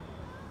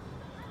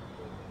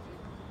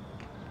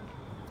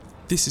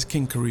This is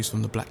King Carouse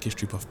from the Black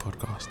History Buff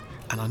podcast,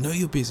 and I know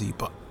you're busy,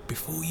 but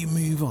before you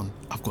move on,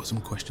 I've got some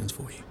questions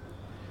for you.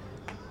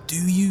 Do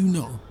you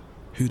know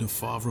who the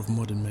father of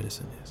modern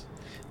medicine is?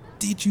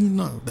 Did you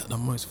know that the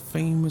most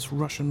famous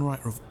Russian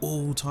writer of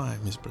all time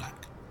is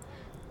black?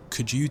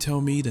 Could you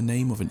tell me the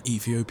name of an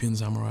Ethiopian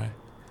samurai?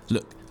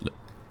 Look,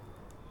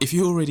 if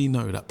you already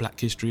know that black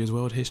history is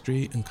world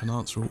history and can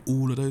answer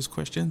all of those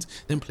questions,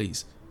 then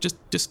please, just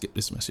skip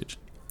this message.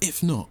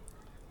 If not,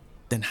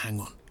 then hang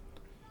on.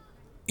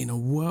 In a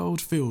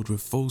world filled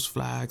with false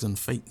flags and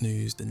fake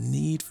news, the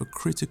need for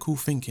critical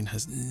thinking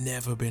has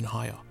never been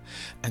higher.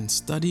 And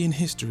studying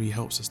history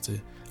helps us to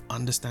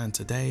understand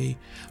today,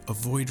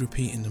 avoid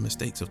repeating the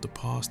mistakes of the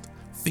past,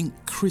 think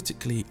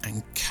critically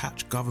and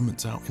catch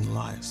governments out in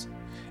lies.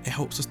 It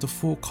helps us to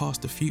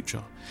forecast the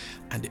future,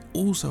 and it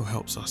also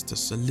helps us to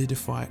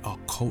solidify our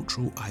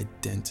cultural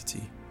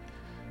identity.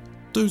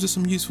 Those are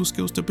some useful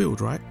skills to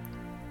build, right?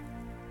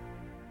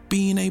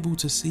 Being able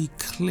to see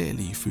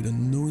clearly through the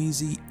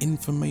noisy,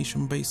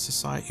 information-based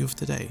society of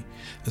today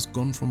has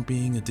gone from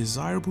being a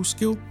desirable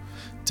skill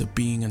to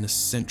being an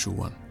essential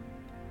one.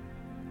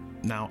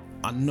 Now,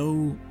 I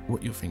know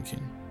what you're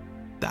thinking.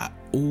 That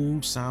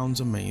all sounds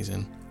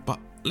amazing, but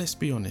let's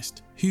be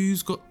honest,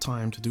 who's got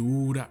time to do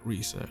all that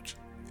research?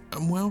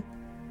 And well,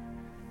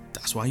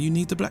 that's why you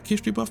need the Black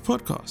History Buff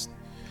podcast.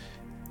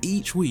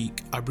 Each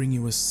week, I bring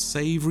you a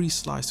savoury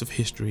slice of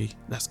history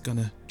that's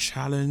gonna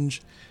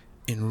challenge,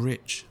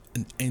 enrich,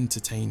 and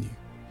entertain you.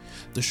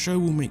 The show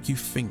will make you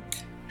think,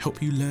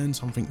 help you learn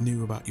something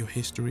new about your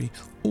history,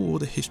 or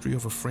the history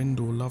of a friend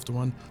or loved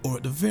one, or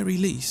at the very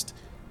least,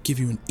 give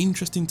you an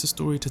interesting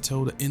story to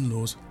tell the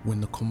in-laws when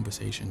the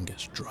conversation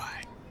gets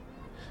dry.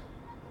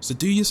 So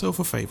do yourself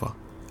a favour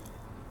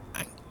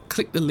and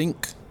click the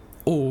link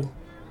or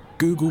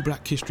Google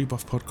Black History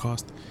Buff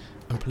podcast,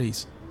 and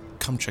please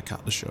come check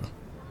out the show.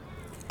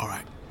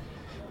 Alright,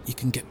 you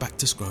can get back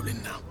to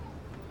scrolling now.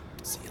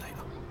 See you later.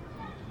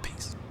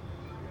 Peace.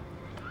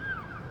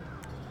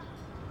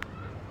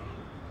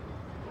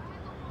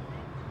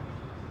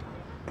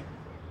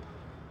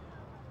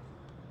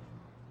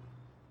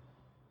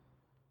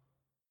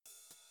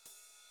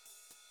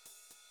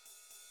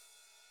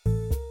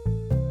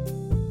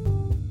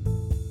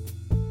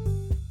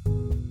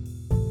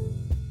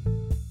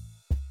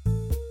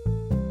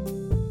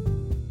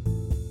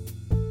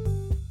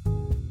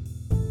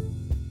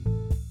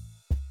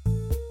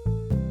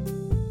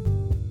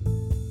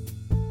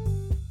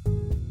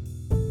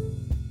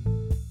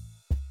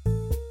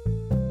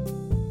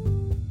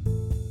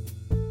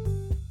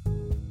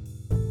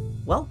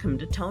 Welcome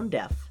to Tone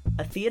Deaf,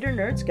 a theater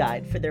nerd's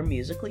guide for their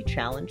musically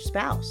challenged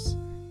spouse.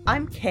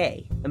 I'm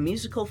Kay, a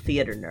musical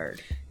theater nerd.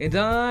 And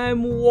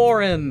I'm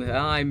Warren.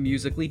 I'm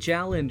musically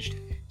challenged.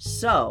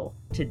 So,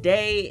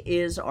 today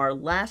is our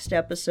last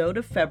episode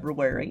of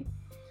February.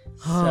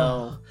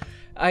 So,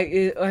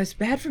 It's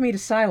bad for me to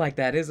sigh like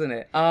that, isn't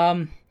it?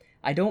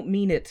 I don't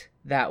mean it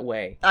that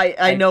way.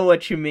 I know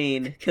what you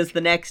mean, because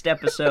the next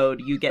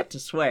episode you get to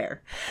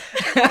swear.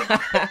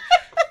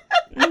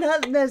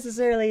 Not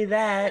necessarily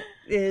that.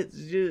 It's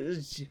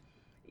just,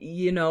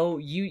 you know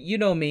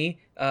me.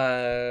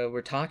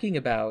 We're talking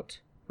about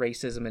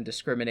racism and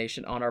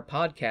discrimination on our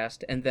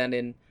podcast, and then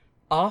in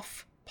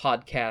off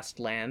podcast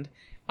land,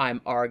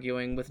 I'm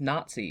arguing with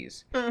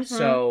Nazis. Mm-hmm.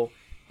 So,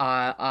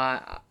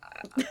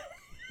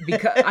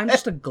 because I'm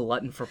just a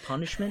glutton for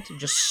punishment,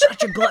 just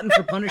such a glutton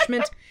for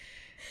punishment.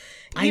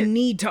 I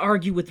need to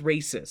argue with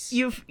racists.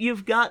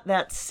 You've got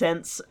that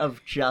sense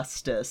of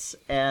justice,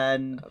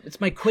 and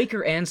it's my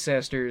Quaker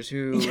ancestors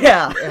who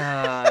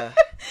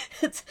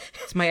it's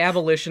my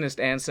abolitionist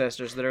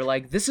ancestors that are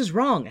like, this is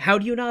wrong. How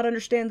do you not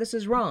understand this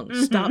is wrong?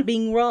 Mm-hmm. Stop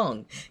being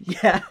wrong.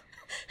 Yeah.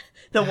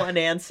 The one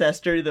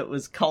ancestor that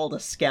was called a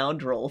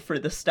scoundrel for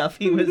the stuff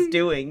he was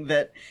doing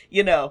that,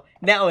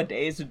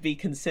 nowadays would be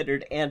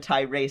considered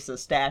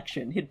anti-racist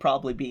action. He'd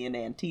probably be in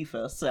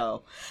Antifa,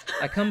 so.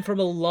 I come from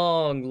a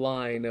long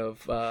line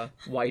of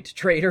white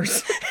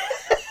traitors.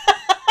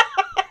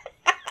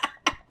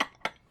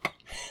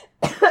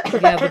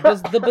 Yeah,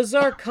 the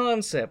bizarre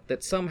concept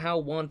that somehow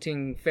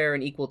wanting fair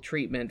and equal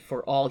treatment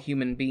for all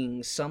human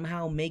beings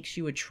somehow makes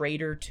you a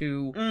traitor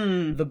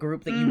to the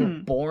group that you were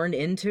born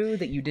into,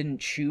 that you didn't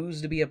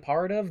choose to be a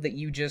part of, that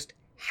you just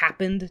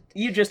happened.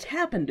 You just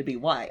happened to be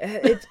white.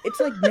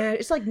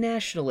 It's like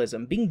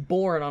nationalism, being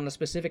born on a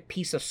specific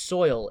piece of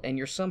soil, and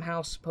you're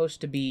somehow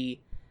supposed to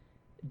be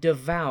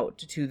devout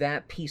to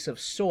that piece of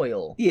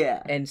soil.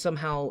 Yeah. And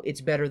somehow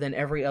it's better than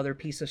every other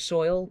piece of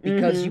soil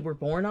because you were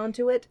born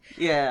onto it.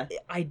 Yeah.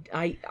 I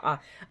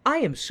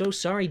am so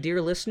sorry,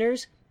 dear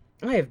listeners.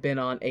 I have been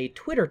on a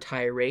Twitter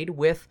tirade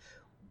with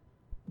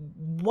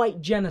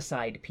white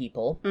genocide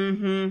people,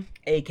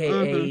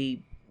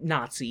 aka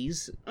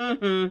Nazis,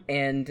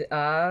 and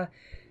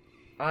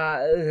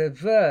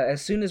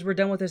as soon as we're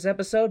done with this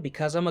episode,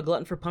 because I'm a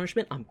glutton for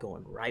punishment, I'm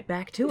going right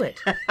back to it.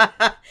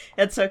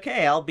 It's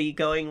okay. I'll be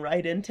going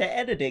right into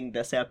editing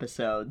this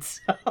episode.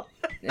 So.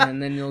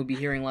 And then you'll be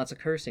hearing lots of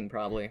cursing,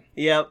 probably.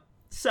 Yep.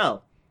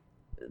 So,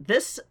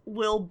 this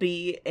will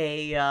be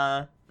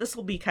a this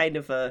will be kind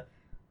of a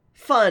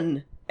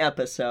fun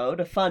episode,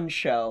 a fun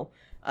show,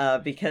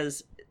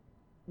 because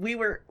we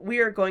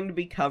are going to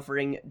be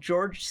covering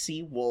George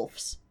C.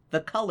 Wolfe's The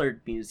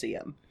Colored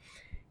Museum.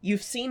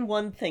 You've seen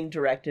one thing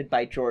directed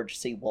by George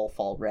C. Wolfe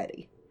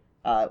already.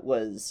 It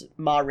was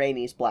Ma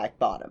Rainey's Black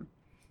Bottom.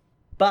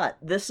 But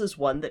this is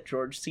one that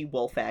George C.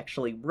 Wolfe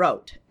actually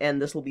wrote,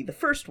 and this will be the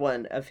first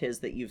one of his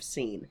that you've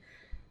seen.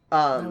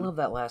 I love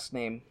that last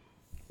name.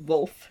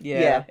 Wolf.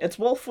 Yeah. It's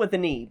Wolf with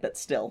an E, but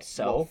still.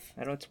 So? Wolf.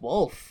 I know it's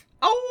Wolf.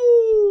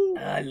 Oh!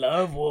 I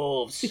love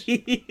wolves.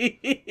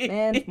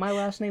 Man, if my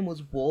last name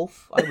was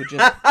Wolf,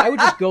 I would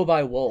just go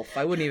by Wolf.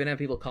 I wouldn't even have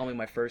people call me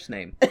my first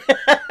name.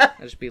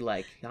 I'd just be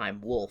like,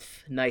 I'm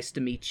Wolf. Nice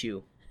to meet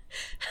you.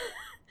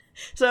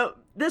 So,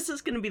 this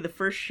is going to be the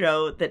first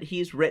show that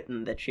he's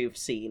written that you've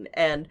seen,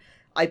 and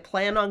I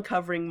plan on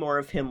covering more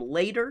of him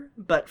later,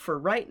 but for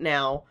right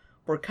now,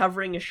 we're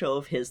covering a show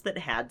of his that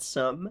had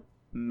some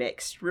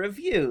mixed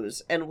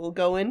reviews, and we'll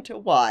go into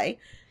why,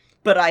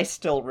 but I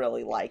still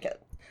really like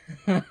it.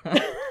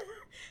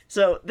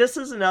 So, this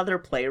is another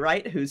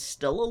playwright who's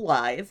still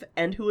alive,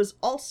 and who is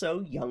also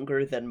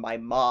younger than my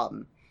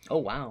mom. Oh,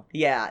 wow.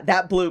 Yeah,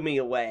 that blew me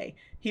away.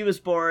 He was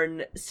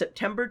born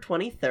September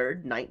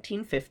 23rd,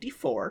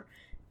 1954,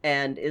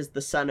 and is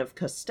the son of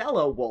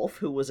Costello Wolfe,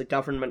 who was a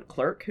government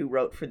clerk who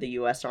wrote for the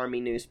U.S.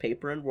 Army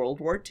newspaper in World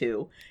War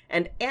II,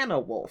 and Anna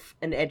Wolfe,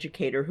 an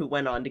educator who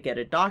went on to get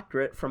a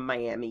doctorate from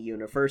Miami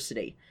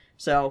University.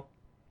 So,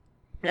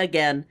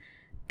 again,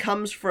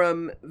 comes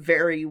from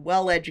very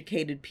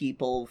well-educated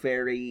people,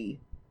 very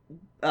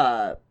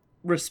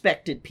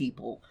respected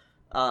people,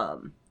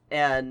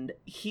 and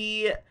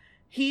he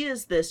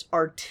is this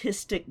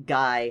artistic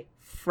guy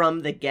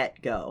from the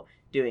get-go,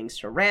 doing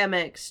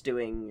ceramics,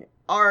 doing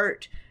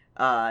art.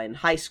 In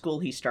high school,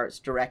 he starts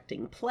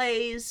directing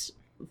plays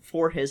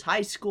for his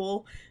high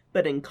school,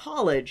 but in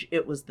college,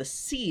 it was the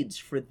seeds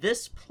for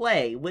this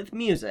play with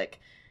music,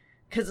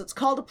 because it's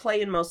called a play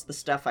in most of the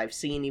stuff I've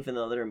seen, even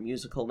though there are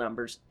musical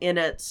numbers in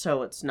it,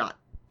 so it's not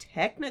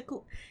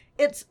technical.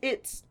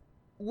 It's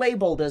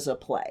labeled as a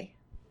play,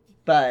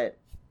 but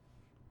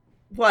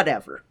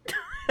whatever.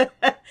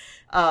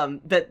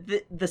 But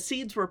the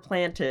seeds were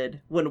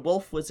planted when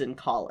Wolfe was in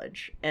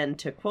college, and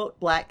to quote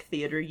Black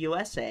Theater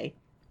USA,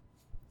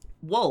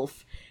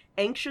 Wolfe,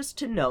 anxious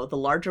to know the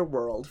larger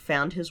world,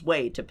 found his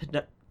way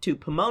to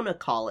Pomona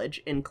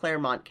College in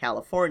Claremont,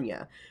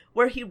 California,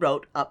 where he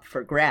wrote Up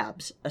for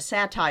Grabs, a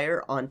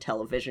satire on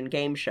television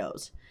game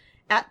shows.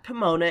 At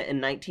Pomona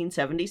in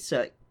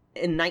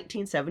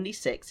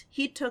 1976,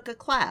 he took a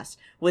class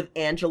with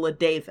Angela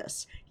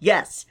Davis.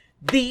 Yes,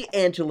 the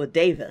Angela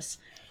Davis.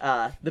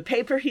 The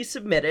paper he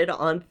submitted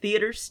on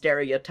theater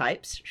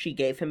stereotypes, she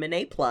gave him an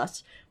A+,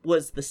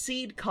 was the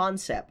seed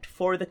concept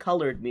for the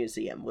Colored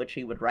Museum, which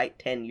he would write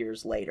 10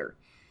 years later.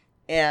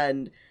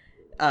 And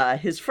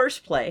his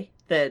first play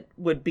that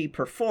would be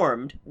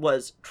performed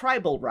was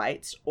Tribal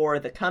Rights, or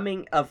The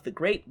Coming of the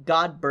Great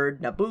God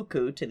Bird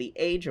Nabucco to the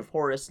Age of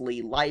Horace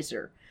Lee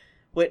Leiser,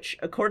 which,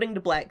 according to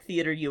Black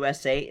Theater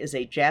USA, is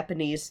a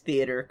Japanese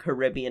theater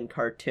Caribbean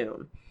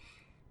cartoon.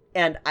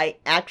 And I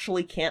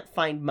actually can't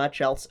find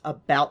much else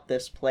about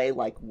this play,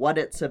 like what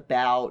it's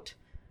about,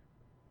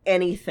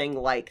 anything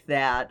like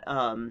that,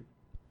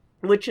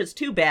 which is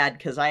too bad,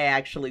 because I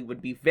actually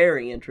would be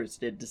very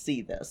interested to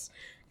see this,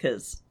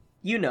 because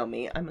you know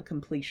me, I'm a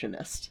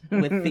completionist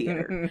with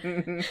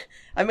theater.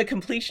 I'm a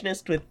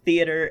completionist with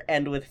theater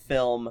and with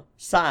film,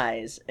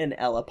 size, and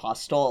El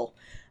Apostol.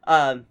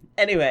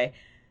 Anyway,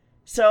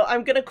 so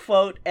I'm going to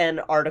quote an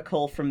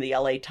article from the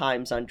LA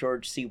Times on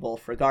George C.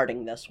 Wolfe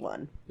regarding this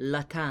one.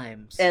 La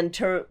Times. And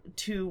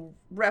to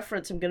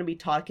reference, I'm going to be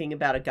talking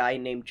about a guy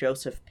named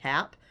Joseph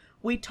Papp.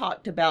 We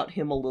talked about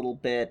him a little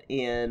bit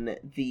in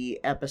the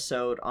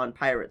episode on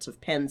Pirates of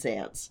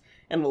Penzance,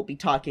 and we'll be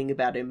talking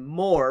about him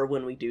more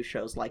when we do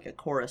shows like A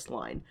Chorus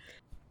Line.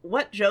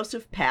 What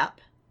Joseph Papp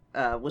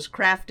was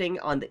crafting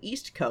on the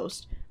East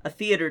Coast, a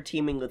theater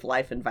teeming with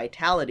life and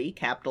vitality,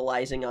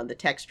 capitalizing on the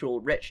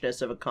textual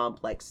richness of a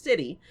complex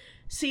city,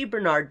 C.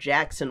 Bernard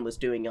Jackson was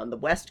doing on the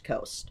West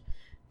Coast.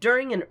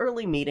 During an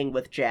early meeting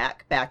with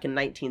Jack back in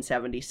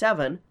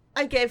 1977,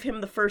 I gave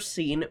him the first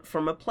scene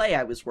from a play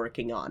I was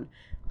working on.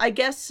 I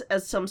guess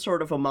as some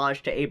sort of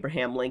homage to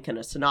Abraham Lincoln,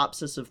 a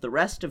synopsis of the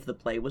rest of the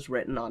play was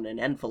written on an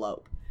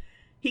envelope.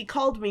 He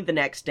called me the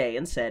next day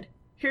and said,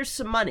 "Here's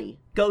some money,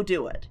 go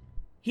do it."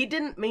 He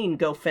didn't mean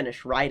go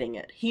finish writing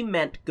it, he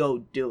meant go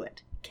do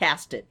it.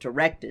 Cast it,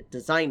 direct it,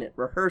 design it,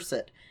 rehearse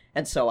it,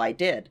 and so I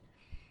did.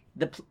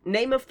 The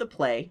name of the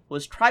play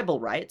was Tribal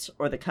Rights,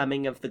 or The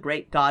Coming of the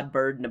Great God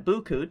Bird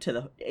Nabucco to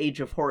the Age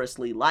of Horace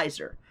Lee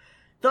Leiser.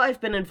 Though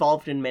I've been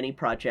involved in many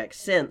projects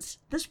since,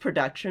 this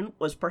production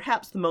was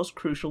perhaps the most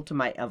crucial to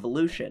my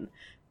evolution,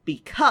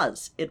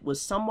 because it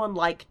was someone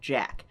like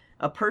Jack,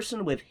 a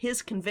person with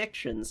his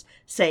convictions,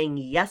 saying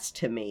yes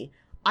to me.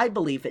 I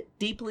believe it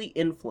deeply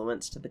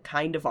influenced the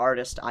kind of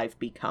artist I've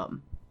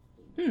become.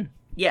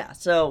 Yeah,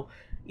 so,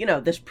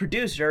 this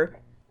producer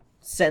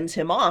sends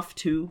him off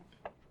to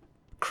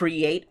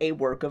create a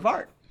work of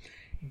art.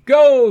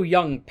 Go,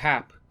 young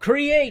Papp,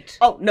 create.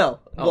 Oh, no,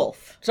 Oh.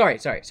 Wolf. Sorry.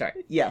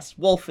 Yes,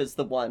 Wolf is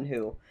the one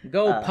who...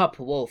 Go, pup,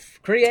 wolf.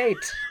 Create.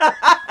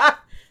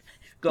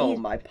 Go,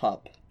 my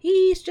pup.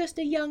 He's just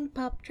a young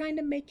pup trying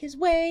to make his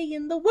way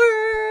in the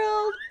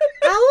world.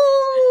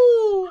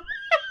 Ow!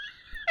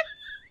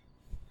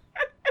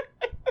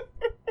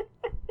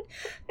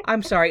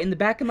 I'm sorry, in the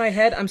back of my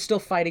head, I'm still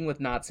fighting with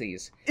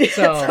Nazis. So, It's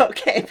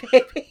okay,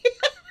 baby.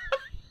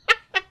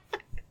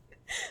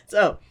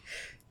 So,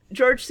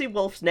 George C.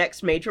 Wolfe's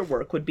next major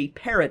work would be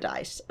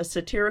Paradise, a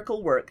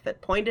satirical work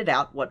that pointed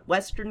out what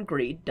Western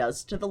greed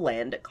does to the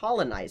land it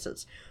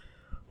colonizes,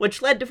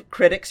 which led to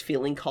critics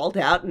feeling called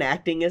out and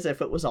acting as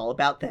if it was all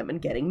about them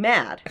and getting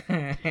mad.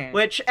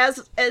 Which,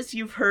 as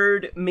you've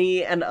heard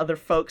me and other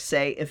folks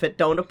say, if it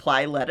don't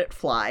apply, let it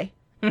fly.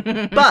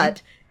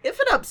 But if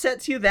it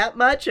upsets you that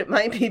much, it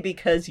might be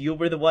because you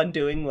were the one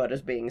doing what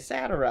is being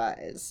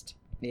satirized.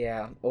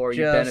 yeah, or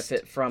you Just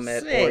benefit from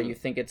it, or saying. you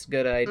think it's a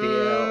good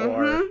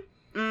idea,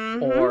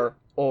 Mhm.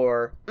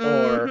 or.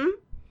 Mhm.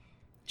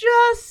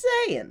 Just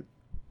saying.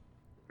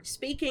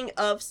 Speaking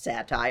of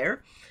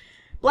satire,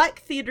 Black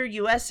Theater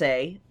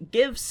USA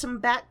gives some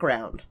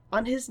background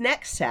on his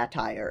next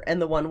satire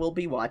and the one we'll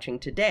be watching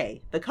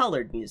today, The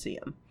Colored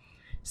Museum.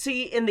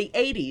 See, in the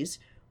 80s,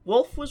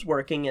 Wolfe was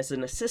working as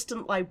an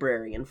assistant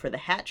librarian for the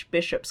Hatch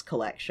Bishop's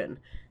collection.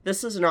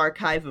 This is an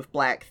archive of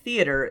Black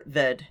theater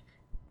that,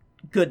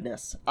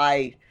 goodness,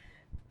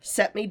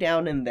 set me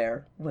down in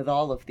there with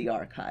all of the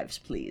archives,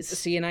 please.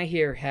 See, and I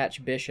hear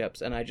Hatch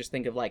Bishops, and I just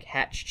think of, like,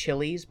 Hatch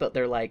chilies, but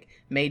they're, like,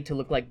 made to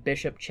look like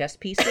bishop chess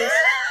pieces.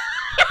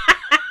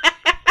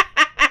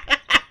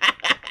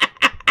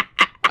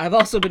 I've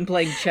also been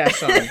playing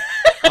chess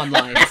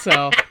online,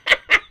 so...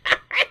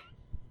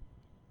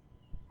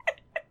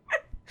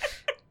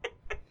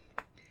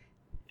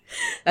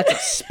 That's a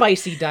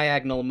spicy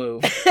diagonal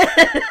move.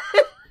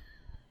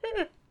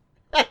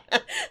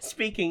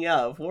 Speaking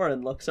of,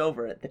 Warren looks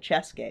over at the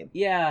chess game.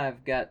 Yeah,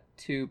 I've got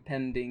 2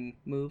 pending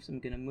moves. I'm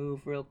gonna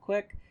move real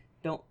quick.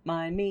 Don't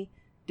mind me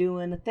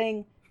doing a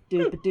thing.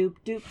 Doop a doop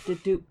doop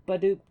doop a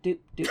doop doop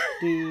doop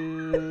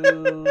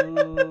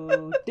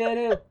doo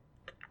doo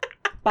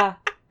ba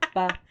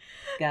ba.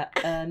 Got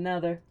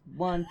another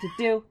one to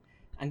do.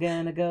 I'm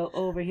gonna go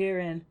over here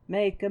and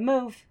make a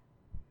move.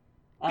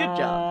 Good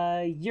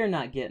job. You're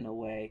not getting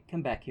away.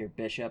 Come back here,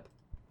 Bishop.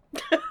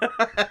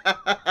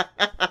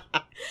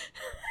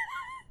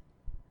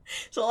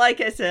 So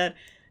like I said,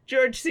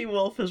 George C.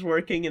 Wolfe is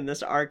working in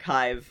this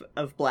archive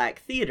of Black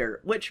theater,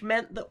 which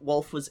meant that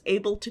Wolfe was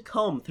able to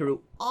comb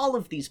through all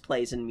of these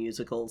plays and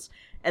musicals,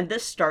 and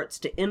this starts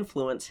to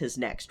influence his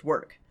next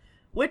work.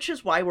 Which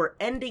is why we're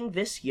ending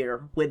this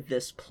year with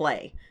this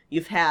play.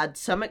 You've had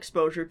some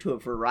exposure to a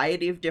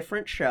variety of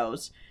different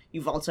shows.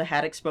 You've also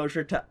had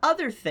exposure to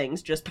other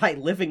things just by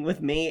living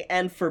with me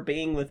and for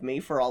being with me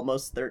for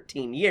almost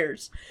 13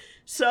 years.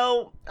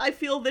 So I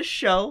feel this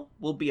show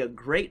will be a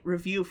great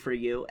review for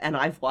you, and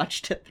I've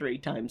watched it 3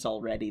 times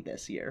already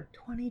this year.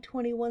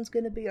 2021's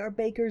gonna be our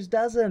baker's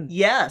dozen.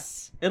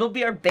 Yes, it'll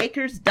be our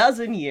Baker's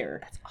Dozen year.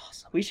 That's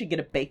awesome. We should get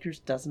a Baker's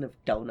Dozen of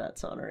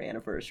donuts on our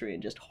anniversary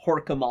and just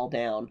hork them all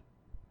down.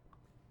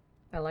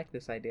 I like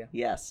this idea.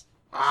 Yes.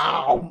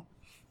 Ow!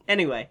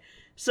 Anyway,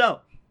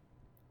 so,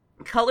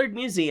 Colored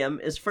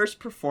Museum is first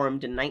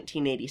performed in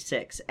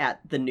 1986 at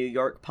the New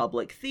York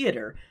Public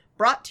Theater,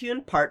 brought to you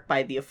in part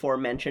by the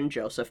aforementioned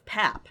Joseph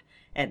Papp.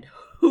 And,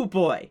 hoo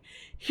boy,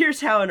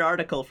 here's how an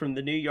article from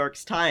the New York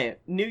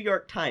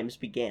Times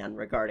began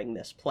regarding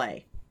this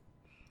play.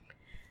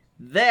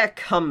 There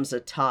comes a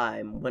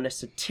time when a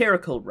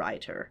satirical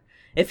writer,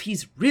 if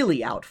he's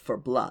really out for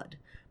blood,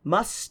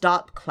 must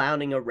stop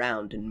clowning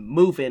around and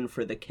move in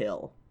for the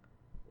kill.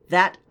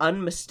 That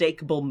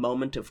unmistakable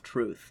moment of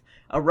truth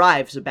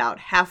arrives about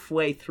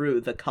halfway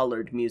through The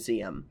Colored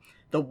Museum,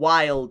 the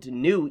wild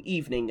new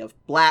evening of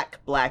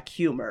black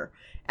humor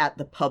at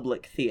the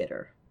Public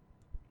Theater.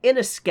 In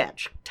a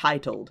sketch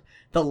titled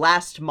The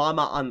Last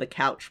Mama on the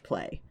Couch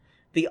Play,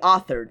 the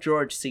author,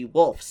 George C.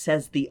 Wolfe,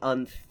 says the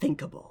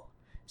unthinkable,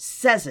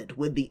 says it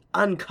with the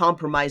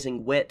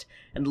uncompromising wit,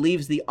 and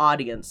leaves the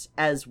audience,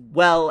 as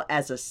well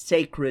as a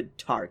sacred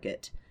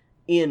target,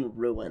 in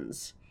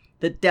ruins.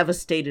 The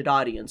devastated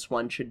audience,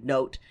 one should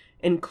note,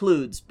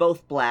 includes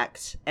both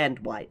blacks and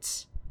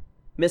whites.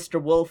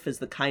 Mr. Wolfe is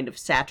the kind of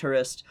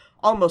satirist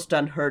almost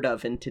unheard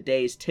of in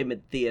today's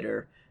timid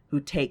theater who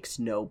takes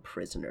no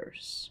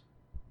prisoners.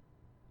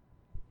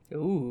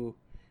 Ooh,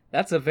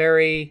 it's a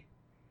very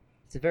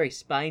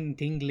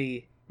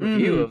spine-tingly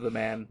review of the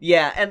man.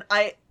 Yeah, and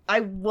I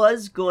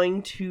was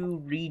going to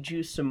read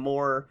you some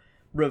more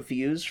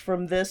reviews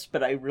from this,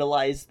 but I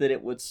realized that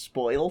it would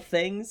spoil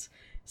things.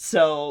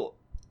 So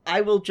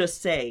I will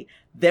just say,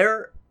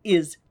 there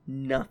is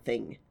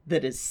nothing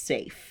that is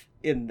safe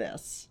in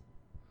this.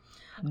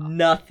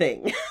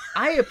 Nothing.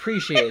 I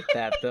appreciate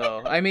that,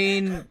 though. I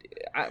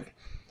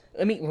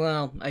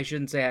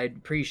shouldn't say I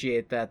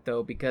appreciate that,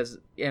 though, because,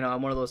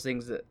 I'm one of those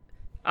things that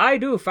I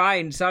do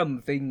find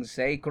some things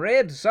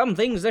sacred, some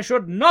things that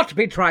should not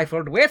be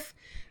trifled with,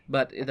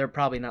 but they're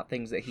probably not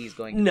things that he's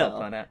going to poke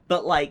fun at.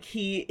 But like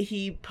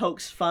he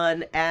pokes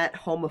fun at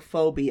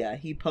homophobia.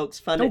 He pokes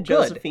fun at good.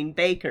 Josephine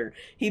Baker.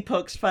 He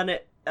pokes fun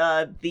at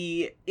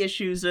the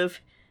issues of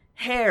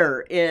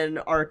hair in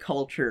our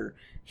culture.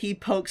 He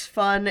pokes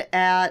fun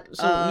at.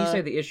 So when you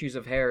say the issues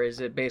of hair, is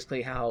it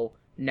basically how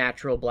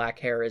natural black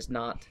hair is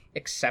not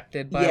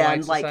accepted by white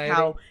and society?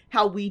 like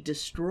how we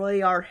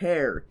destroy our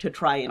hair to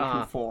try and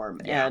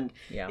conform. Yeah, and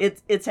yeah.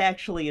 it's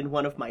actually in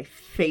one of my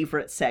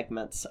favorite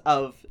segments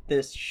of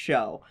this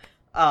show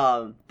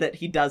that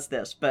he does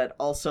this, but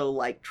also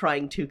like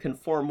trying to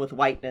conform with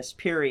whiteness,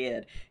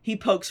 period. He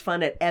pokes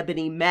fun at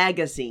Ebony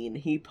Magazine.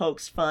 He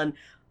pokes fun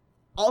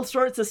all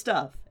sorts of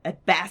stuff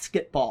at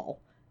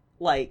basketball.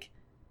 Like,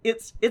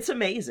 it's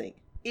amazing.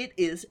 It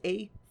is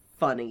a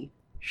funny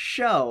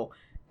show.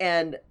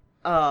 And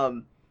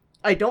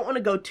I don't want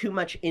to go too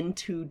much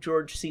into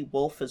George C.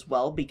 Wolfe as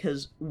well,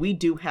 because we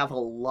do have a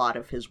lot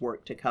of his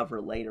work to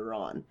cover later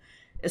on.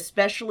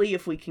 Especially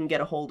if we can get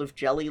a hold of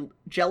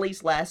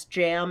Jelly's Last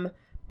Jam,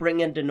 Bring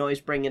Into Noise,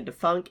 Bring Into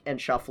Funk,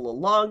 and Shuffle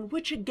Along,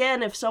 which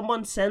again, if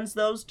someone sends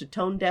those to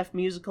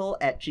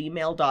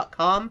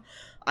tonedeafmusical@gmail.com,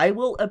 I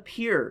will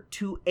appear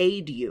to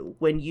aid you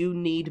when you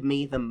need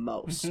me the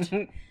most.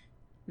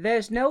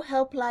 There's no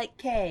help like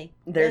K.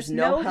 There's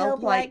no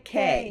help like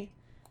K.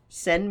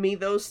 Send me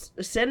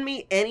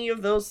any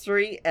of those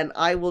three, and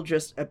I will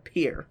just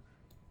appear.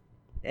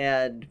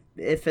 And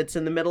if it's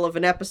in the middle of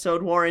an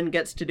episode, Warren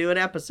gets to do an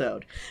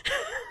episode.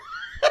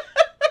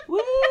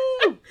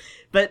 Woo!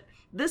 But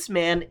this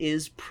man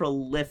is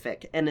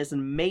prolific and is an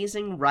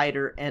amazing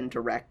writer and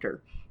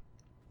director.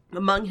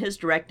 Among his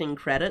directing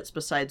credits,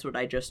 besides what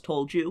I just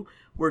told you,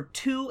 were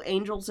 2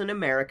 Angels in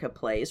America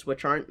plays,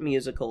 which aren't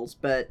musicals,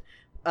 but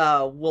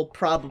we'll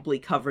probably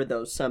cover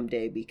those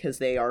someday because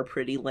they are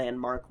pretty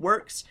landmark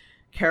works.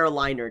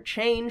 Caroline or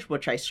Change,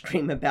 which I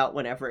scream about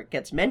whenever it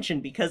gets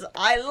mentioned because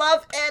I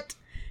love it!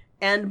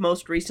 And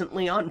most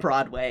recently on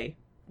Broadway,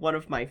 one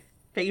of my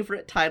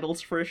favorite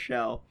titles for a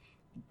show,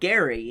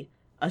 Gary,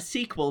 a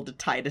sequel to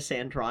Titus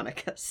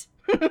Andronicus.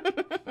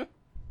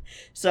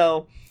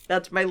 So,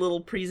 that's my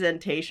little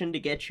presentation to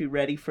get you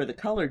ready for the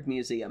Colored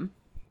Museum.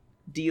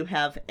 Do you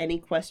have any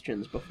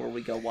questions before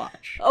we go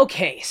watch?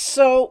 Okay,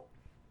 so...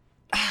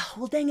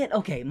 Well, dang it.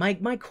 Okay,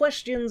 my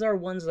questions are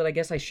ones that I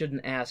guess I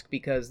shouldn't ask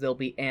because they'll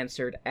be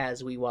answered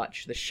as we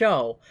watch the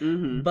show.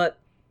 Mm-hmm. But,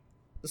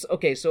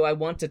 okay, so I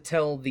want to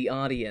tell the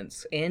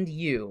audience and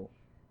you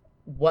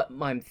what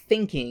I'm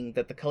thinking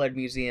that the Colored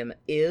Museum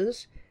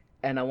is,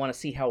 and I want to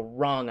see how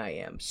wrong I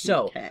am.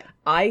 So, Okay.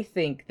 I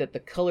think that the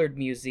Colored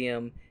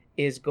Museum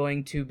is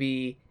going to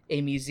be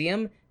a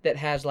museum that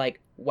has, like,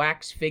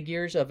 wax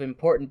figures of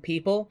important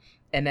people,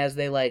 and as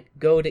they, like,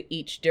 go to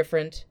each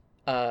different...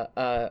 what's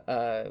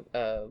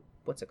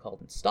it called?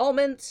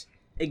 Installment?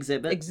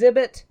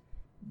 Exhibit.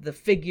 The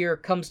figure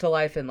comes to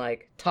life and,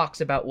 like,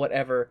 talks about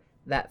whatever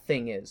that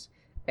thing is.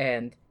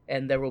 And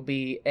there will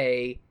be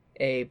a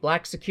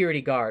black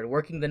security guard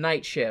working the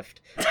night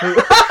shift who...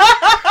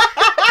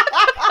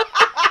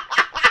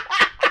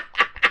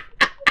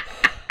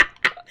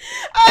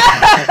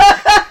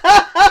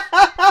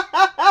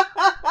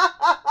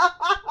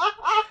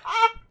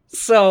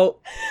 So...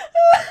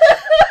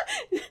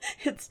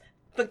 It's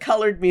the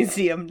Colored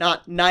Museum,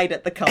 not Night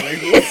at the Colored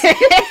Museum.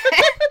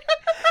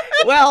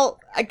 Well,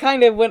 as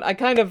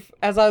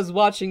I was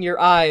watching your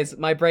eyes,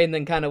 my brain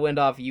then kind of went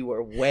off, you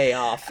were way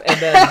off. And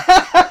then,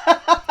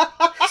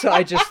 so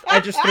I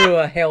just threw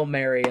a Hail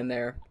Mary in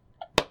there.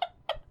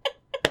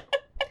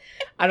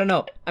 I don't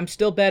know. I'm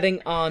still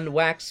betting on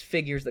wax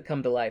figures that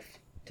come to life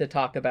to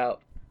talk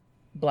about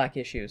black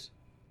issues.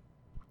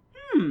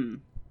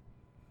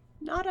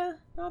 Not a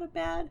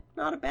bad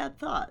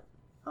thought.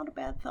 Not a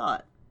bad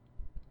thought.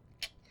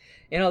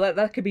 You know,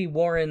 that could be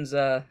Warren's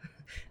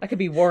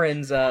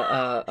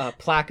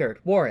placard.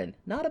 Warren,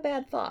 not a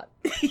bad thought.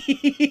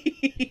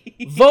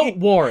 Vote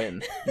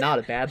Warren, not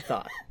a bad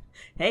thought.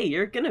 Hey,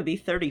 you're gonna be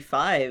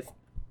 35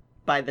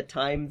 by the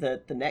time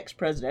that the next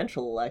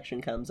presidential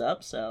election comes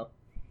up, so...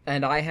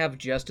 And I have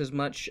just as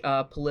much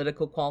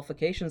political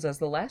qualifications as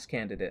the last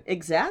candidate.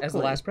 Exactly. As the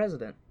last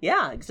president.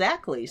 Yeah,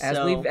 exactly.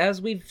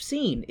 As we've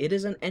seen, it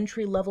is an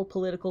entry-level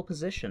political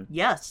position.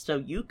 Yes, so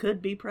you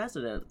could be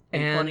president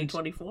in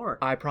 2024.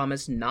 I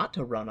promise not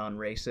to run on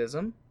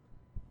racism.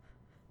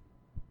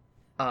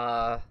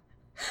 What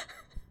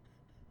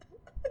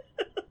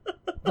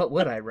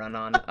would I run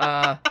on?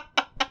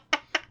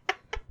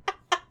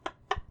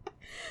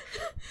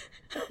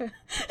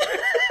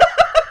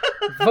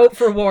 Vote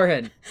for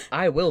Warren.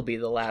 I will be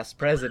the last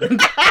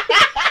president.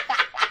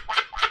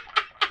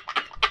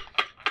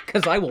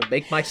 Because I will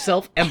make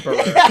myself emperor.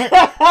 And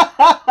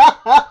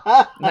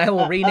I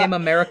will rename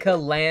America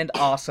Land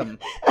Awesome.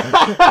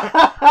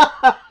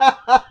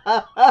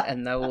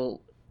 And I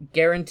will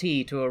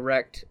guarantee to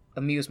erect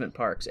amusement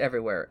parks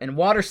everywhere. And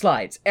water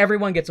slides.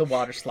 Everyone gets a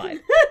water slide.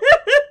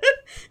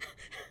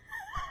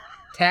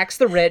 Tax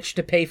the rich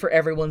to pay for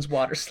everyone's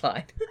water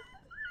slide.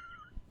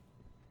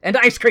 And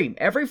ice cream.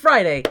 Every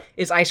Friday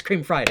is Ice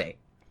Cream Friday.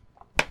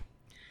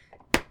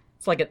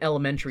 It's like an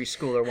elementary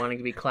schooler wanting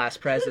to be class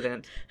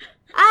president.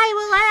 I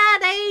will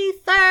add a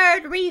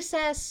 3rd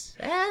recess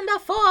and a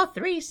 4th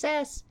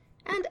recess.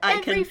 And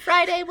every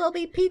Friday will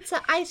be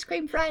Pizza Ice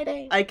Cream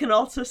Friday. I can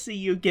also see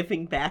you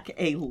giving back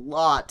a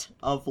lot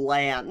of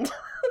land.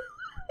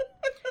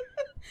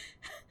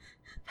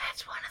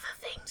 That's one of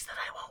the things that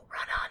I won't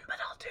run on, but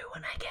I'll do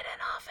when I get in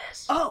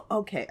office. Oh,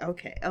 okay.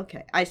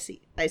 I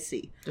see.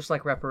 Just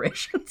like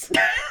reparations.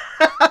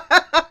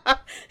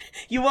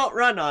 You won't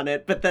run on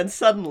it, but then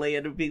suddenly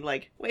it'll be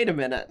like, wait a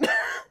minute.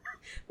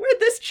 Where'd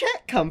this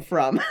check come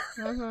from?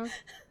 Uh-huh.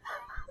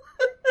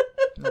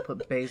 I'll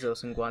put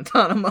Bezos in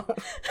Guantanamo.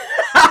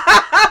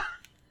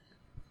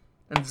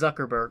 And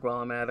Zuckerberg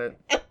while I'm at it.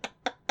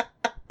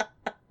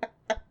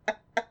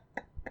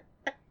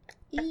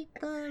 Eat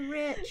the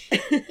rich.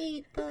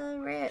 Eat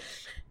the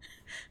rich.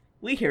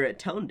 We here at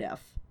Tone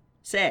Deaf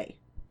say,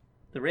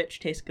 the rich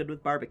taste good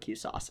with barbecue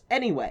sauce.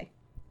 Anyway,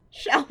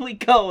 shall we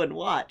go and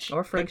watch?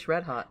 Or Frank's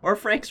Red Hot. Or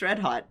Frank's Red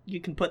Hot. You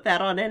can put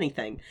that on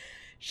anything.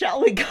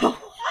 Shall we go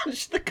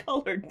watch the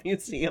Colored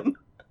Museum?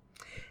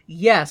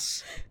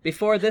 Yes,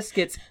 before this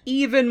gets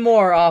even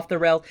more off the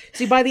rails.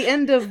 See, by the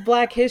end of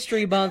Black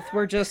History Month,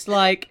 we're just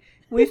like,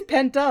 we've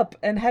pent up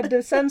and had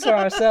to censor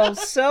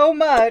ourselves so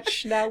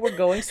much, now we're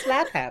going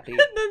slap happy. And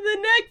then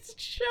the next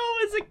show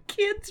is a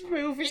kids'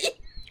 movie.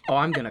 Oh,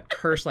 I'm gonna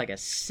curse like a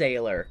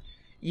sailor.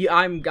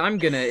 I'm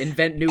gonna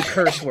invent new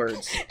curse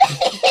words.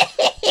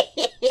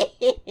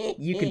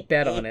 You can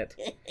bet on it.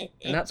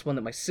 And that's one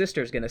that my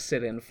sister's gonna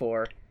sit in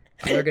for.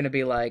 They're gonna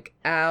be like,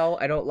 ow,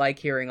 I don't like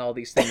hearing all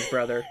these things,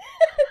 brother.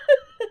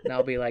 And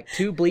I'll be like,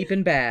 too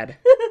bleeping bad.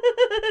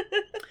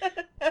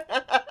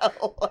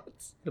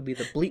 It'll be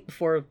the bleep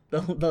before,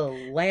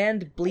 the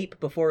land bleep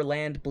before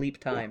land bleep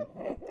time.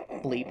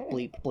 Bleep,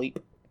 bleep, bleep.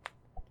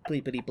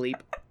 Bleepity bleep.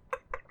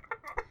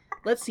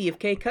 Let's see if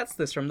Kay cuts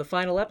this from the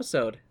final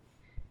episode.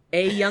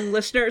 Young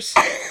listeners?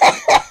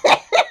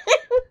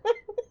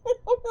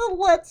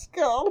 Let's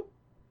go.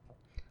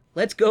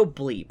 Let's go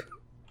bleep.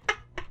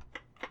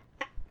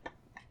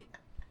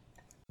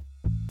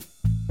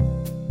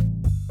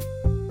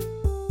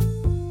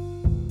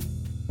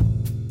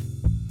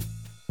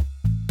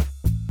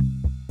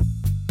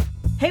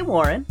 Hey,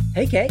 Warren.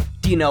 Hey, Kay.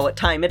 Do you know what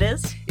time it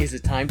is? Is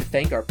it time to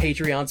thank our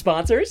Patreon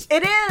sponsors?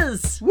 It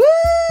is!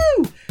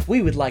 Woo!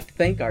 We would like to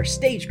thank our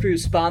Stage Crew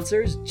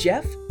sponsors,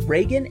 Jeff,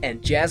 Reagan,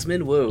 and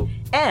Jasmine Wu.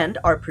 And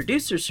our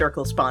Producer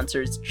Circle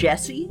sponsors,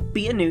 Jesse,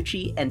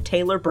 Bianucci, and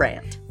Taylor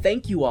Brandt.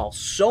 Thank you all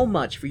so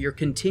much for your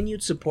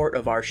continued support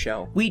of our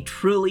show. We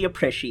truly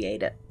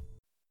appreciate it.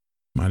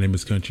 My name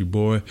is Country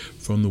Boy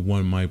from the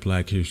One Mic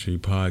Black History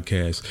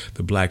Podcast,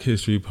 the Black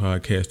History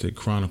podcast that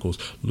chronicles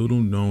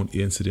little-known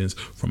incidents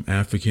from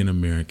African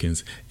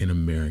Americans in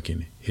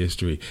American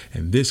history.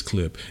 And this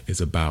clip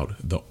is about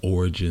the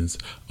origins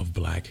of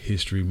Black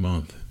History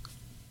Month.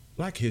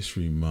 Black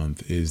History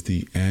Month is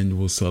the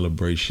annual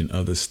celebration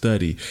of the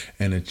study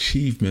and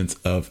achievements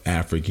of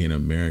African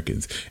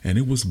Americans, and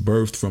it was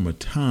birthed from a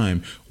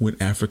time when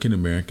African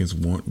Americans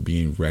weren't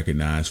being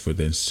recognized for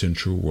their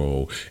central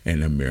role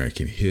in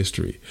American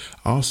history.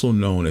 Also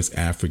known as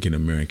African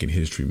American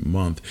History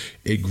Month,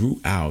 it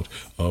grew out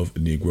of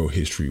Negro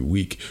History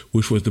Week,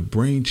 which was the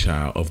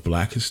brainchild of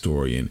Black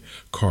historian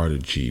Carter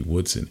G.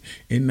 Woodson.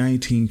 In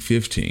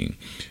 1915,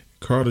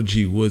 Carter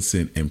G.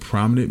 Woodson and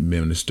prominent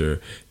minister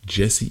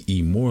Jesse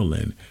E.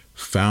 Moreland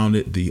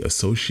founded the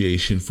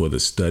Association for the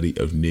Study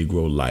of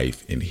Negro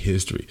Life and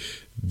History.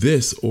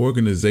 This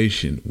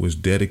organization was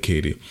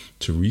dedicated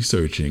to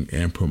researching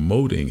and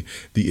promoting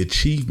the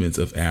achievements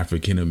of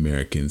African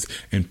Americans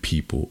and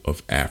people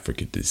of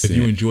African descent. If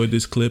you enjoyed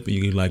this clip and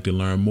you'd like to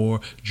learn more,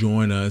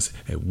 join us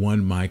at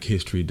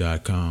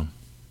OneMicHistory.com.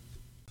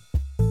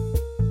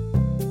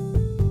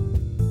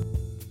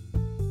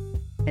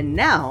 And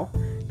now,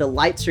 the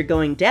lights are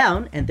going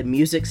down and the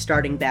music's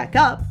starting back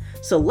up,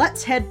 so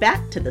let's head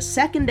back to the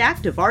second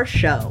act of our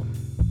show.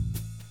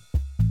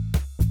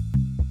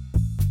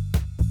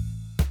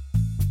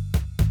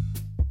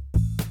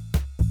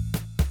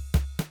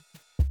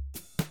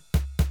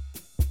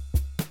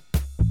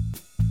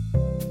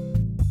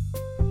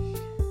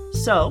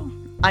 So,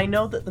 I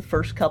know that the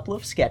first couple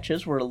of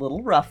sketches were a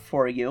little rough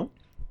for you,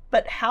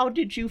 but how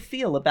did you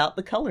feel about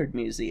the Colored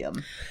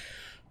Museum?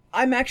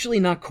 I'm actually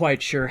not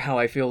quite sure how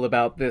I feel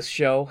about this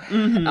show.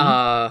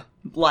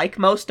 Like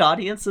most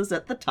audiences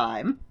at the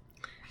time.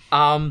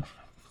 Well,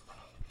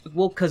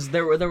 because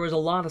there was a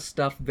lot of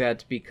stuff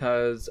that,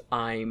 because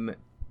I'm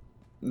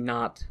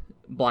not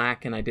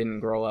black and I didn't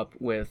grow up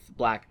with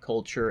black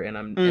culture, and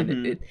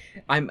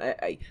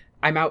I'm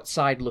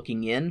outside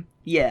looking in.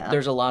 Yeah.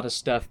 There's a lot of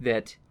stuff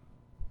that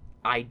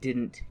I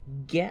didn't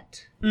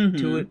get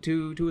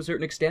to a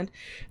certain extent.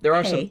 There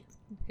are some.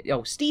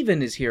 Oh,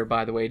 Steven is here,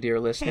 by the way, dear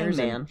listeners.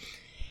 Hey, man.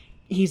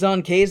 He's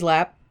on Kay's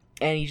lap,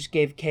 and he just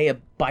gave Kay a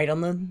bite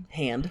on the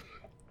hand.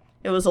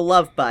 It was a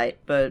love bite,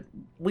 but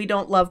we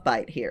don't love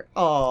bite here.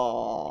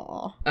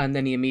 Aww. And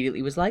then he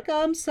immediately was like,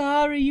 I'm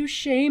sorry, you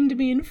shamed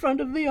me in front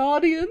of the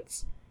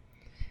audience.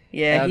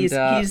 Yeah, And,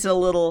 he's a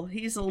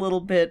little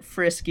bit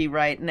frisky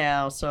right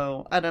now,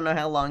 so I don't know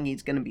how long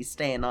he's going to be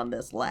staying on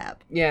this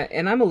lab. Yeah,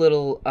 and I'm a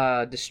little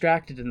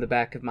distracted in the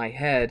back of my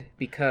head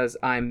because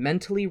I'm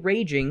mentally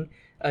raging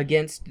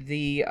against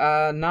the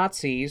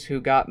Nazis who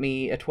got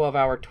me a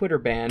 12-hour Twitter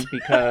ban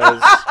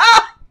because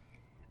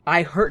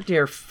I hurt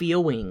their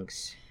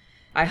feelings.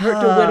 I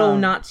hurt the little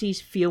Nazis'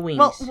 feelings.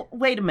 Well,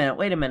 wait a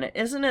minute.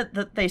 Isn't it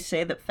that they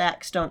say that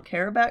facts don't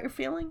care about your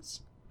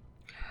feelings?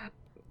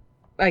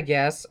 I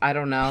guess. I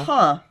don't know.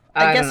 Huh.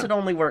 I guess don't it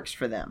only works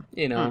for them.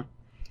 You know,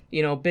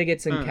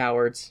 bigots and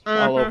cowards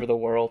all over the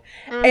world.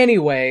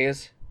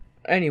 Anyways,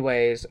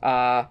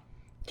 can't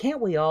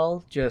we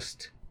all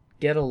just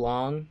get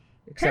along?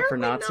 Except for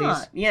Apparently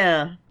Nazis?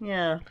 not.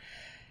 Yeah.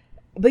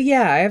 But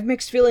yeah, I have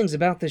mixed feelings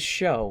about this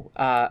show.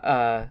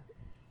 I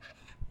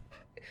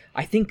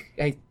think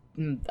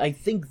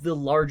the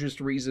largest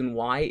reason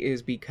why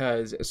is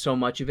because so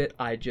much of it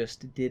I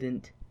just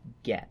didn't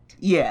get.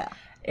 Yeah.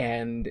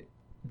 And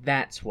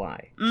that's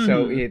why.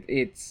 So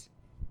it's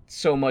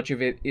so much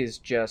of it is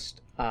just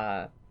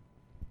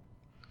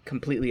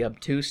completely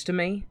obtuse to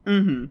me.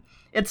 Mm-hmm.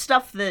 It's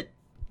stuff that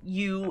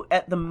you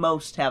at the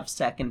most have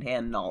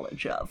secondhand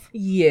knowledge of.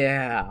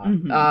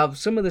 Yeah.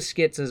 Some of the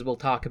skits, as we'll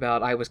talk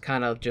about, I was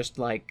kind of just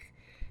like,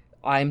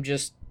 I'm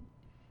just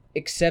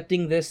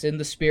accepting this in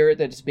the spirit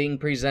that it's being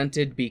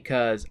presented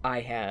because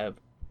I have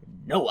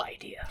no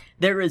idea.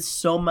 There is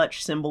so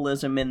much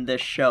symbolism in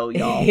this show,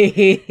 y'all.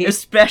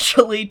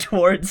 Especially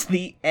towards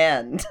the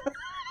end.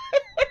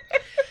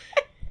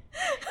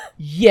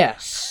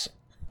 Yes.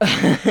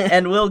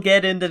 And we'll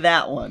get into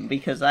that one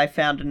because I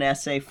found an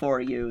essay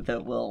for you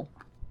that will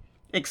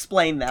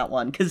explain that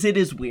one because it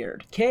is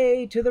weird.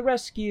 K to the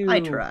rescue. I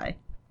try.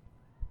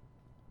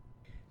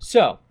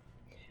 So,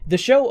 the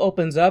show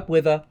opens up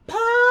with a party!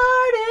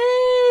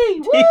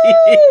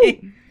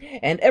 Woo!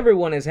 And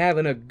everyone is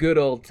having a good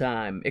old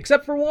time,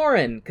 except for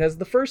Warren, because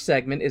the first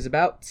segment is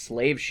about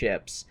slave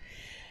ships.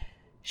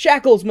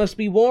 Shackles must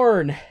be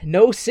worn,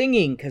 no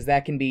singing, because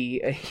that can be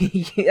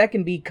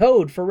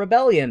code for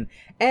rebellion,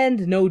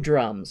 and no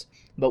drums.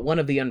 But one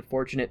of the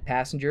unfortunate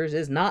passengers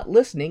is not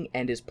listening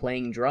and is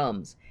playing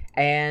drums.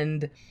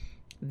 And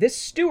this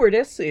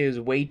stewardess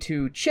is way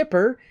too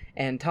chipper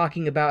and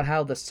talking about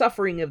how the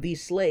suffering of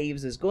these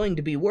slaves is going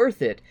to be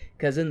worth it,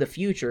 because in the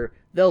future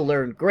they'll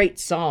learn great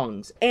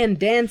songs and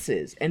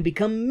dances and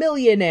become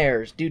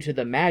millionaires due to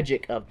the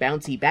magic of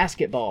bouncy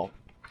basketball.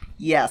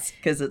 Yes,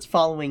 because it's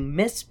following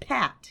Miss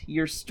Pat,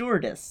 your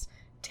stewardess,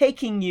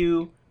 taking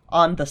you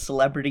on the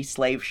celebrity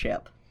slave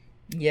ship.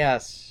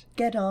 Yes.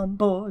 Get on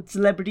board,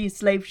 celebrity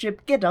slave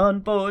ship. Get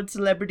on board,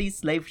 celebrity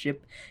slave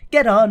ship.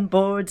 Get on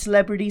board,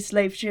 celebrity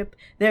slave ship.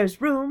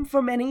 There's room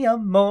for many a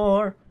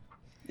more.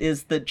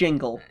 Is the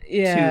jingle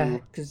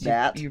to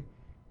that. You're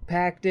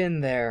packed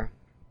in there.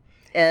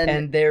 And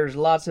And there's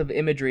lots of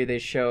imagery they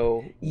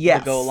show Yes.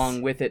 to go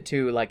along with it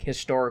too, like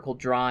historical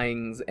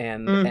drawings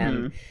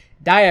and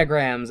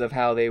diagrams of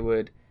how they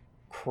would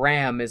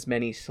cram as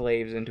many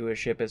slaves into a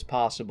ship as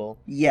possible.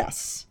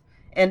 yes.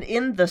 And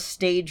in the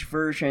stage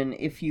version,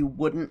 if you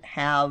wouldn't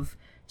have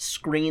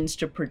screens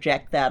to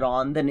project that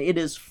on, then it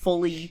is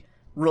fully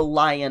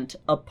reliant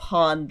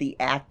upon the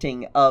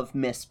acting of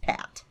Miss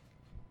Pat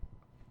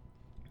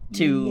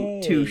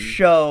to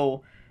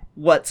show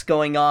what's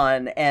going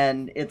on,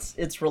 and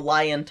it's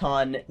reliant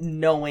on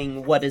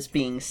knowing what is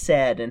being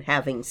said and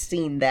having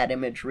seen that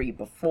imagery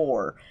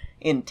before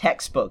in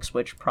textbooks,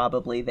 which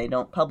probably they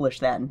don't publish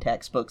that in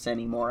textbooks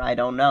anymore. I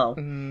don't know.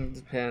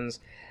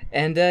 Depends.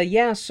 And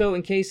so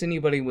in case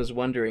anybody was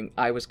wondering,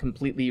 I was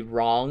completely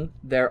wrong.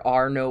 There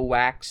are no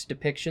wax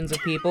depictions of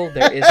people.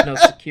 There is no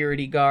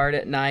security guard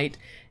at night.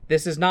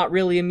 This is not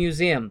really a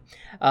museum.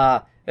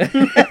 Well,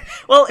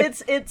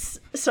 it's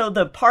so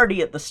the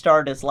party at the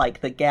start is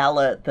like the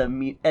gala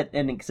at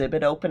an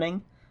exhibit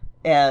opening,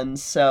 and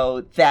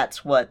so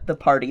that's what the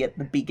party at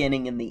the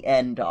beginning and the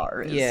end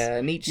are. Is Yeah,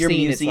 and each your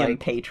scene is museum like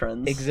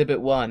patrons.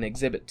 Exhibit 1,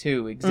 Exhibit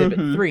 2, Exhibit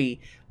 3,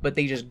 but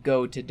they just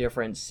go to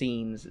different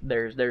scenes.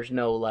 There's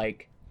no,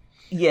 like...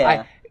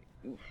 Yeah.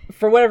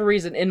 For whatever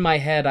reason, in my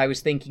head, I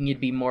was thinking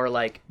you'd be more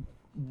like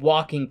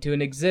walking to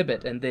an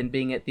exhibit and then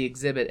being at the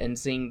exhibit and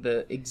seeing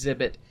the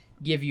exhibit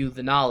give you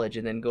the knowledge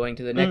and then going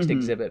to the next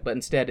exhibit, but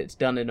instead it's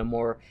done in a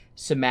more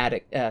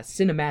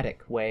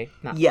cinematic way.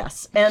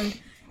 Yes, and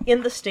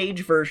in the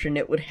stage version,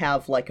 it would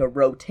have like a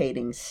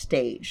rotating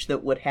stage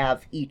that would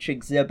have each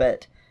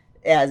exhibit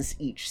as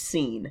each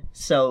scene.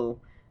 So,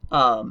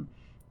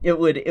 it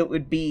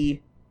would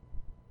be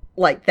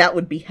like that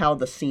would be how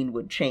the scene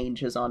would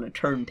change, is on a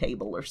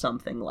turntable or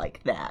something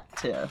like that.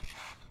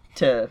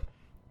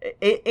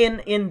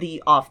 In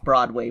the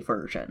off-Broadway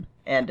version,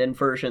 and in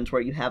versions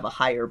where you have a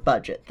higher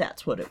budget,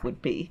 that's what it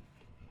would be.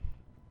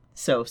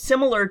 So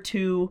similar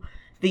to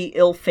the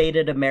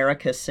ill-fated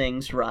America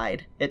Sings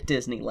ride at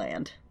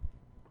Disneyland,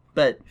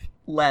 but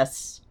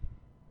less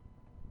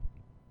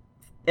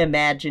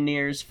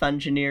Imagineers,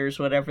 Fungineers,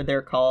 whatever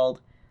they're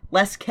called,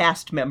 less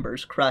cast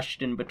members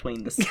crushed in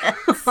between the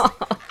sets.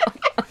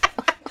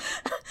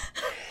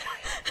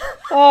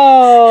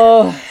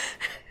 Oh,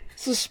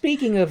 So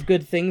speaking of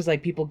good things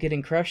like people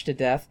getting crushed to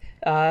death,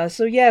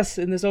 so yes,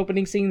 in this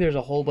opening scene there's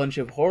a whole bunch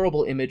of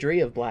horrible imagery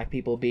of black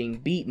people being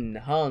beaten,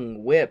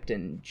 hung, whipped,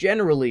 and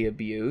generally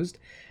abused.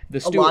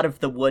 A lot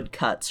of the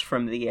woodcuts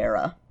from the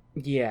era.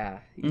 Yeah,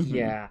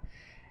 yeah.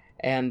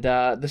 And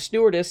the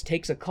stewardess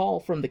takes a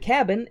call from the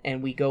cabin,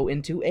 and we go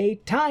into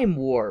a time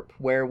warp,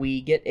 where we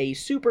get a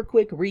super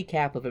quick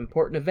recap of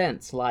important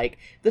events like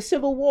the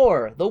Civil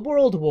War, the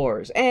World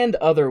Wars, and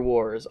other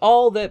wars,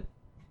 all the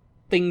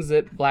things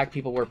that black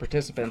people were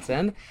participants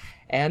in,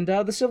 and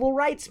the Civil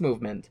Rights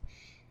Movement.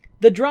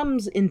 The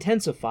drums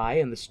intensify,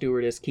 and the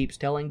stewardess keeps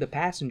telling the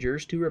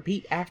passengers to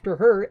repeat after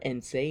her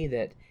and say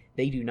that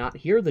they do not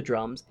hear the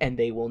drums, and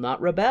they will not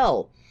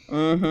rebel.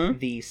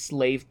 The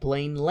slave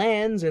plane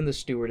lands, and the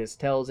stewardess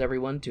tells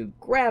everyone to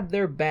grab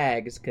their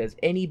bags, because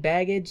any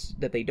baggage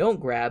that they don't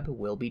grab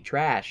will be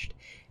trashed.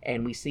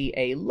 And we see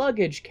a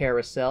luggage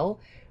carousel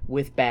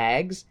with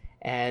bags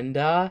and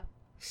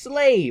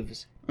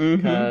slaves,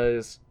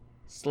 because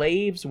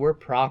slaves were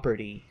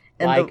property,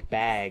 And like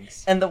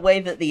bags. And the way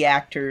that the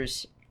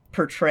actors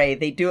portray,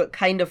 they do it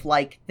kind of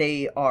like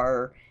they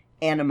are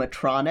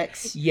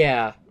animatronics.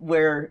 Yeah,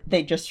 Where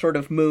they just sort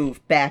of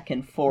move back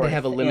and forth. they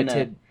have a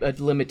limited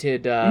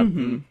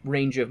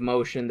range of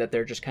motion that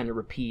they're just kind of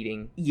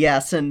repeating.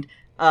 Yes, and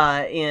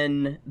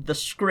in the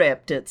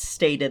script, it's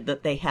stated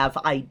that they have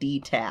ID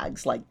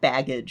tags, like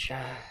baggage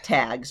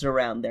tags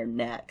around their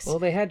necks. Well,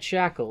 they had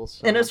shackles.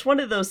 So. And it's one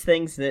of those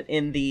things that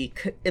in the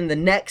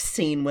next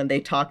scene when they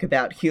talk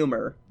about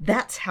humor,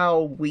 that's how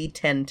we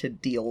tend to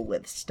deal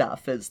with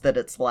stuff, is that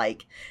it's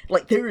like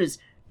there is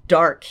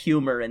dark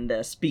humor in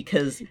this,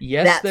 because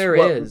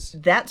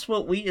that's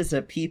what we as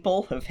a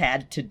people have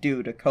had to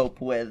do to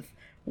cope with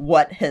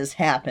what has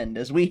happened,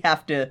 is we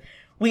have to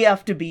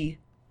be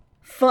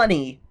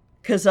funny,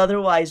 because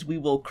otherwise we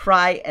will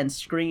cry and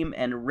scream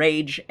and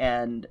rage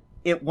and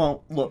it won't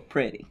look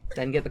pretty.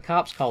 Then get the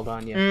cops called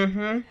on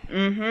you.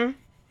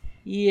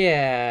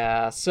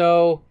 Yeah,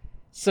 so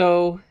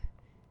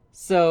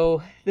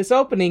this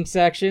opening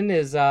section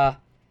is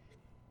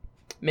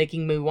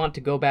making me want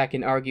to go back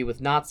and argue with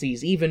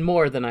Nazis even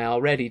more than I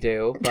already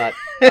do, but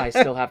I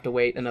still have to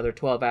wait another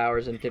 12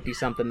 hours and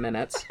 50-something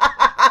minutes.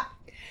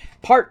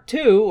 Part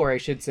 2, or I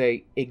should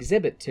say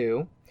Exhibit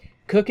 2,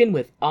 Cooking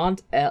with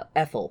Aunt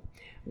Ethel,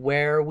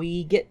 where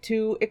we get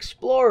to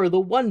explore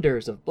the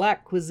wonders of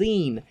black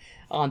cuisine.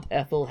 Aunt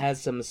Ethel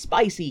has some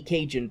spicy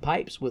Cajun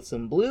pipes with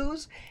some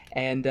blues,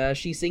 and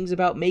she sings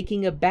about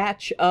making a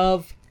batch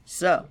of...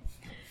 So,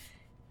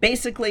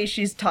 basically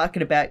she's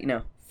talking about,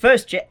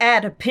 first you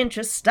add a pinch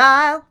of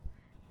style,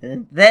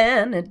 and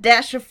then a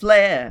dash of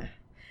flair.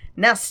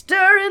 Now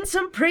stir in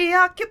some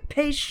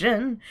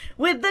preoccupation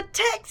with the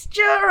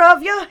texture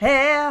of your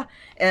hair.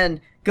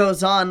 And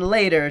goes on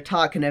later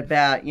talking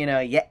about, you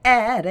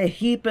add a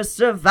heap of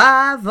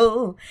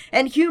survival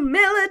and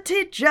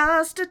humility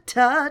just a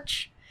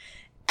touch.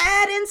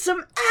 Add in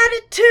some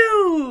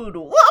attitude.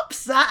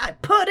 Whoops, I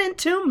put in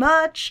too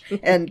much.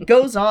 And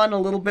goes on a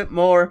little bit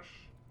more.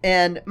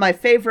 And my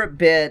favorite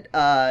bit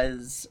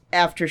is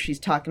after she's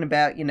talking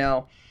about,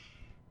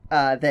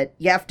 that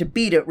you have to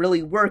beat it,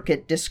 really work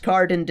it,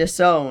 discard and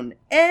disown.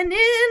 And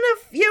in a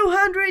few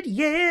hundred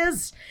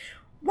years,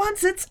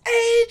 once it's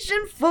aged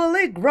and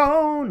fully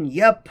grown,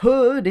 you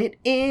put it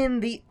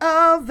in the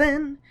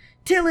oven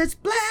till it's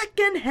black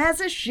and has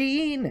a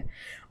sheen.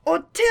 Or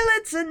till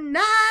it's a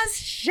nice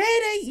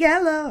shade of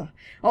yellow,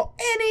 or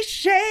any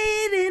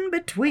shade in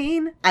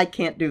between. I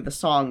can't do the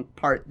song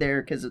part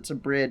there because it's a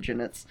bridge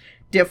and it's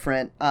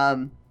different.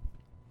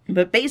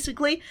 But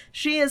basically,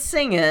 she is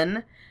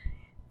singing,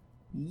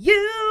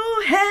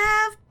 you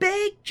have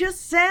baked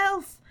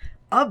yourself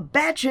a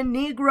batch of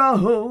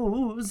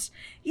Negroes.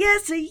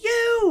 Yes,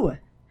 you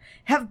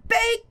have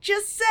baked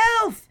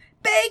yourself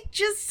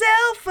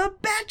a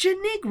batch of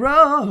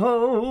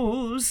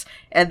Negroes.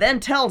 And then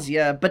tells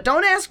you, but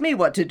don't ask me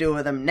what to do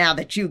with them now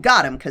that you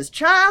got them, 'cause,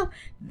 child,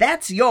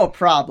 that's your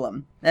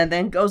problem. And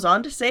then goes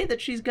on to say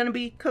that she's going to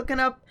be cooking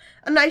up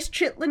a nice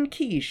chitlin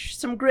quiche,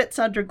 some grits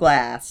under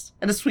glass,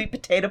 and a sweet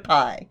potato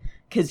pie,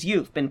 'cause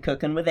you've been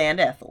cooking with Aunt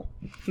Ethel.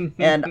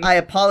 And I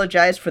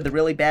apologize for the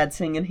really bad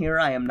singing here.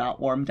 I am not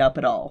warmed up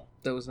at all.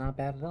 That was not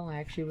bad at all. I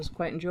actually was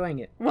quite enjoying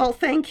it. Well,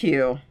 thank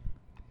you.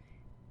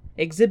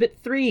 Exhibit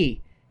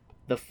 3.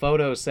 The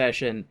photo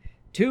session.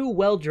 2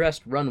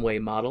 well-dressed runway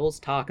models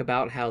talk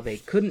about how they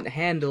couldn't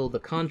handle the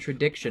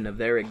contradiction of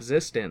their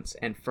existence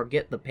and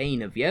forget the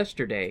pain of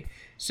yesterday.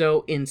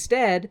 So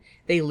instead,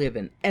 they live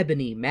in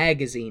Ebony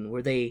magazine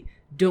where they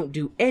don't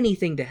do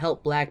anything to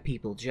help black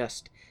people,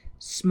 just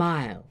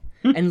smile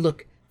and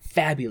look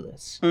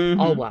fabulous,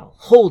 all while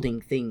holding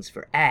things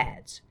for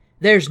ads.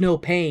 There's no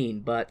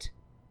pain, but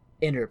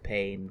inner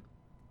pain.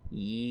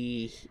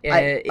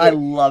 I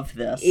love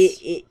this.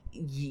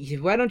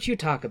 Why don't you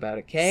talk about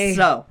it, Kay?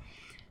 So,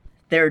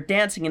 they're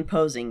dancing and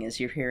posing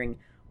as you're hearing,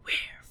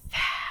 we're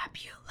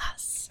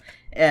fabulous.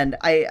 And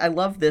I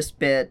love this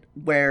bit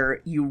where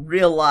you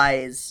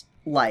realize,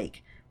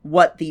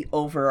 what the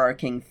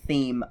overarching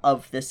theme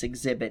of this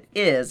exhibit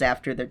is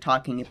after they're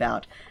talking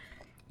about,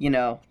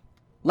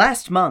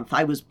 Last month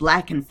I was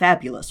black and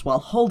fabulous while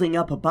holding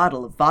up a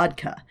bottle of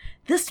vodka.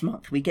 This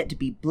month we get to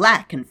be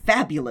black and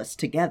fabulous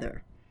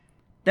together.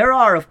 There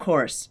are, of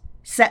course,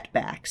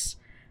 setbacks.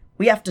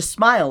 We have to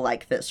smile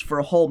like this for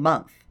a whole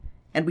month,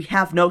 and we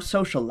have no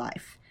social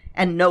life,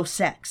 and no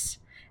sex.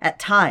 At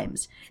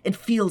times, it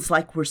feels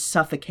like we're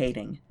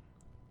suffocating,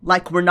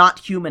 like we're not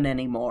human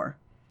anymore,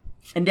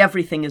 and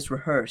everything is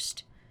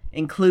rehearsed,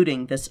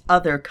 including this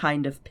other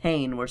kind of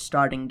pain we're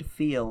starting to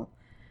feel,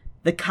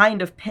 the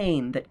kind of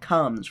pain that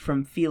comes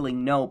from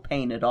feeling no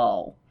pain at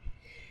all.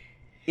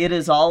 It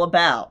is all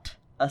about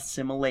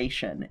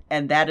assimilation,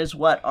 and that is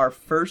what our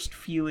first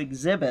few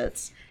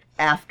exhibits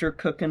after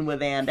Cookin'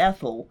 with Aunt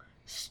Ethel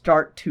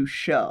start to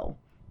show,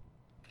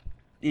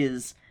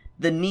 is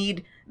the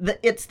need,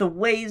 it's the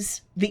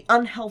ways, the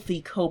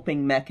unhealthy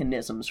coping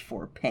mechanisms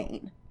for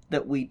pain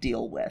that we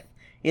deal with.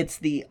 It's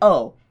the,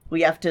 oh,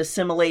 we have to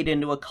assimilate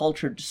into a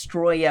culture,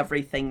 destroy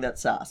everything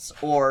that's us,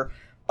 or,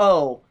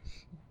 oh,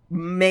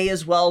 may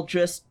as well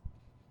just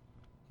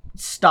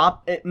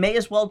stop, it may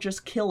as well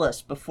just kill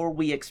us before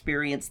we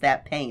experience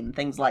that pain,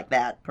 things like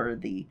that per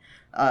the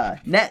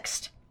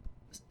next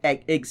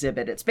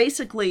exhibit. It's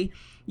basically,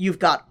 you've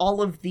got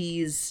all of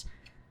these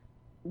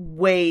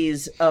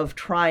ways of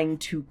trying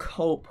to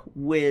cope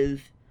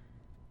with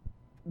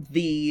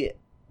the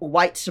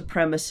white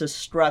supremacist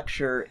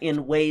structure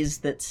in ways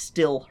that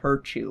still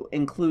hurt you,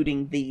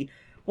 including the,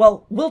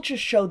 well, we'll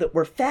just show that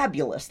we're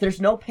fabulous. There's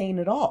no pain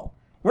at all.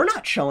 We're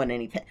not showing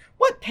any pain.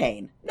 What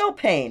pain? No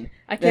pain.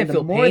 I can't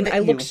feel pain. I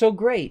look so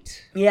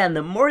great. Yeah, and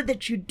the more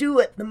that you do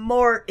it, the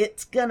more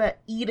it's gonna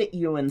eat at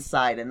you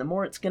inside, and the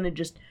more it's gonna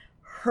just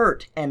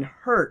hurt and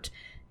hurt.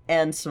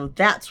 And so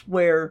that's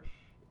where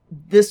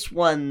this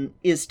one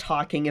is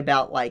talking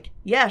about, like,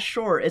 yeah,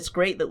 sure, it's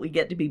great that we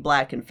get to be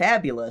black and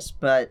fabulous,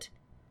 but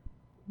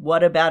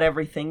what about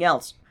everything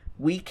else?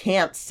 We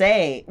can't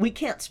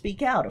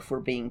speak out if we're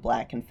being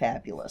black and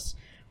fabulous.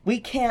 We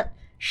can't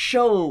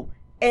show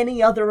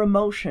any other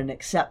emotion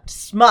except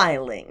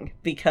smiling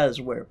because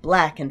we're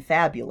black and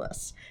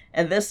fabulous.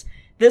 And this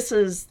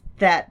is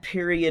that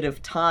period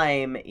of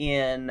time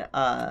in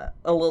a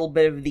little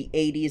bit of the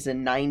 80s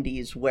and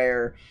 90s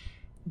where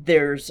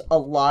there's a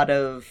lot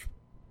of,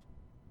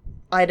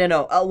 I don't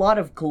know, a lot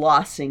of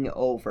glossing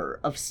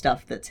over of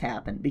stuff that's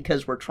happened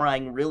because we're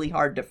trying really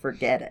hard to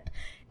forget it.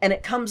 And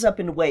it comes up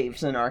in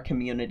waves in our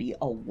community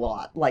a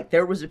lot. Like,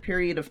 there was a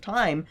period of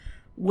time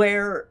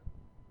where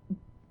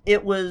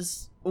it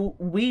was,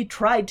 we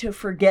tried to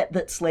forget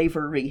that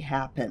slavery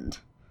happened.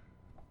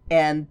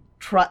 And,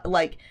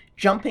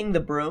 jumping the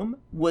broom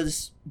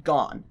was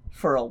gone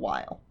for a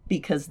while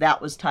because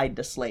that was tied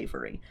to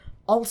slavery.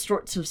 All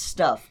sorts of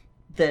stuff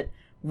that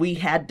we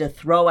had to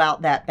throw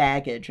out that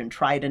baggage and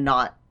try to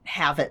not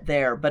have it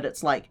there, but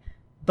it's like,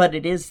 but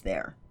it is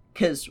there,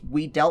 because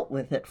we dealt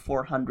with it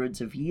for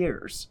hundreds of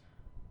years,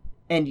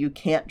 and you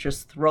can't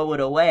just throw it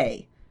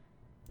away,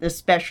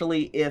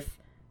 especially if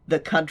the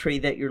country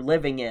that you're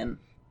living in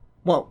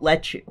won't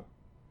let you.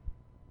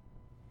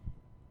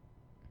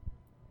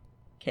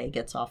 Kay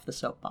gets off the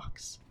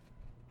soapbox.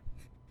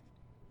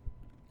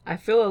 I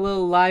feel a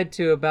little lied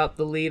to about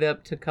the lead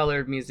up to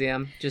Colored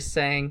Museum, just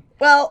saying.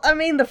 Well, I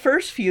mean, the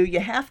first few, you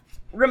have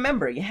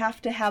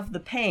to have the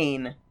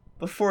pain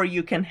before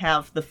you can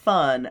have the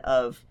fun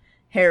of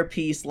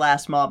Hairpiece,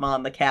 Last Mom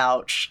on the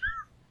Couch,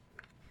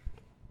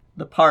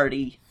 The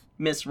Party,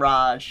 Miss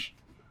Raj.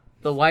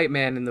 The white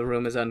man in the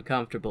room is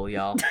uncomfortable,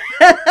 y'all.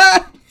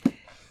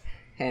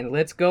 And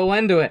let's go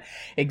into it.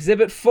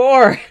 Exhibit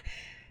 4,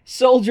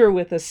 Soldier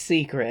with a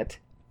Secret.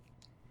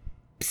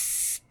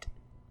 Psst.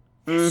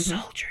 The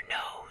soldier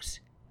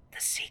knows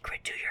the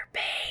secret to your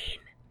pain.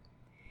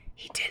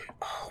 He didn't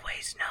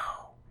always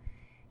know.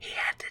 He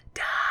had to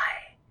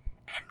die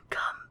and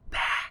come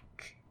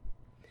back.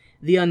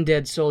 The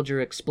undead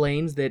soldier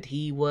explains that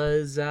he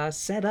was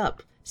sent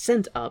up,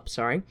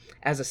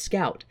 as a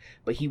scout,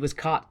 but he was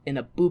caught in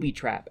a booby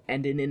trap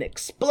and in an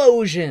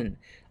explosion.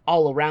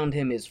 All around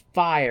him is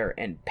fire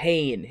and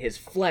pain, his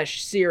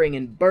flesh searing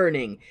and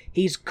burning.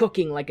 He's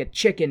cooking like a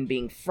chicken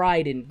being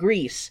fried in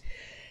grease.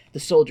 The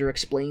soldier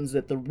explains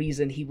that the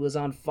reason he was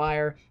on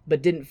fire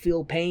but didn't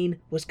feel pain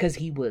was because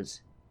he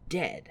was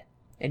dead.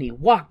 And he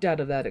walked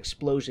out of that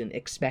explosion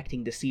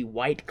expecting to see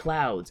white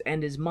clouds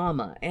and his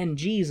mama and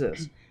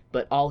Jesus.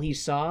 But all he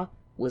saw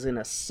was an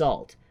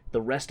assault,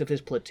 the rest of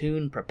his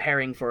platoon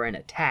preparing for an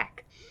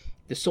attack.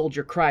 The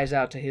soldier cries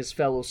out to his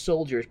fellow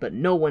soldiers, but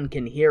no one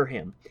can hear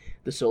him.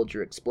 The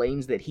soldier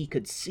explains that he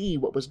could see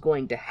what was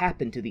going to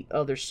happen to the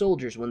other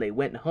soldiers when they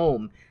went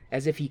home,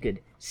 as if he could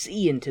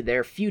see into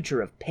their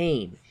future of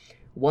pain.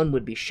 One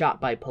would be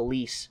shot by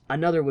police,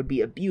 another would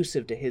be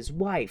abusive to his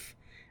wife.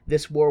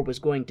 This war was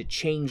going to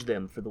change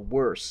them for the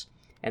worse,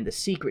 and the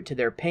secret to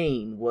their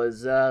pain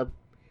was,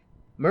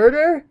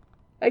 murder,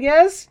 I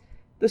guess?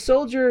 The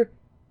soldier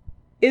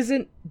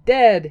isn't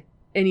dead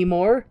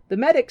anymore. The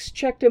medics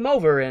checked him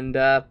over and,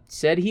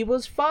 said he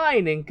was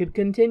fine and could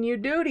continue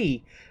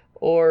duty.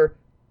 Or,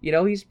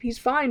 he's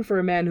fine for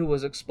a man who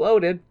was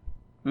exploded.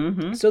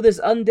 Mm-hmm. So this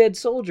undead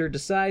soldier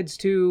decides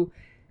to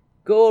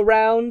go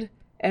around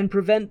and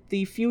prevent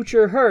the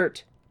future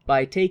hurt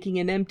by taking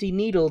an empty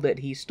needle that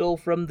he stole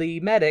from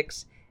the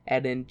medics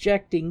and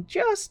injecting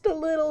just a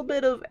little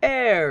bit of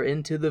air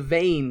into the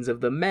veins of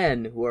the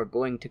men who are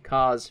going to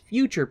cause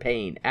future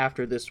pain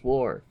after this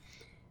war.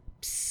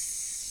 Psst.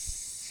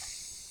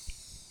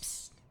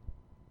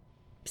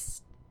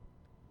 Psst.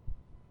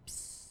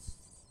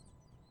 Psst.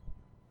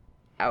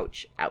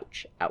 Ouch,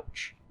 ouch,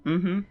 ouch.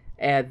 Mm-hmm.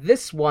 And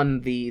this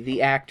one,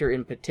 the actor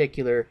in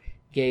particular,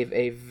 gave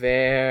a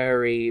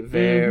very,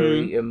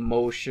 very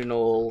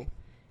emotional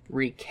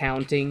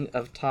recounting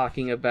of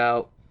talking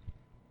about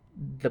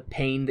the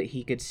pain that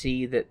he could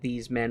see that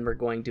these men were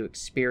going to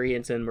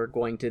experience and were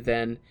going to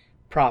then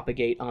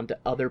propagate onto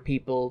other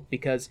people.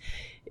 Because,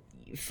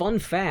 fun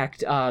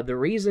fact, the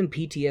reason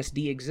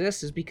PTSD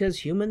exists is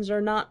because humans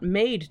are not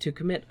made to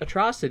commit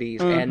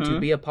atrocities and to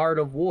be a part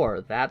of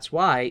war. That's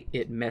why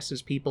it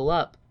messes people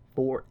up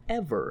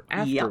forever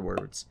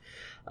afterwards.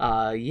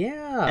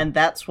 Yeah. And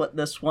that's what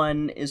this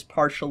one is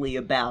partially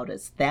about,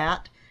 is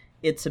that.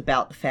 It's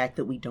about the fact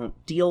that we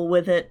don't deal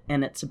with it,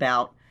 and it's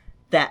about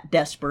that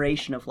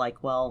desperation of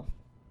like, well,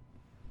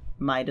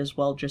 might as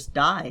well just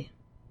die.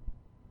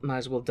 Might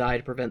as well die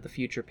to prevent the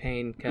future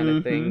pain kind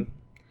of thing.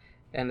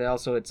 And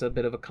also it's a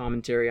bit of a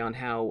commentary on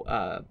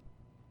how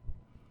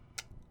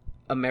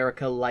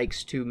America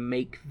likes to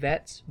make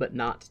vets, but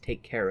not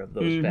take care of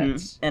those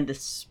vets. And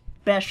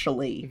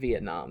especially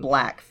Vietnam.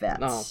 black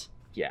vets. Oh,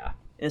 yeah.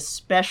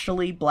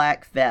 Especially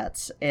black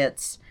vets.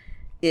 It's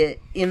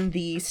in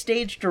the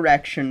stage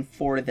direction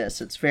for this.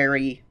 It's a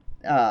very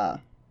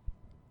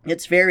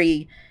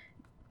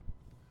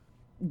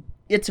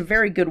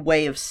good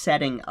way of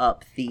setting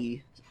up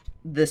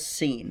this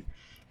scene.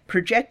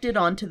 Projected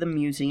onto the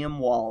museum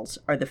walls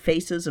are the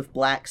faces of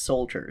black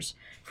soldiers,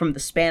 from the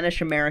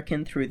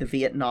Spanish-American through the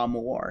Vietnam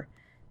War.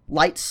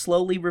 Lights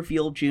slowly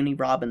reveal Junie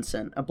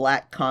Robinson, a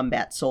black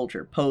combat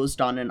soldier,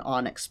 posed on an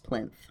onyx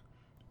plinth.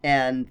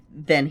 And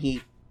then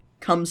he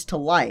comes to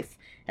life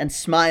and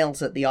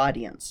smiles at the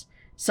audience.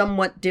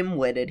 Somewhat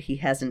dim-witted, he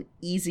has an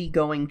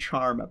easygoing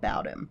charm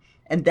about him.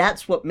 And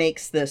that's what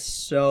makes this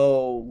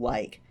so,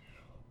 like,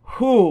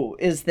 who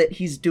is that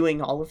he's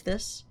doing all of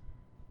this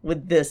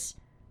with this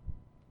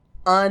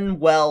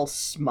unwell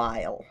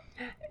smile.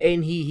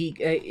 And he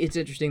it's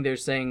interesting they're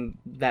saying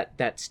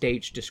that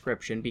stage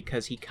description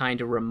because he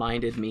kind of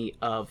reminded me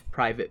of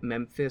Private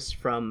Memphis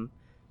from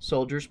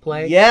Soldier's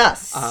Play.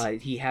 Yes!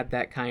 He had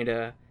that kind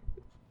of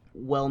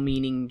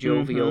well-meaning,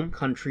 jovial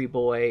country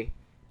boy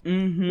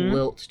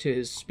lilt to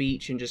his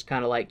speech, and just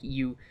kind of like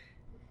you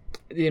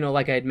know,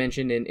 like I had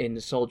mentioned in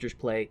the Soldier's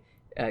Play,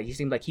 he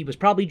seemed like he was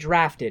probably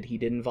drafted. He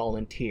didn't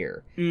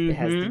volunteer. He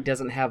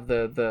doesn't have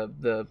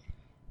the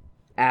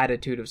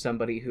attitude of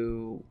somebody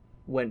who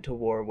went to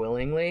war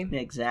willingly.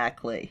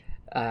 Exactly.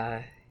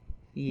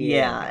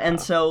 Yeah.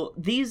 And so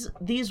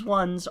these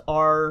ones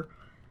are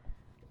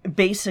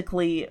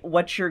basically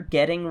what you're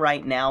getting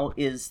right now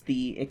is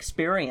the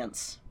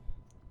experience.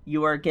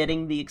 You are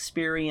getting the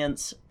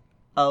experience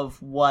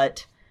of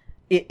what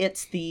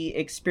it's the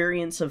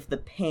experience of the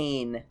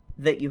pain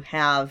that you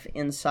have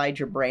inside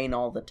your brain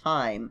all the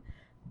time,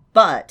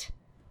 but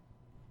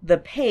the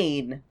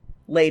pain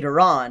later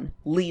on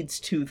leads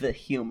to the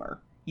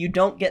humor. You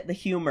don't get the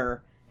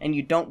humor and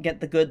you don't get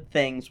the good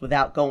things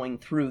without going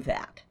through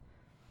that.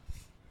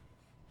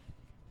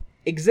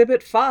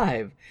 Exhibit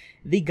 5,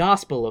 The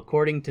Gospel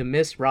According to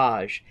Miss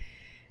Raj.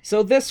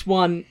 So this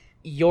one,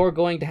 you're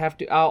going to have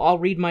to... I'll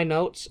read my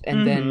notes,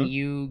 and then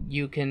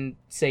you can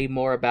say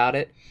more about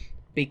it,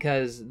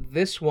 because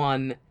this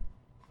one,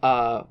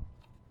 I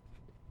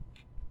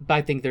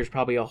think there's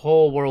probably a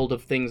whole world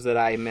of things that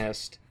I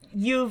missed.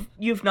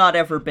 You've not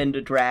ever been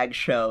to drag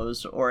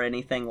shows or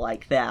anything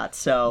like that,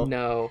 so...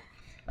 No.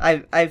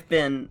 I've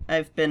been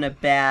a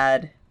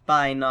bad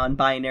bi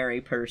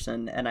non-binary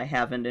person, and I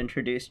haven't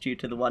introduced you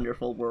to the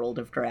wonderful world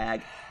of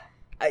drag.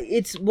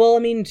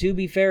 To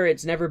be fair,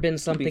 it's never been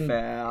something...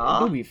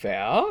 To be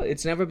fair,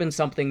 it's never been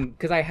something...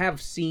 Because I have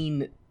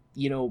seen,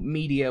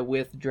 media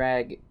with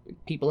drag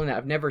people in it.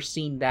 I've never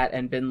seen that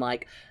and been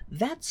like,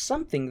 that's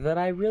something that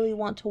I really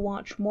want to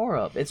watch more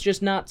of. It's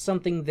just not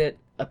something that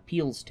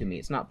appeals to me.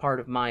 It's not part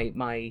of my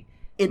character.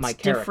 It's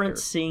different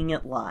seeing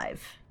it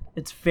live.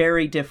 It's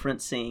very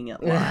different seeing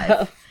it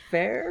live.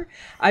 Fair?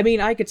 I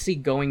mean, I could see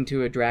going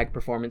to a drag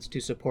performance to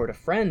support a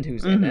friend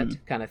who's in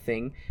it, kind of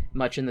thing,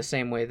 much in the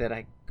same way that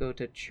I go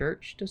to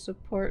church to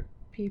support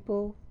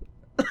people.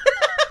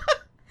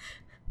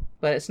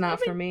 But it's not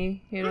for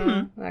me,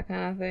 that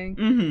kind of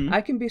thing.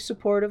 I can be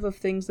supportive of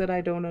things that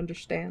I don't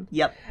understand.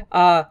 Yep.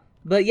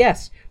 But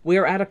yes,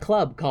 we're at a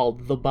club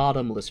called The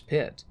Bottomless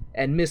Pit,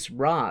 and Miss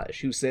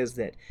Raj, who says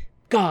that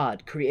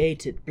God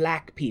created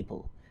black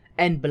people,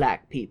 and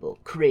black people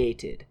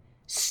created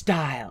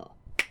style.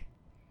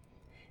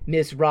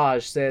 Miss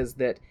Raj says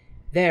that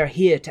they're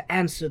here to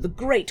answer the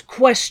great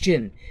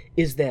question,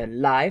 is there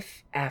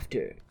life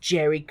after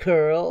Jerry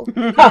Curl?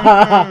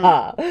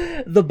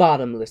 The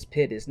Bottomless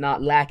Pit is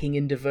not lacking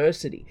in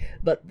diversity,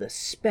 but the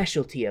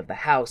specialty of the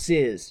house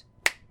is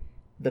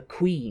the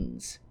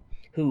queens.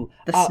 who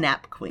The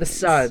Snap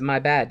Queens. My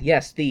bad.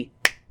 Yes, the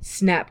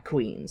Snap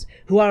Queens,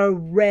 who are a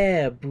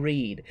rare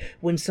breed.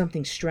 When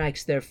something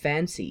strikes their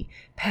fancy,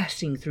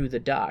 passing through the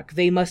dark,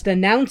 they must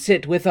announce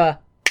it with a...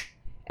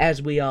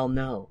 As we all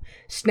know,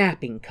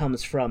 snapping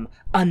comes from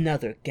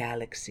another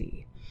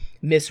galaxy.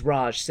 Miss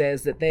Raj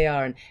says that they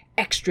are an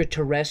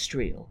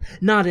extraterrestrial,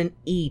 not an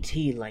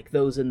E.T. like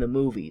those in the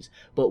movies,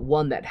 but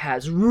one that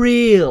has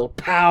real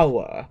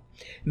power.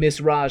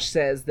 Miss Raj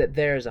says that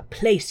there's a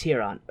place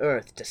here on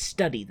Earth to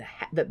study the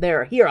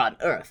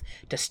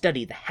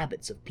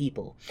habits of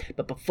people,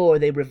 but before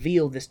they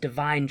reveal this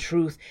divine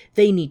truth,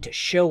 they need to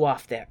show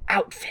off their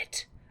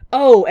outfit.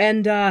 Oh,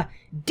 and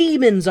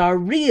demons are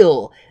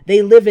real.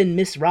 They live in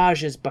Miss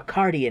Raj's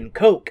Bacardi and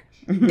Coke.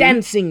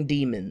 Dancing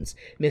demons.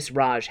 Miss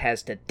Raj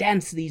has to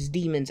dance these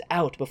demons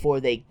out before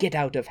they get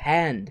out of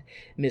hand.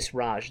 Miss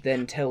Raj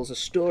then tells a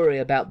story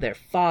about their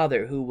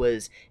father who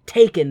was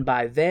taken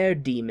by their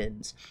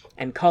demons,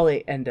 and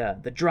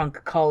the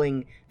drunk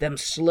calling them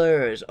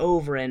slurs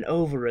over and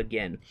over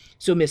again.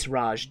 So Miss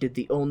Raj did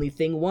the only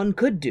thing one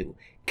could do: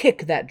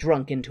 kick that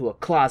drunk into a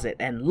closet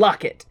and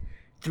lock it.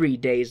 3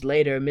 days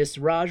later, Miss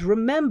Raj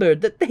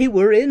remembered that they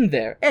were in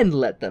there and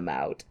let them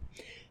out.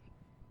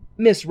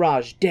 Miss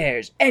Raj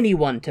dares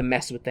anyone to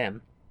mess with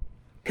them,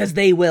 'cause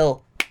they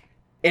will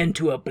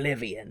into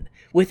oblivion.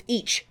 With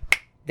each,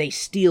 they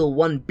steal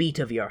one beat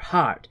of your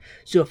heart,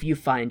 so if you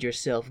find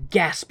yourself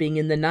gasping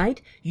in the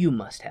night, you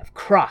must have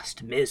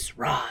crossed Miss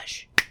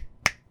Raj.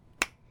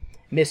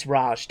 Miss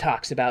Raj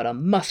talks about a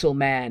muscle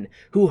man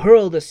who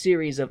hurled a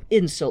series of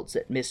insults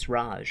at Miss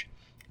Raj.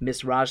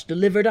 Miss Raj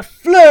delivered a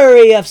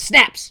flurry of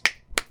snaps,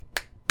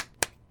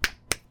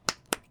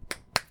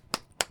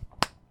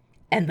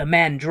 and the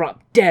man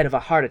dropped dead of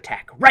a heart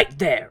attack right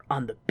there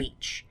on the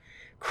beach.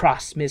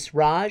 Cross Miss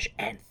Raj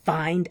and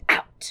find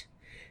out.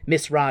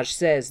 Miss Raj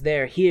says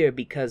they're here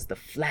because the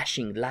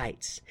flashing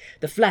lights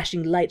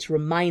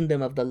remind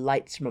them of the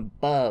lights from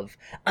above,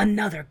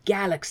 another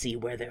galaxy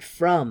where they're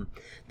from,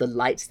 the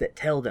lights that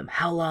tell them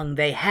how long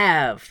they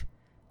have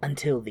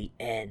until the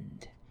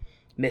end.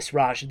 Miss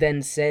Raj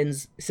then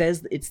says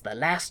it's the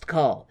last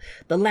call,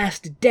 the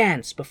last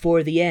dance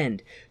before the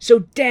end. So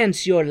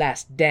dance your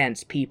last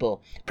dance,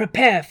 people.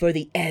 Prepare for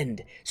the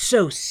end.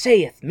 So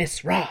saith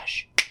Miss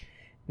Raj.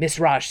 Miss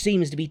Raj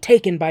seems to be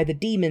taken by the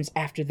demons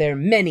after their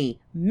many,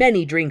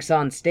 many drinks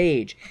on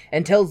stage,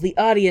 and tells the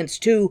audience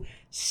to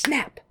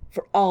snap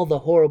for all the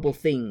horrible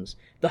things: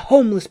 the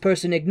homeless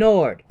person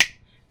ignored,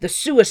 the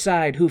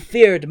suicide who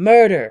feared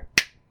murder,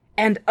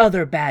 and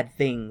other bad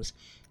things.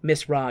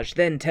 Miss Raj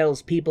then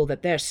tells people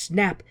that their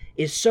snap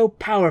is so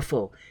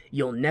powerful,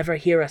 you'll never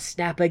hear a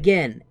snap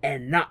again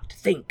and not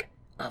think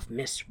of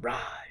Miss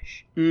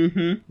Raj.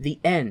 The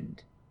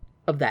end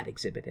of that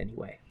exhibit,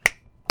 anyway.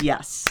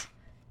 Yes.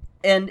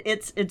 And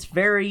it's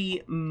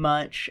very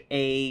much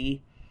it's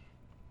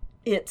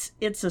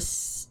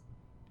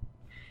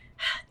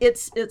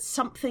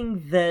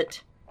something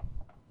that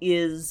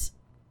is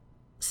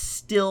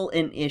still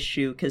an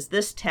issue, because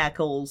this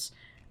tackles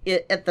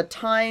it. At the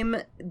time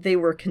they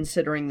were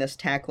considering this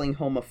tackling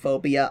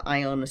homophobia.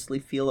 I honestly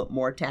feel it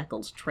more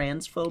tackles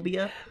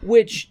transphobia,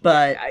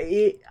 but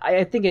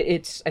I think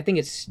it's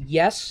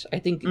yes. I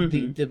think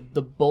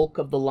the bulk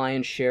of the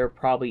lion's share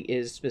probably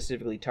is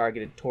specifically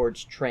targeted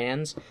towards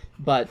trans,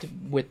 but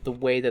with the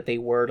way that they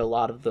word a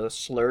lot of the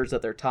slurs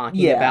that they're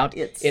talking about,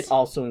 it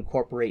also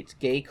incorporates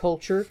gay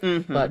culture.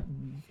 But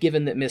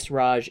given that Miss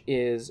Raj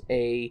is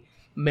a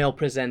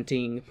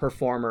male-presenting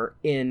performer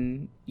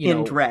in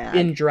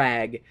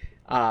drag,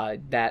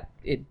 that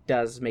it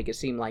does make it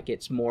seem like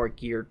it's more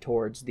geared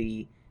towards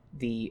the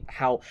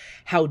how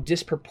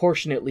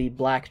disproportionately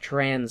black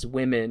trans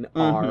women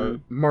are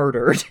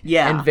murdered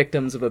and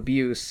victims of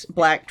abuse.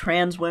 Black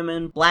trans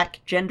women,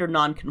 black gender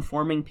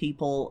non-conforming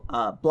people,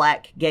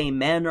 black gay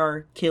men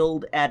are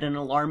killed at an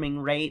alarming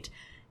rate.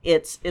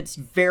 It's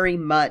very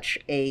much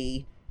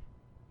a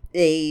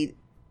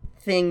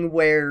thing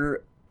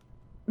where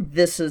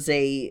this is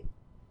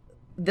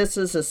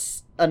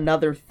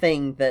another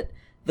thing that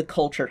the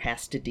culture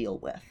has to deal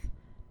with,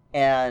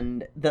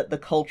 and that the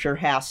culture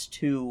has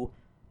to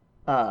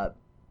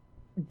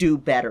do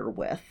better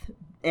with.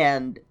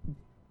 And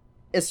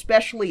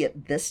especially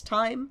at this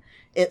time,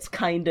 it's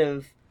kind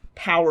of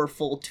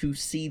powerful to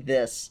see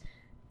this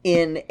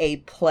in a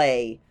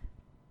play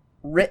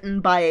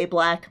written by a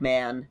black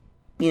man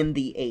in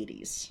the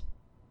 80s.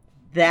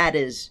 That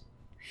is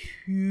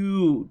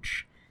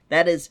huge.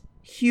 That is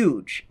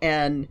huge.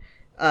 And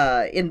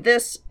in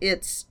this,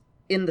 it's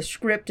in the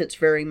script, it's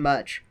very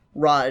much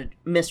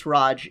Miss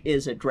Raj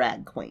is a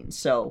drag queen,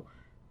 so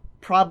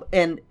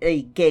and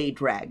a gay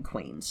drag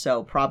queen,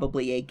 so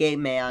probably a gay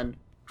man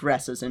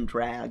dresses in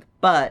drag,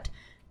 but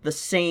the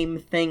same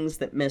things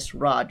that Miss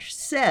Raj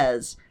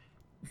says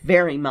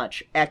very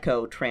much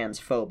echo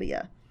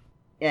transphobia.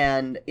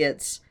 And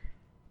this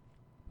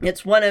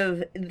is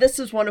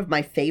one of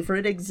my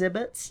favorite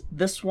exhibits.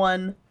 This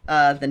one,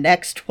 the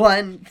next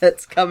one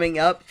that's coming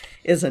up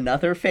is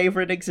another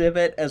favorite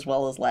exhibit, as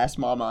well as Last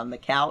Mama on the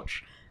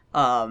Couch.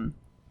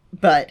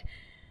 But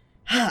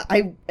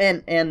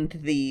and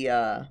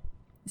the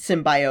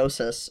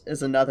symbiosis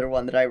is another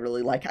one that I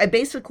really like. I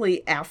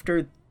basically,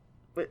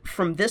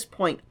 from this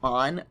point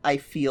on, I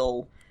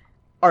feel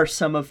are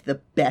some of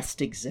the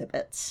best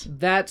exhibits.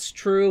 That's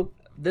true.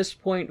 This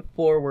point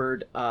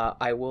forward,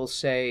 I will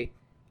say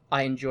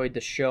I enjoyed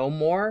the show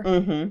more,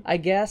 I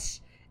guess.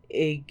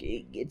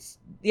 It's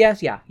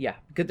yes, yeah.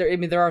 Because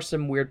there are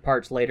some weird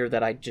parts later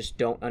that I just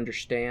don't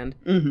understand.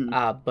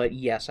 But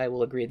yes, I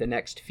will agree. The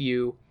next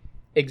few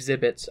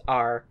exhibits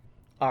are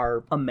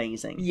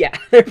Amazing. Yeah,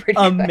 they're pretty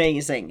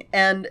amazing. Good.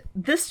 And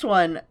this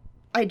one,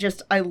 I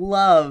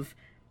love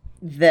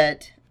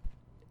that.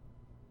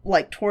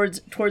 Like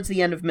towards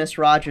the end of Miss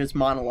Rogers'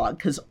 monologue,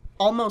 because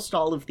almost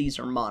all of these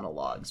are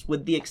monologues,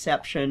 with the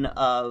exception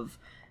of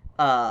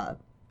the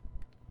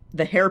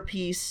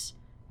hairpiece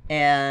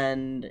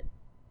and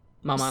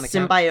Mama on the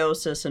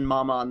Symbiosis and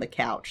Mama on the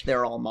Couch.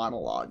 They're all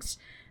monologues.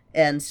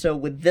 And so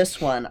with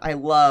this one, I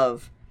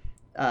love,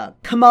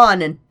 come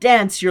on and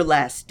dance your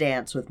last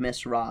dance with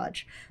Miss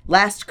Raj.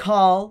 Last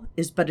call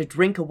is but a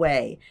drink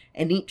away,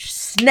 and each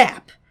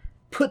snap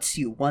puts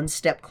you one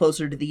step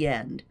closer to the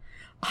end.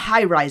 A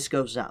high-rise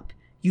goes up.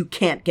 You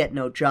can't get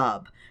no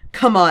job.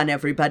 Come on,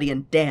 everybody,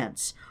 and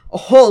dance. A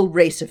whole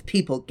race of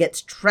people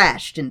gets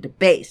trashed and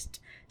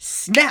debased.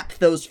 Snap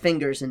those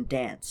fingers and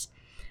dance.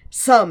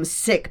 Some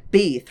sick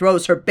bee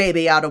throws her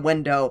baby out a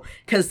window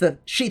 'cause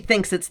she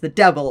thinks it's the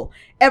devil.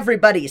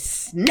 Everybody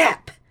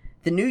snap!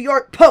 The New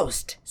York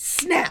Post,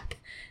 snap!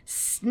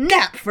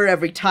 Snap for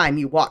every time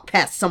you walk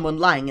past someone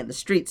lying in the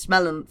street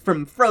smelling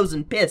from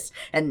frozen piss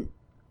and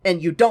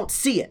you don't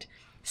see it.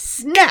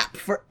 Snap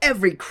for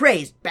every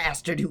crazed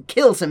bastard who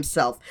kills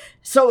himself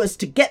so as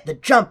to get the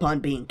jump on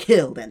being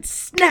killed, and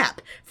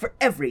snap for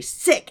every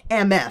sick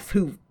MF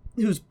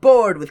who's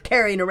bored with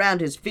carrying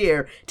around his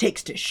fear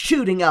takes to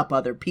shooting up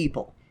other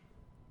people.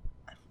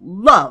 I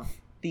love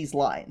these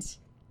lines.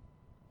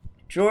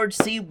 George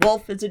C.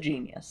 Wolfe is a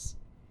genius.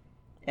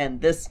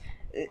 And this,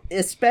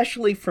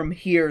 especially from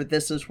here,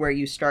 this is where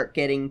you start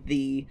getting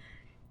the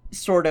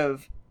sort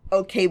of,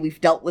 okay,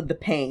 we've dealt with the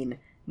pain.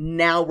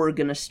 Now we're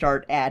going to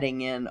start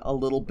adding in a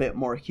little bit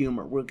more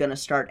humor. We're going to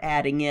start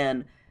adding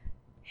in,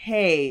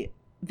 hey,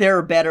 there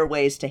are better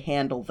ways to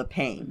handle the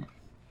pain.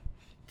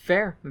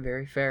 Fair,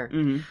 very fair.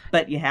 Mm-hmm.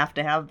 But you have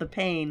to have the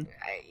pain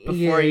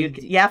before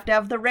you have to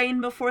have the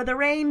rain before the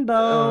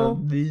rainbow.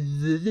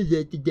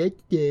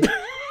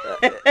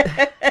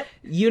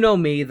 You know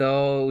me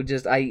though,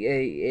 just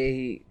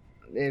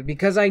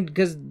because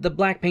the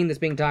black pain that's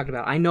being talked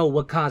about, I know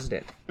what caused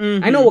it.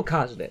 I know what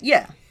caused it.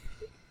 Yeah.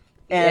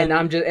 And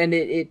I'm just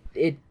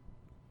it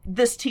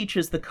this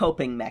teaches the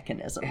coping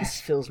mechanisms. This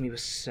fills me with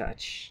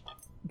such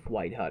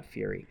white hot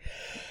fury.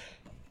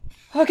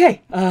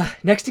 Okay,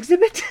 next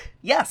exhibit.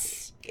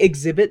 Yes.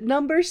 Exhibit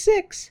number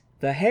 6,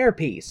 the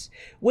hairpiece,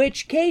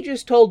 which Kay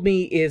just told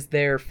me is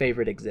their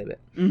favorite exhibit.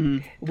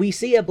 We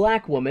see a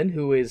black woman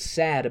who is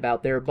sad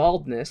about their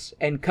baldness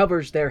and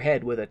covers their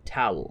head with a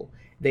towel.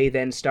 They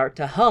then start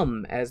to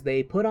hum as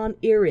they put on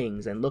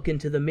earrings and look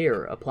into the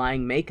mirror,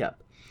 applying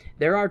makeup.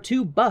 There are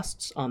 2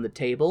 busts on the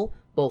table,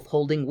 both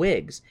holding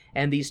wigs,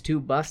 and these 2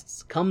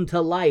 busts come to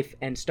life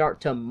and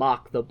start to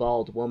mock the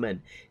bald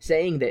woman,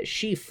 saying that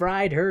she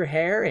fried her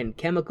hair and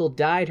chemical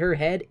dyed her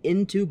head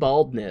into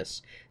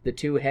baldness. The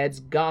 2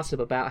 heads gossip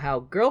about how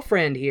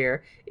girlfriend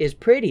here is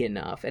pretty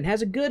enough and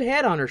has a good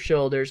head on her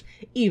shoulders,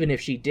 even if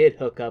she did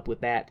hook up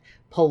with that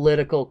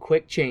political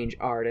quick change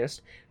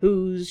artist,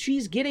 who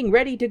she's getting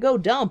ready to go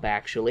dump,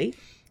 actually.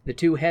 The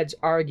 2 heads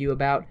argue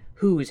about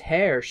whose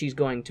hair she's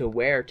going to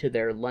wear to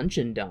their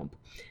luncheon dump.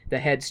 The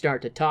heads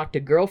start to talk to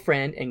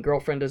girlfriend, and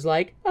girlfriend is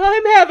like,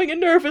 I'm having a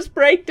nervous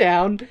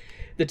breakdown.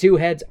 The 2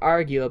 heads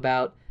argue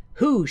about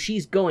who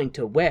she's going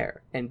to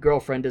wear, and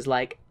girlfriend is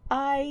like,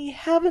 I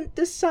haven't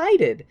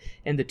decided.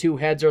 And the 2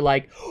 heads are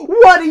like,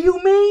 what do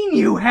you mean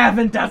you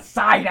haven't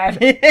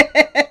decided?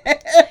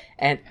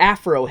 And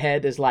Afro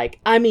Head is like,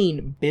 I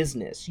mean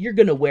business. You're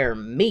gonna wear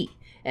me.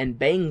 And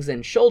Bangs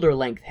and Shoulder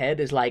Length Head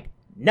is like,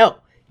 no,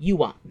 you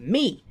want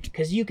me,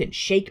 because you can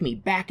shake me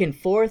back and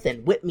forth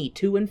and whip me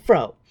to and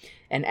fro.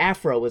 And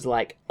Afro is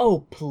like,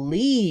 oh,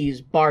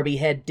 please, Barbie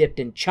head dipped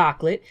in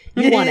chocolate.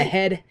 You want a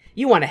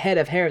head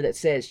of hair that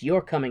says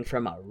you're coming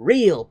from a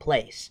real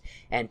place.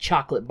 And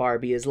Chocolate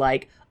Barbie is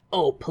like,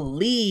 oh,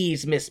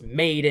 please, Miss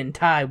Made in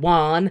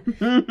Taiwan.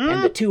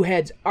 And the 2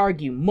 heads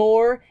argue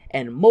more,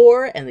 and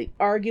the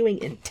arguing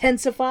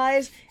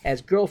intensifies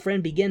as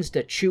girlfriend begins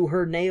to chew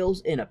her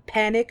nails in a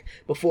panic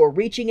before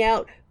reaching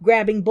out,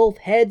 grabbing both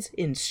heads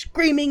and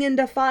screaming in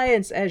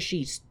defiance as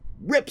she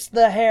rips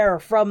the hair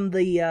from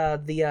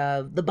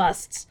the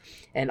busts.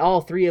 And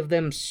all 3 of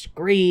them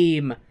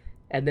scream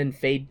and then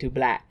fade to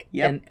black.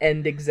 Yep. And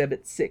end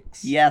exhibit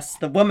 6. Yes,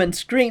 the woman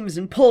screams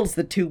and pulls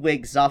the 2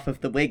 wigs off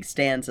of the wig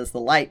stands as the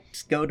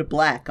lights go to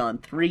black on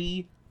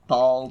 3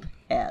 bald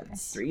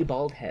heads. 3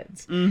 bald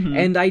heads.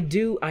 And I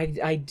do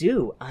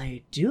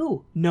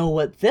know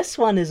what this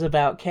one is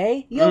about,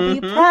 Kay. You'll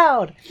be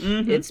proud.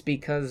 It's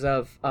because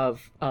of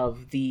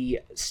the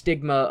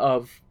stigma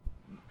of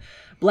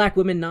black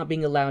women not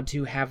being allowed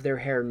to have their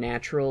hair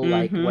natural,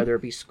 like whether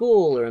it be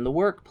school or in the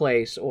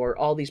workplace or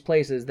all these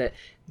places that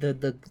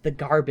the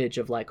garbage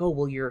of like, oh,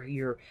 well,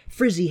 your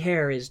frizzy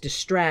hair is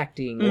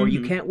distracting, or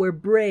you can't wear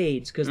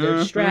braids because they're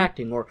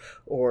distracting,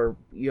 or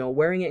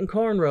wearing it in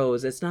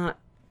cornrows, it's not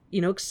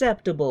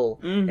acceptable.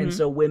 And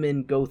so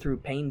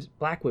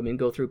black women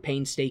go through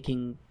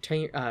painstaking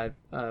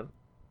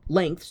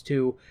lengths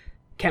to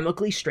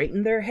chemically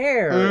straighten their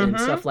hair and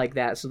stuff like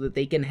that so that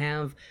they can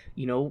have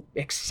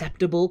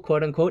acceptable,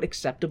 quote unquote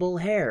acceptable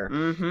hair.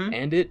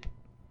 And it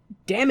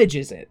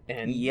damages it.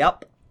 And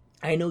Yep.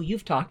 I know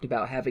you've talked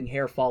about having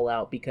hair fall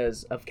out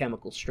because of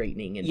chemical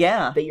straightening, and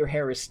Yeah. that your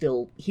hair is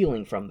still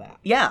healing from that.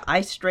 Yeah,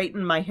 I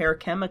straightened my hair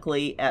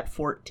chemically at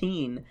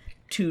 14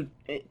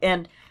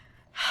 and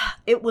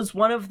it was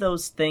one of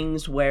those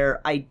things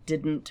where I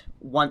didn't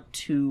want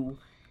to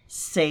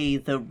say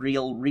the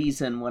real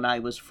reason when I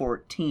was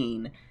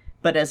 14.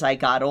 But as I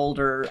got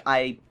older,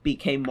 I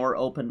became more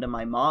open to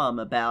my mom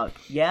about,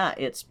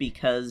 it's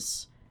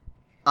because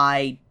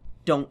I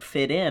don't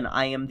fit in.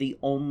 I am the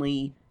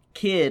only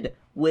kid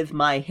with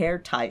my hair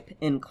type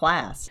in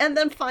class. And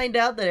then find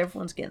out that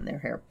everyone's getting their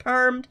hair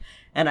permed,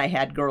 and I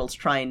had girls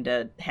trying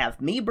to have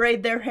me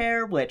braid their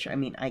hair, which, I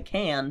mean, I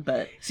can,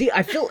 but... See,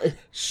 I feel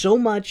so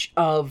much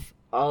of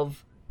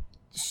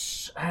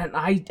and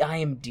I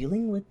am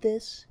dealing with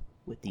this,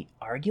 with the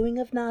arguing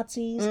of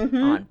Nazis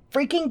on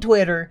freaking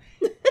Twitter.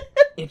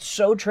 It's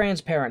so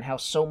transparent how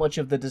so much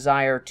of the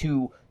desire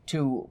to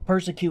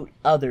persecute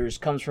others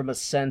comes from a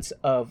sense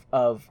of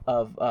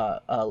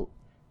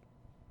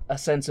a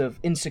sense of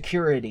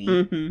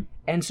insecurity.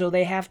 And so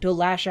they have to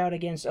lash out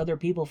against other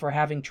people for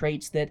having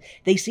traits that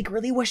they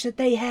secretly wish that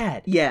they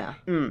had. Yeah.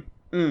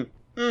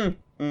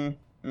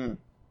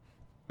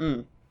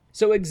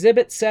 So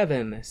Exhibit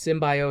 7,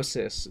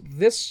 Symbiosis.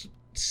 This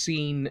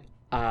scene,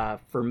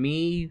 for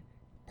me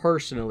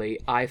personally,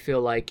 I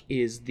feel like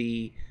is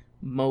the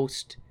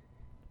most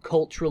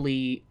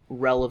culturally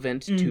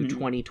relevant to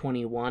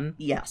 2021.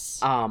 Yes.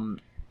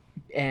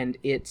 And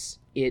it's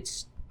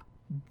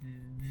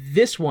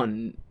this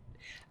one.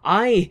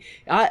 I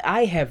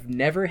have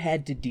never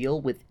had to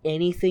deal with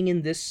anything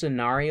in this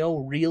scenario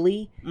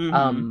really,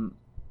 and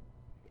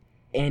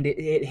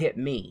it hit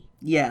me.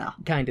 Yeah.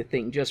 Kind of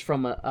thing, just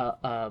from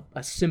a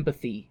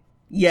sympathy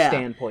Yeah.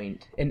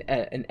 standpoint, an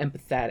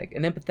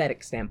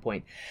empathetic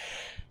standpoint.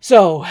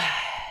 So,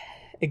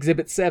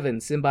 Exhibit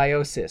 7,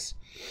 Symbiosis.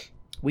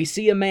 We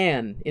see a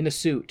man in a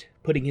suit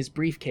putting his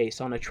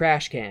briefcase on a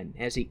trash can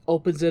as he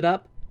opens it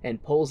up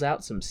and pulls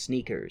out some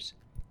sneakers.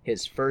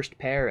 His first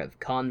pair of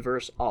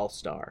Converse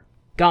All-Star.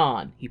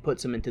 Gone. He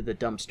puts them into the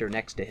dumpster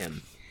next to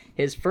him.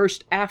 His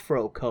first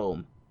afro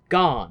comb.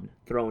 Gone.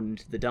 Thrown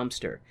into the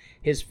dumpster.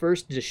 His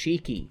first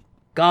dashiki.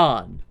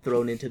 Gone.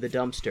 Thrown into the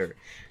dumpster.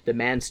 The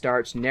man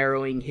starts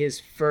narrating his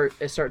first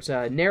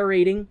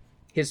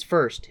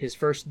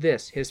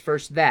this, his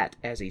first that,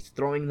 as he's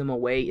throwing them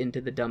away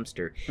into the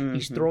dumpster.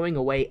 He's throwing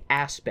away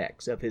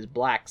aspects of his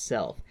black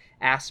self.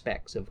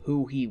 Aspects of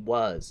who he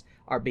was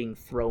are being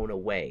thrown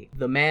away.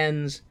 The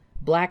man's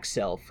black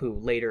self, who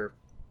later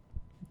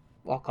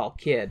I'll call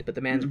Kid, but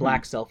the man's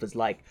black self is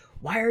like,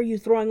 why are you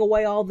throwing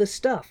away all this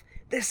stuff?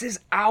 This is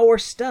our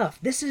stuff.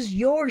 This is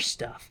your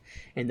stuff.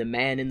 And the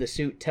man in the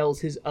suit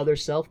tells his other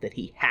self that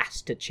he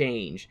has to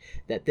change,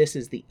 that this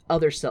is the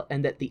other self,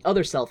 and that the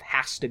other self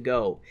has to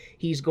go.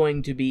 He's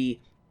going to be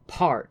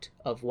part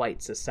of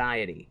white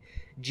society.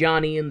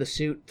 Johnny in the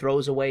suit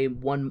throws away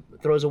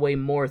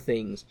more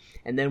things,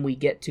 and then we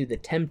get to the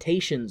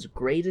Temptations'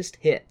 greatest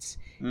hits.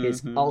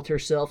 His alter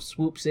self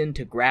swoops in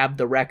to grab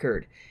the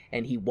record,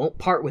 and he won't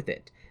part with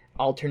it.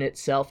 Alternate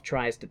self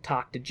tries to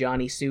talk to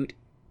Johnny Suit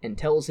and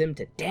tells him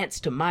to dance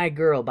to My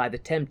Girl by the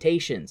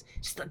Temptations.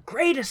 It's the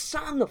greatest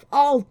song of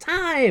all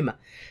time!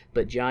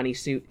 But Johnny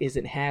Suit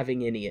isn't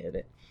having any of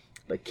it.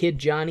 But Kid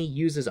Johnny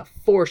uses a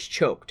force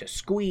choke to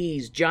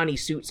squeeze Johnny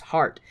Suit's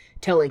heart,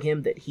 telling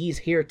him that he's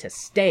here to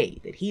stay,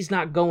 that he's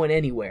not going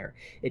anywhere.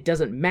 It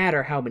doesn't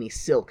matter how many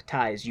silk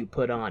ties you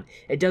put on.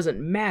 It doesn't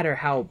matter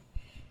how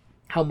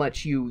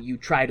much you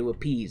try to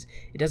appease.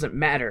 It doesn't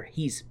matter.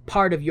 He's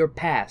part of your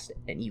past,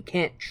 and you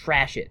can't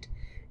trash it.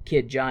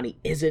 Kid Johnny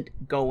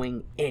isn't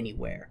going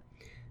anywhere.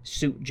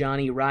 Suit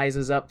Johnny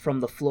rises up from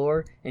the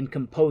floor and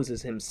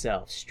composes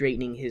himself,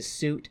 straightening his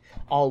suit,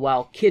 all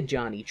while Kid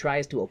Johnny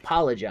tries to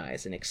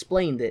apologize and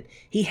explain that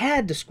he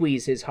had to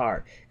squeeze his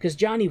heart, 'cause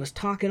Johnny was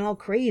talking all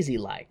crazy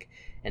like.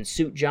 And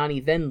Suit Johnny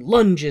then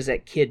lunges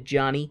at Kid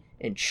Johnny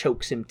and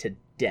chokes him to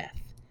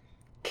death,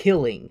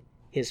 killing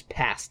his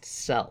past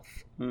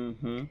self.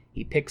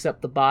 He picks up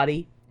the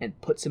body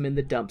and puts him in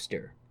the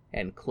dumpster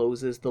and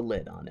closes the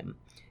lid on him,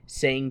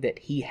 saying that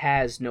he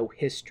has no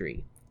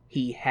history.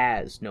 He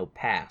has no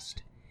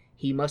past.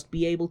 He must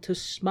be able to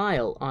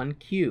smile on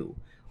cue,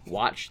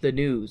 watch the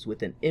news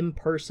with an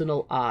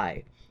impersonal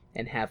eye,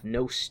 and have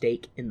no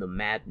stake in the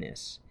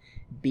madness.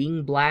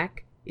 Being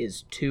black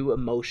is too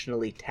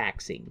emotionally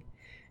taxing.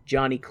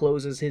 Johnny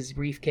closes his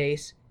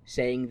briefcase,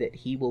 saying that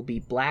he will be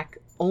black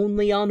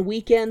only on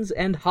weekends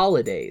and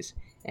holidays,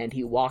 and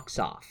he walks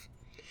off.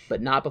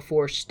 but not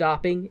before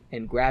stopping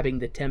and grabbing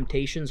the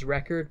Temptations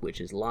record,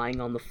 which is lying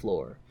on the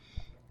floor.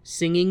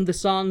 Singing the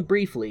song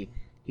briefly,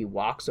 he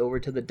walks over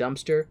to the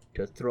dumpster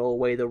to throw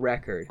away the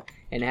record,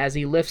 and as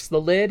he lifts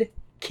the lid,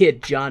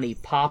 Kid Johnny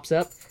pops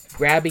up,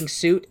 grabbing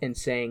Suit and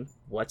saying,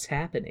 "What's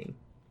happening?"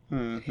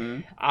 Mm-hmm.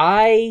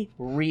 I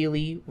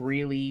really,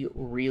 really,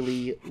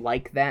 really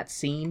like that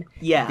scene.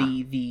 Yeah.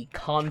 The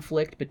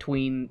conflict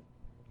between,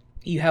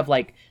 you have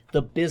like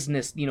the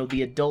business,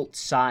 the adult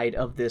side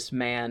of this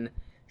man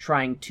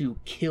trying to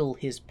kill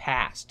his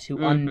past,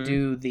 to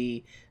undo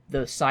the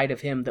side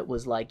of him that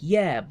was like,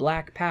 yeah,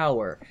 black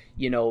power,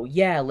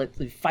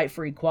 let's fight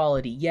for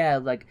equality,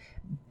 like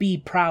be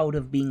proud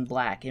of being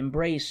black,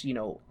 embrace,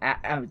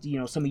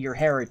 some of your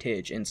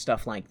heritage and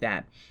stuff like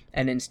that.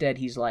 And instead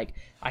he's like,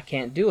 I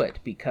can't do it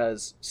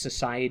because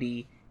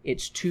society,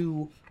 it's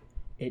too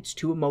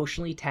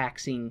emotionally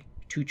taxing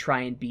to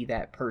try and be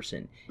that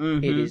person.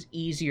 Mm-hmm. It is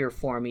easier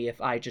for me if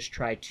I just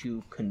try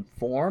to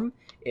conform,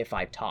 if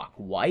I talk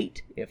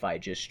white, if I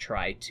just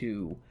try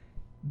to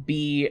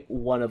be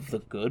one of the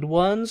good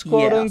ones,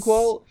 quote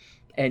unquote.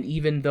 And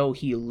even though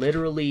he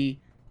literally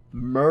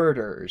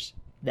murders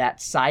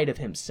that side of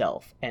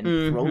himself and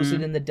throws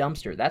it in the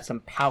dumpster, that's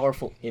some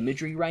powerful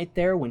imagery right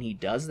there when he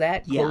does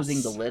that,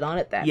 closing the lid on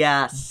it. That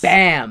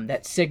bam,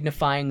 that's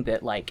signifying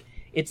that, like,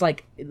 it's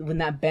like when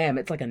that bam,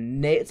 it's like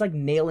it's like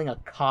nailing a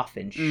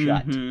coffin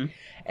shut.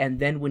 And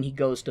then when he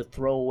goes to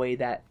throw away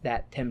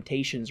that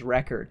Temptations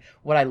record,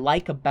 what I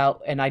like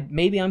about, and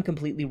maybe I'm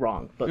completely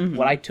wrong, but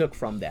what I took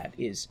from that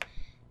is,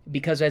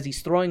 because as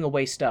he's throwing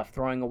away stuff,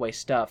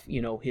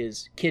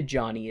 his Kid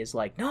Johnny is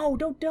like, no,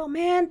 don't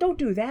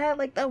do that.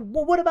 Like,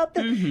 well, what about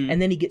that?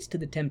 And then he gets to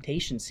the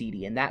Temptation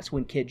CD, and that's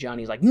when Kid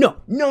Johnny's like, no.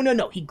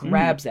 He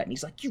grabs that, and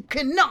he's like, you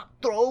cannot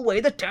throw away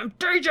the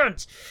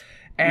Temptations.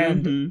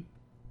 And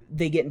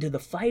they get into the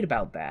fight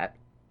about that.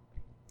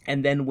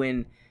 And then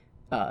when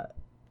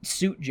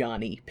Suit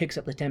Johnny picks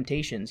up the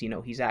Temptations,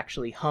 he's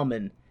actually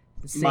humming,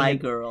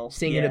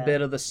 singing a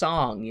bit of the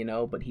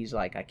song, but he's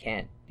like, I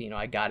can't,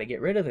 I gotta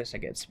get rid of this.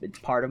 It's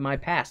part of my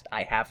past.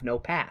 I have no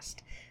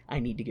past. I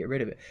need to get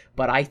rid of it.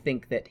 But I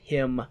think that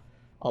him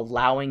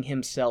allowing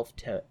himself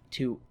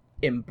to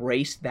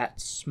embrace that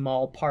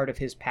small part of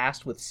his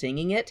past with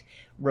singing it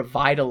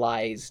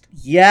revitalized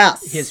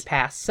his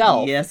past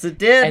self. Yes, it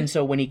did. And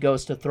so when he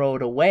goes to throw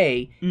it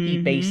away, he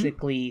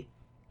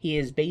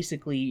is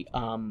basically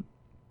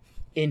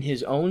in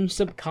his own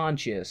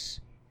subconscious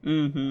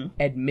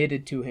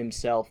admitted to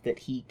himself that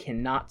he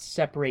cannot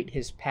separate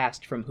his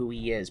past from who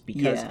he is,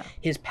 because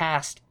his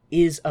past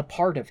is a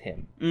part of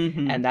him.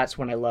 And that's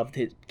when I love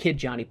that Kid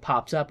Johnny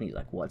pops up and he's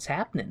like, what's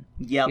happening?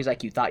 He's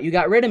like, you thought you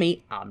got rid of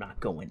me? I'm not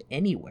going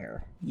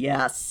anywhere.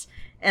 Yes.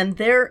 And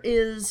there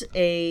is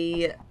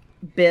a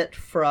bit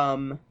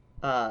from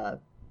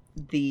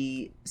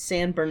the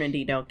San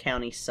Bernardino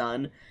County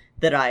Sun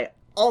that I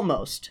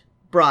almost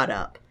brought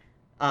up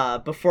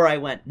before I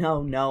went,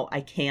 no,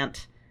 I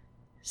can't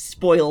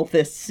spoil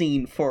this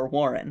scene for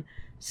Warren.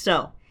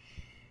 So,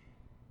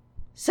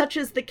 such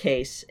is the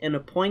case in a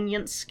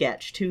poignant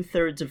sketch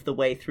 2/3 of the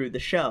way through the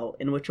show,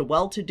 in which a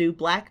well-to-do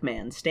black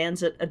man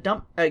stands at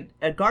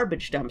a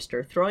garbage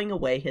dumpster throwing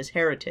away his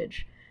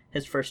heritage,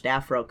 his first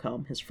afro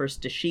comb, his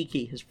first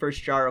dashiki, his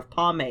first jar of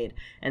pomade,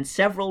 and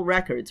several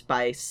records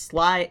by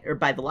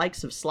the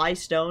likes of Sly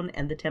Stone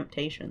and the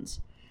Temptations.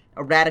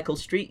 A radical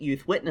street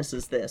youth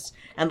witnesses this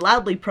and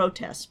loudly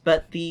protests,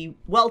 but the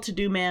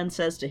well-to-do man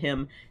says to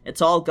him,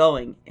 "It's all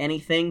going.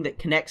 Anything that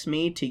connects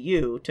me to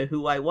you, to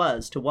who I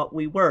was, to what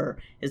we were,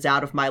 is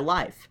out of my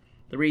life."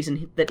 The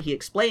reason that he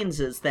explains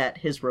is that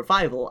his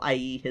revival,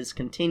 i.e. his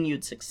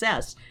continued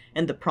success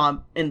in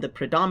the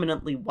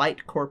predominantly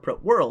white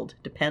corporate world,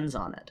 depends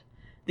on it.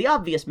 The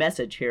obvious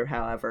message here,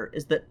 however,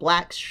 is that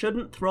blacks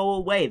shouldn't throw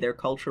away their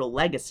cultural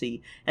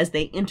legacy as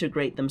they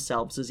integrate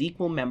themselves as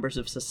equal members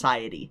of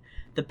society.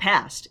 The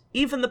past,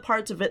 even the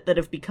parts of it that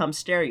have become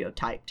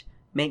stereotyped,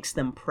 makes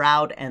them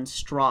proud and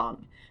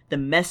strong. The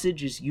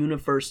message is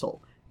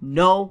universal.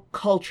 No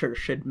culture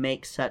should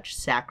make such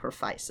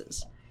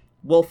sacrifices.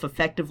 Wolfe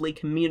effectively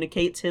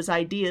communicates his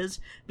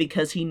ideas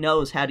because he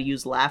knows how to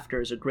use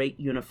laughter as a great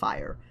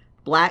unifier.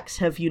 Blacks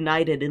have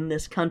united in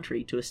this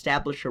country to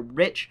establish a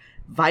rich,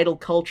 vital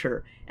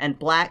culture, and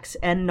blacks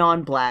and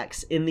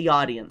non-blacks in the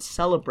audience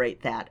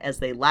celebrate that as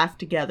they laugh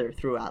together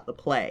throughout the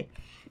play.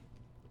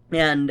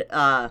 And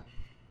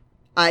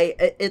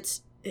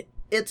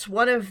it's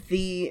one of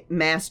the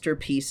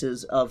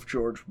masterpieces of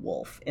George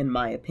Wolfe, in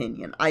my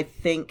opinion. I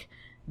think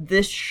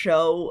this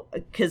show,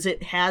 because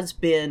it has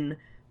been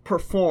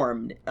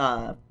performed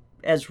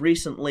as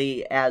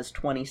recently as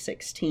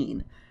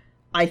 2016,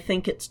 I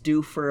think it's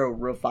due for a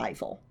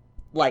revival.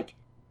 Like,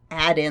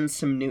 add in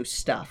some new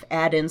stuff,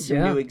 add in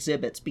some new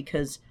exhibits,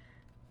 because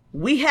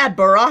we had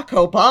Barack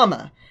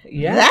Obama.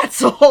 Yeah.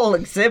 That's a whole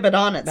exhibit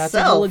on itself.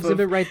 That's a whole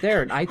exhibit right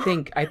there. And I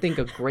think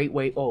a great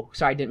way... Oh,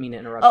 sorry, I didn't mean to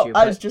interrupt you.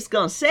 I was just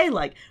going to say,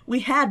 like, we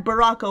had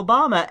Barack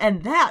Obama,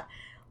 and that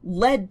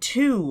led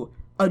to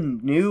a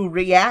new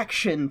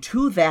reaction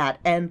to that,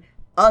 and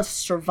us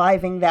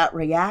surviving that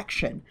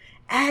reaction.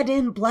 add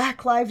in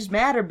Black Lives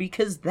Matter,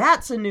 because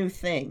that's a new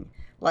thing.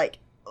 Like,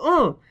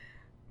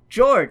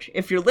 George,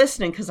 if you're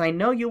listening, because I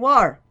know you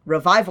are,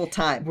 revival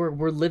time.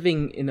 We're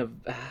living in a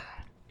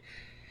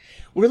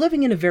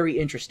very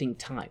interesting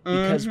time,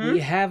 because we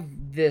have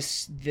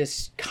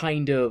this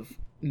kind of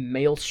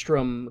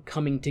maelstrom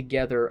coming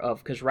together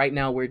of, because right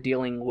now we're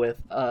dealing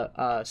with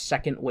a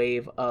second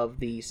wave of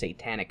the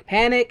Satanic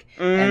Panic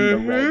and the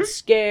Red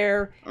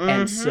Scare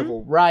and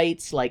civil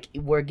rights. Like,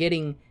 we're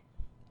getting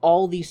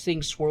all these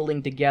things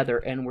swirling together,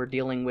 and we're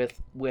dealing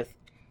with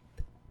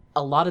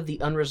a lot of the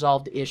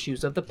unresolved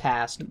issues of the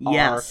past.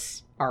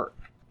 Yes. Are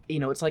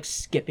it's like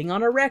skipping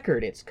on a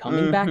record. It's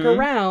coming back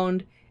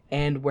around,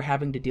 and we're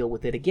having to deal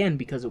with it again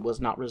because it was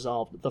not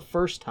resolved the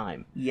first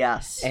time.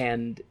 Yes.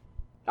 And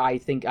I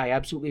think I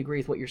absolutely agree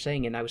with what you're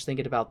saying, and I was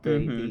thinking about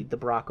the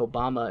Barack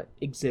Obama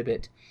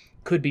exhibit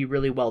could be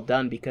really well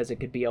done, because it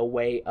could be a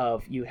way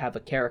of, you have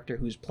a character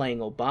who's playing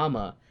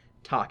Obama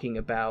talking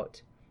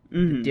about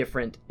the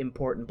different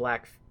important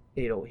black,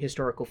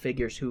 historical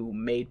figures who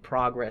made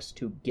progress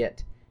to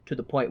get to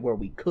the point where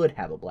we could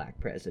have a black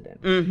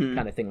president,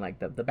 kind of thing, like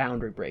the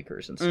boundary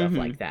breakers and stuff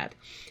like that.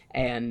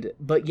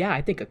 But yeah,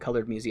 I think a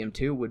colored museum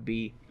too would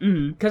be,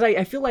 because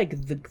I feel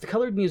like the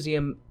colored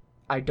museum,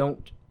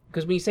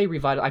 because when you say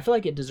revival, I feel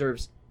like it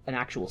deserves an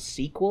actual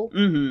sequel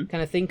kind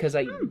of thing,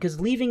 because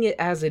leaving it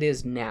as it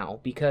is now,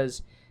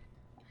 because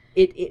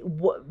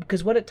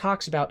because what it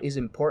talks about is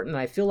important,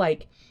 and I feel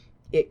like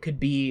it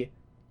could be,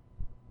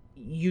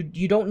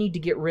 you don't need to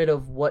get rid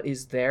of what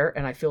is there,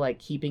 and I feel like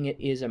keeping it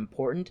is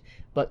important,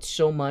 but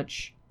so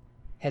much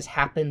has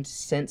happened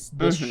since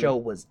this show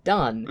was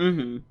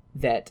done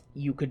that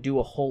you could do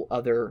a whole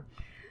other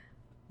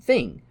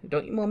thing.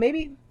 Don't you? Well,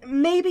 maybe.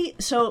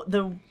 So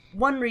the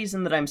one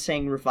reason that I'm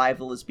saying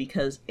revival is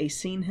because a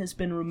scene has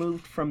been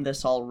removed from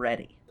this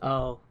already.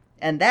 Oh.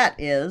 And that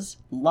is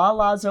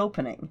Lala's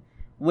opening,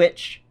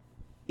 which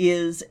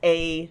is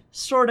a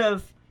sort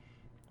of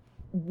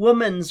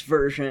woman's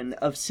version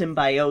of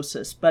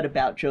Symbiosis, but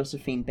about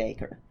Josephine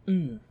Baker.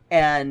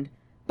 And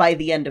by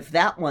the end of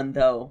that one,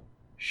 though,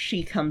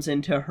 she comes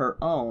into her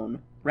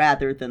own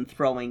rather than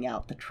throwing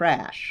out the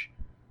trash.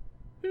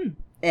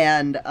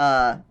 And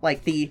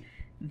like the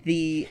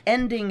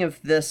ending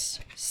of this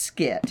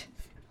skit,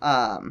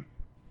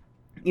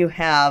 you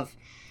have,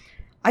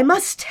 I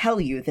must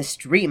tell you this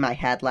dream I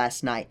had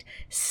last night.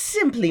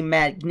 Simply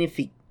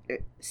magnifique.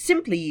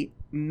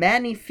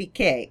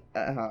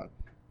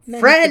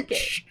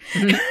 French!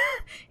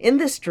 In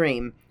this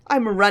dream,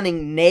 I'm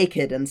running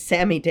naked in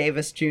Sammy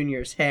Davis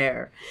Jr.'s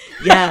hair.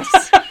 Yes,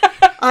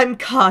 I'm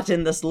caught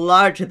in this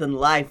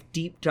larger-than-life,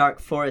 deep, dark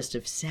forest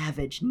of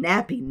savage,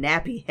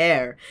 nappy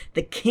hair.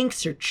 The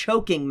kinks are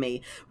choking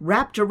me,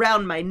 wrapped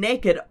around my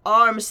naked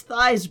arms,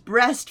 thighs,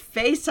 breast,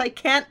 face. I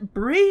can't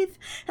breathe,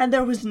 and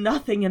there was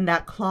nothing in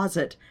that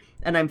closet.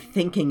 And I'm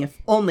thinking,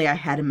 if only I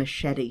had a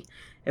machete.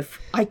 If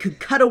I could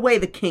cut away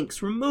the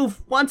kinks,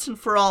 remove once and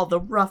for all the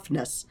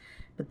roughness.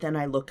 But then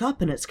I look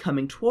up and it's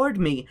coming toward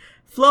me,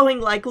 flowing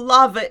like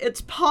lava.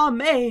 It's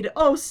pomade.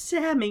 Oh,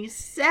 Sammy.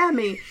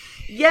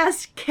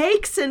 Yes,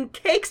 cakes and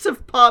cakes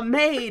of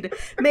pomade,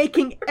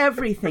 making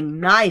everything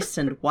nice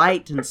and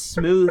white and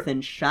smooth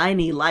and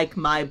shiny like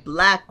my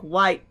black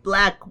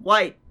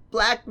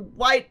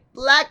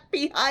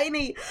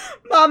behind.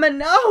 Mama,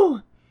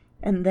 no!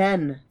 And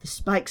then the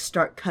spikes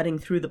start cutting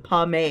through the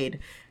pomade,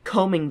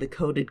 combing the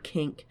coated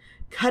kink,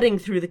 cutting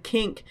through the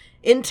kink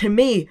into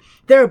me.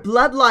 There are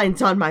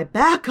bloodlines on my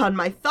back, on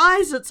my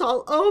thighs. It's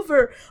all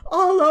over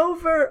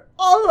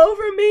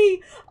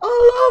me.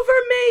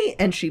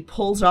 And she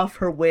pulls off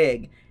her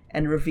wig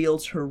and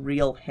reveals her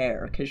real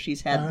hair, because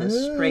she's had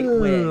this straight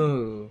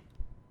wig.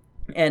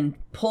 And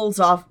pulls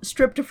off,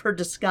 stripped of her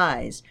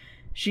disguise.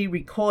 She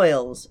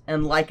recoils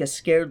and, like a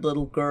scared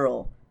little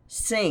girl,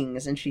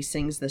 sings, and she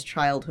sings this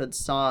childhood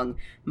song.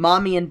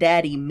 Mommy and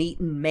Daddy meet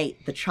and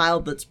mate. The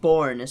child that's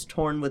born is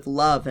torn with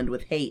love and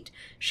with hate.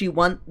 She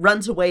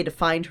runs away to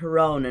find her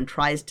own and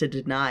tries to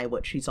deny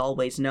what she's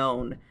always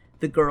known,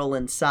 the girl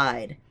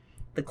inside.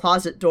 The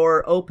closet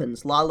door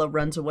opens. Lala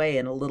runs away,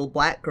 and a little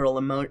black girl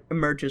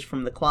emerges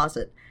from the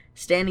closet.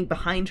 Standing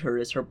behind her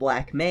is her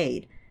black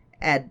maid,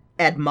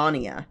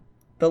 Admonia.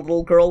 The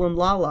little girl and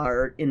Lala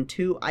are in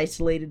two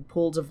isolated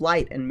pools of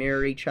light and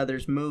mirror each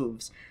other's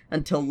moves,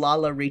 until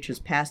Lala reaches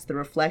past the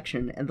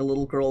reflection and the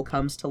little girl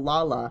comes to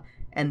Lala,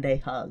 and they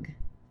hug.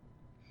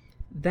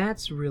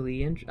 That's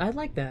really interesting. I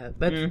like that.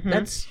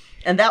 That's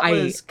and that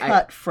was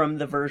cut from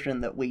the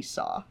version that we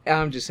saw.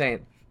 I'm just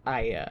saying,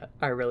 I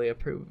really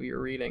approve of your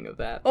reading of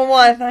that. Oh,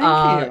 why,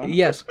 thank you.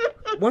 Yes.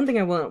 One thing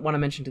I want to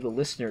mention to the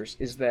listeners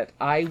is that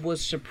I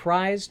was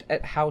surprised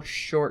at how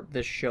short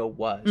this show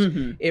was.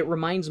 It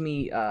reminds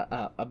me,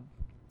 I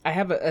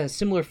have a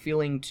similar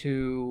feeling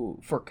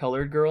for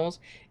Colored Girls,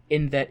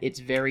 in that it's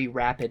very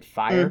rapid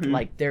fire.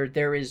 Like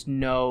there's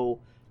no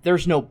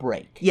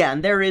break. Yeah,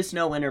 and there is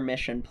no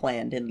intermission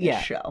planned in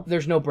this show.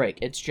 There's no break.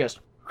 It's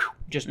just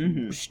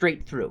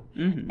straight through.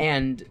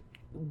 And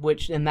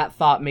that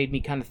thought made me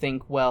kind of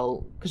think,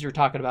 well, because you're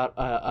talking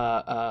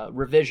about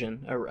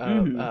revision,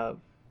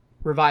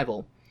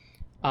 revival,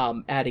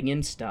 adding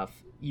in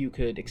stuff, you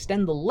could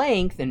extend the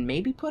length and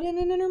maybe put in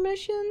an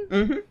intermission.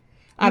 Mm-hmm.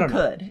 I don't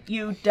know.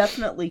 You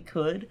definitely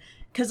could,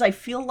 because I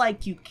feel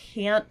like you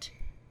can't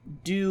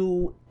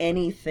do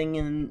anything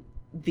in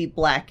the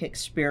Black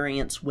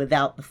experience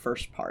without the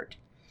first part.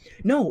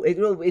 No,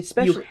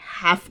 especially You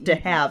have to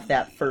have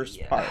that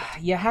first part.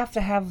 you have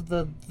to have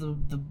the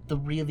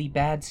really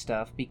bad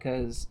stuff,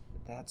 because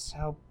that's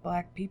how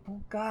Black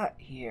people got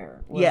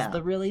here. Was Yeah.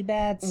 the really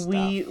bad stuff.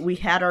 We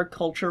had our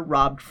culture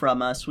robbed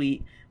from us.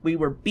 We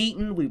were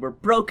beaten, we were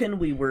broken,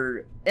 we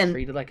were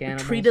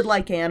treated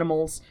like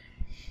animals.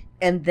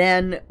 And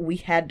then we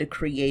had to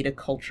create a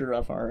culture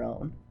of our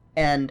own.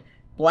 And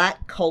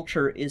Black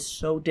culture is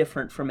so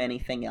different from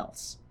anything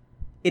else.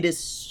 It is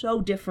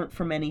so different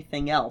from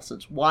anything else.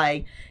 It's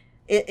why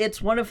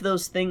it's one of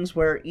those things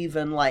where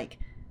even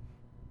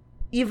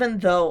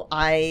though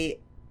I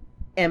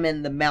am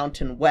in the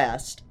Mountain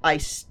West, I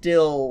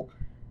still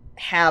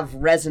have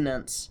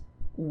resonance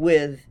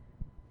with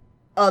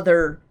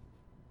other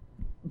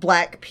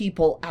Black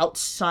people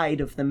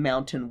outside of the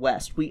Mountain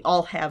West. We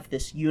all have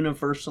this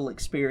universal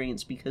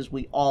experience because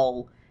we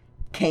all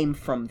came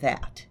from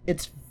that.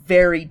 It's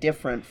very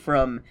different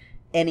from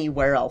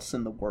anywhere else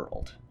in the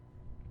world.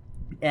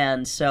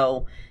 And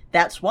so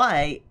that's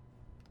why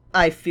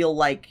I feel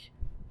like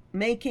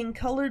making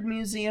Colored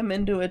Museum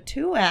into a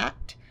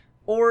 2-act,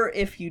 or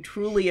if you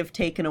truly have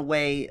taken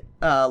away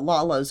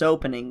Lala's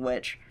opening,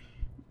 which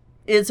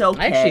is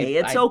okay. Actually,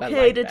 it's I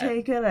okay like to that.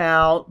 take it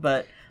out,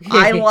 but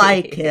I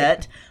like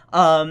it.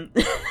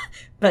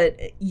 But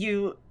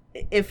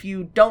if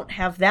you don't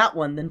have that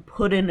one, then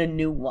put in a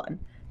new one.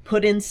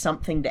 Put in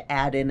something to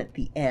add in at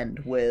the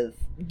end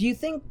with. Do you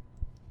think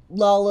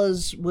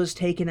Lala's was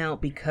taken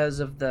out because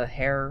of the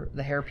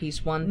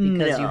hairpiece one?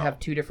 Because you No. have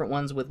two different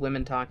ones with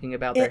women talking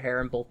about their hair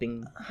and both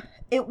being...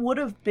 It would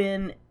have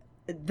been.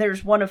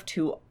 There's one of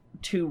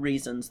two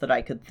reasons that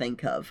I could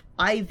think of.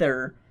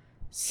 Either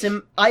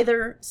symbiosis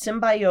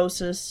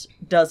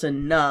does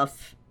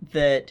enough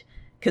that,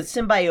 because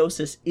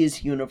symbiosis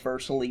is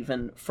universal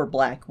even for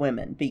Black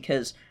women,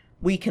 because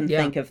we can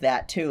think of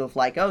that too, of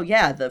like, oh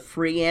yeah, the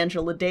free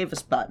Angela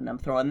Davis button, I'm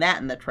throwing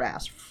that in the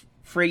trash.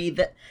 Free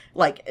that,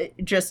 like,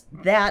 just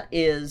that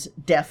is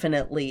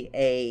definitely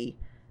a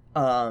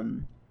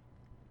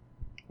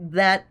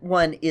that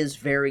one is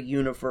very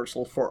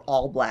universal for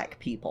all Black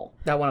people.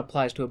 That one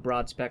applies to a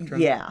broad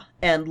spectrum. Yeah,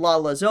 and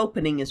Lala's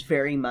opening is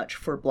very much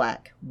for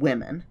Black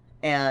women,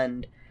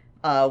 and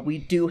we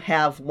do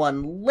have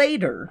one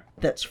later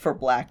that's for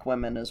Black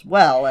women as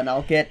well, and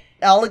I'll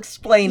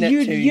explain it to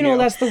you. You know,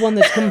 that's the one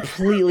that's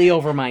completely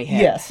over my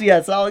head.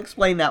 Yes, I'll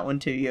explain that one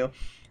to you.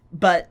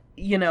 But,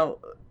 you know,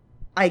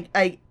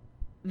 I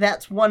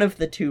that's one of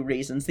the two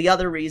reasons. The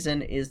other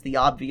reason is the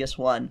obvious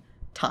one,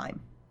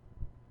 time.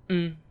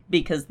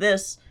 Because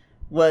this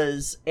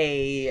was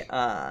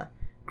a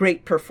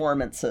great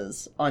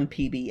performances on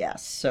PBS,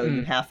 so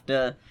you have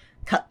to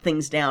cut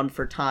things down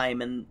for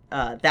time, and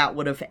that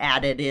would have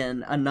added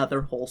in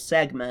another whole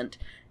segment.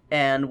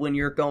 And when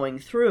you're going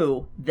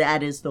through,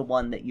 that is the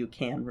one that you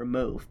can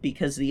remove,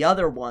 because the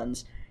other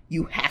ones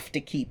you have to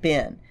keep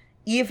in.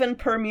 Even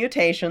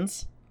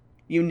permutations,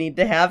 you need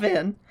to have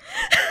in.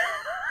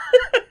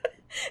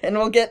 And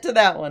we'll get to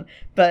that one.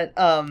 But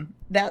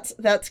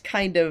that's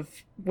kind of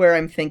where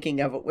I'm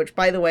thinking of it, which,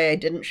 by the way, I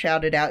didn't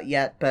shout it out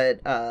yet,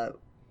 but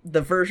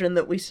the version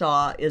that we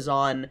saw is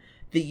on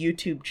the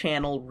YouTube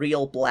channel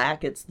Real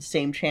Black. It's the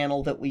same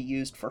channel that we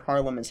used for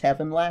Harlem is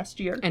Heaven last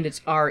year. And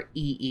it's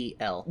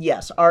REEL.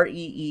 Yes,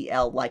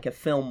 REEL, like a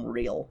film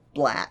Real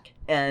Black.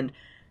 And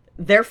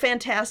they're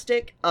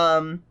fantastic.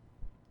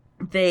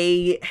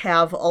 They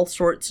have all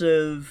sorts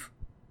of,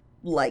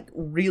 like,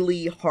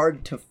 really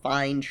hard to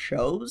find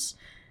shows.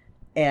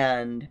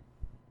 And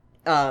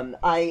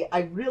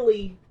I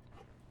really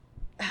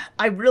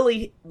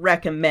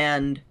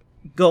recommend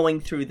going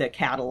through the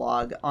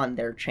catalog on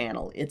their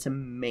channel. It's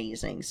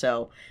amazing.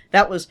 So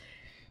that was,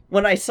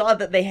 when I saw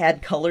that they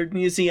had Colored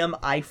Museum,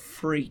 I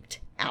freaked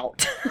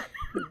out.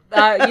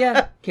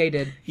 Yeah, Kay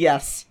did.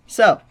 Yes.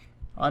 So,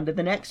 on to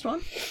the next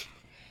one.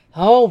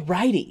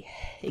 Alrighty.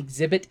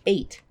 Exhibit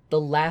 8. The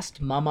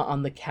Last Mama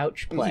on the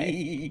Couch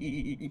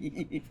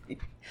play.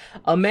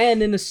 A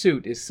man in a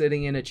suit is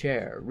sitting in a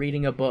chair,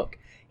 reading a book.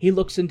 He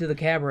looks into the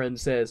camera and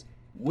says,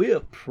 "We're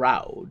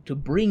proud to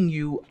bring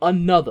you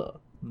another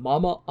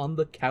Mama on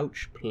the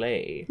Couch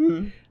play.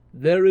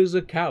 There is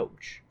a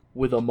couch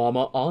with a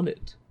mama on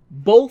it.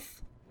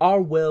 Both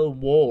are well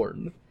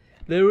worn.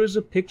 There is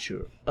a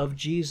picture of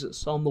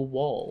Jesus on the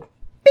wall.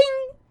 Bing!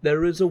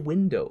 There is a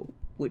window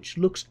which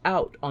looks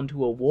out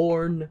onto a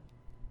worn...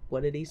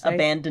 What did he say?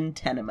 Abandoned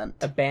tenement.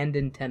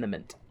 Abandoned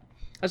tenement.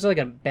 That's like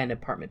an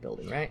abandoned apartment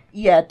building, right?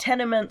 Yeah,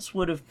 tenements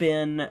would have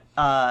been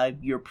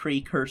your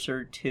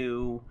precursor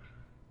to...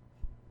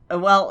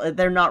 Well,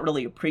 they're not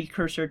really a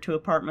precursor to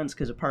apartments,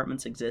 because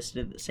apartments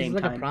existed at the same Is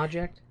it like time. a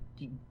project?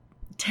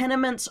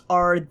 Tenements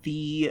are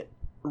the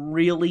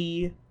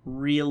really,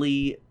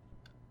 really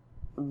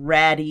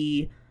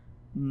ratty,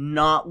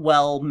 not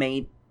well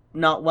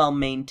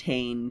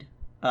maintained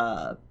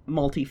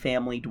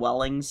multifamily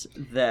dwellings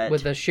that...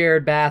 With a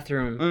shared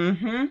bathroom.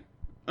 Mm-hmm.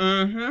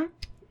 Mm-hmm.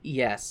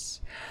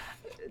 Yes.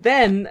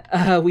 Then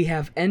we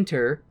have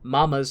enter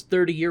Mama's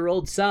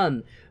 30-year-old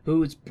son,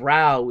 whose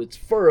brow is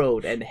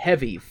furrowed and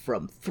heavy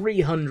from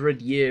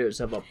 300 years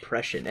of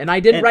oppression. And I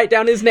didn't write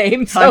down his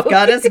name, so... I've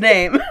got his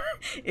name.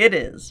 It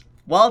is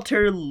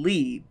Walter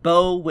Lee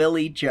Bo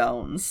Willie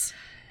Jones.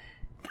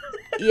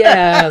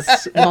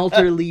 Yes,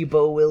 Walter Lee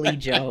Bo Willie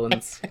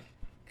Jones.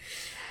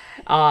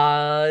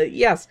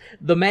 Yes,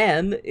 the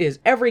man is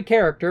every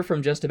character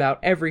from just about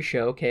every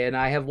show Kay and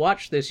I have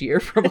watched this year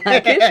for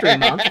Black History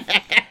Month.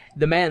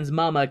 The man's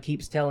mama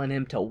keeps telling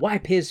him to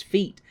wipe his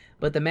feet,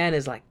 but the man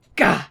is like,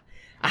 "Gah,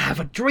 I have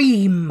a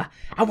dream.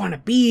 I want to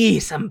be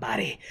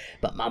somebody,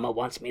 but Mama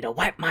wants me to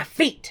wipe my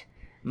feet."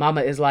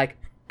 Mama is like,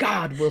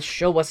 "God will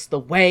show us the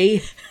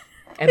way."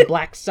 And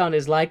Black Son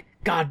is like,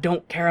 "God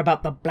don't care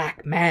about the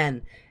black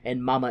man."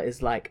 And Mama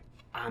is like,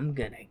 "I'm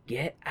gonna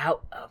get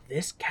out of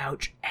this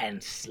couch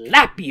and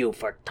slap you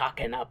for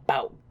talking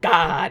about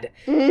God."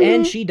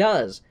 And she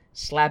does.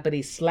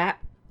 Slappity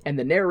slap. And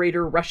the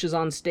narrator rushes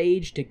on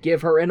stage to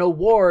give her an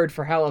award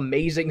for how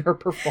amazing her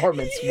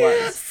performance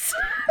was.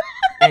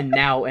 And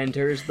now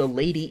enters the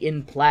lady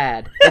in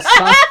plaid,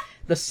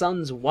 the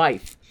son's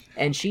wife.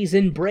 And she's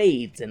in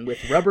braids and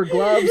with rubber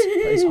gloves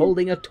is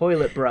holding a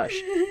toilet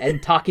brush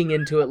and talking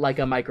into it like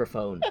a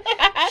microphone.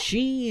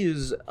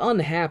 She's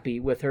unhappy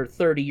with her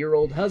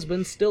 30-year-old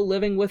husband still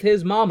living with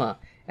his mama,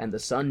 and the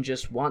son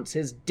just wants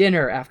his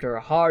dinner after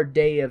a hard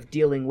day of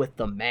dealing with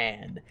the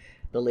man.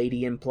 The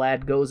lady in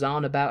plaid goes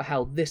on about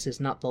how this is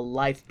not the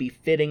life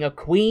befitting a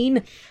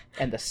queen,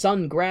 and the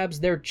son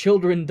grabs their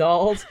children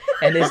dolls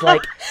and is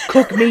like,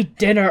 "Cook me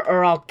dinner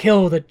or I'll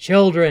kill the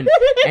children,"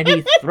 and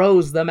he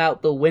throws them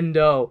out the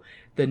window.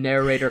 The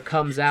narrator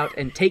comes out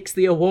and takes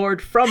the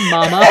award from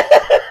Mama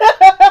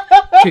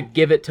to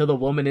give it to the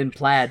woman in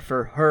plaid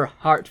for her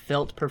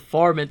heartfelt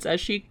performance as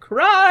she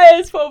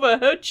cries over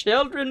her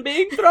children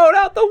being thrown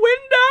out the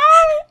window.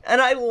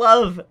 And I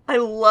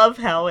love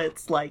how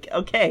it's like,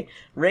 okay,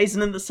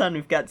 Raisin in the Sun,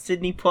 we've got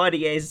Sidney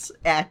Poitier's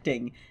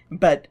acting,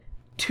 but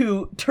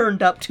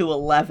turned up to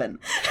 11.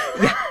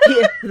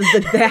 Yeah,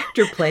 the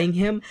actor playing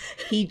him,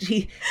 he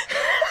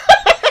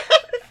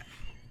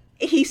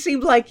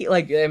seemed like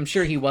I'm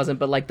sure he wasn't,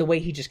 but like the way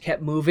he just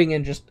kept moving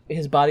and just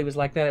his body was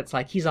like that, it's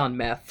like he's on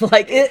meth.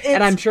 Like,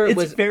 and I'm sure it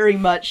was very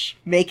much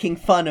making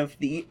fun of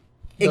the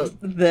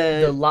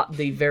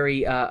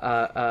very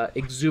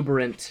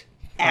exuberant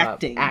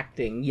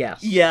acting.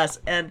 Yes,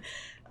 and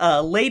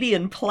Lady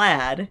in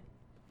Plaid.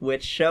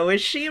 Which show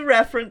is she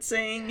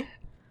referencing?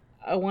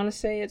 I want to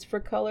say it's for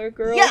colored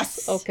girls.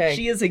 Yes! Okay.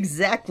 She is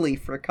exactly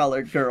for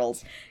colored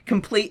girls.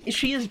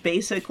 She is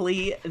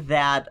basically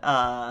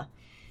that,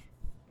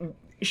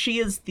 she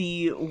is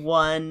the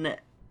one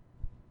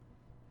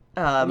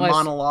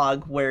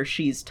monologue where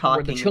she's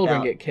talking where the children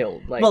about, get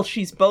killed. Like, well,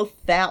 she's both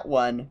that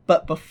one,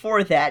 but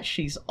before that,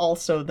 she's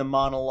also the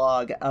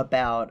monologue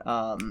about,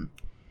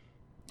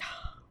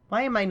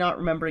 why am I not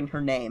remembering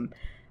her name?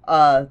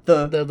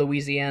 The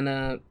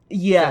Louisiana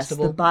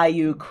festival. the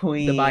Bayou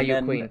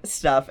Queen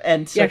stuff.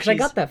 And so yeah, because I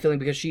got that feeling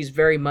because she's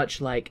very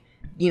much like,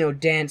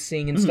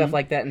 dancing and stuff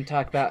like that, and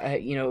talk about,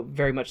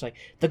 very much like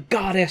the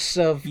goddess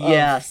of...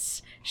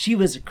 Yes. She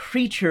was a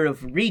creature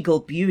of regal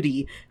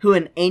beauty who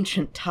in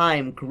ancient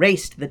time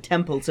graced the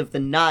temples of the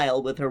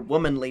Nile with her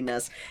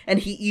womanliness, and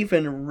he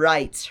even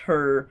writes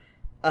her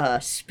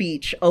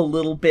speech a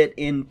little bit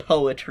in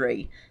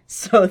poetry,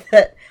 so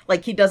that,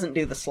 like, he doesn't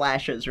do the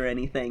slashes or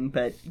anything,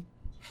 but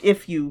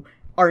if you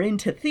are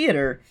into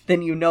theater,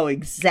 then you know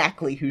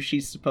exactly who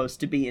she's supposed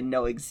to be and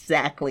know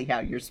exactly how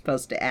you're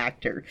supposed to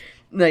act her.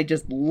 And I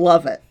just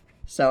love it.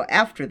 So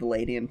after the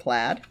Lady in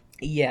Plaid...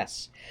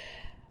 Yes.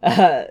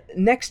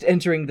 Next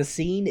entering the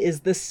scene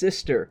is the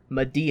sister,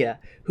 Medea,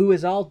 who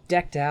is all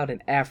decked out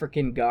in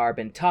African garb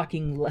and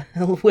talking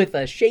with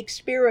a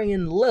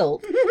Shakespearean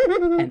lilt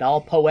and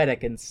all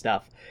poetic and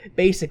stuff.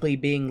 Basically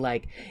being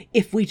like,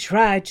 if we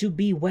try to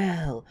be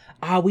well,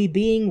 are we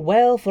being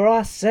well for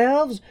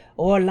ourselves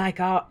or like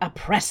our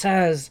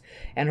oppressors?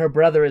 And her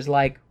brother is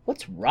like,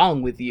 what's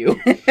wrong with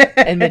you?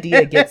 And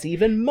Medea gets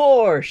even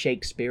more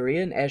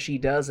Shakespearean as she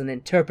does an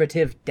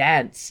interpretive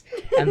dance.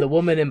 And the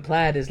woman in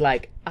plaid is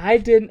like, I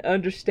didn't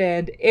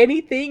understand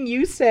anything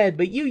you said,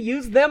 but you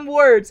used them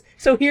words,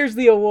 so here's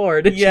the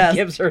award. And she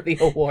gives her the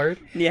award.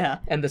 Yeah.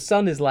 And the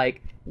son is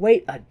like,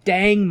 wait a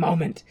dang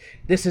moment.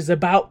 This is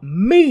about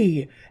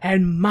me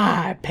and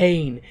my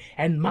pain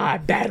and my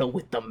battle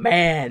with the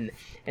man.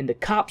 And the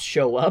cops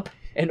show up,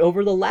 and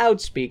over the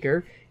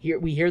loudspeaker,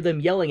 we hear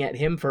them yelling at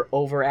him for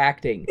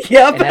overacting.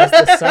 Yep. And as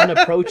the son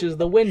approaches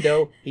the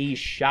window, he's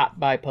shot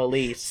by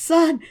police.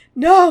 Son,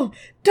 no!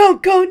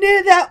 Don't go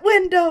near that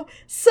window!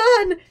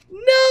 Son,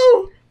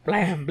 no!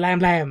 Blam, blam,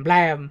 blam,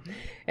 blam.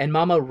 And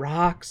Mama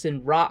rocks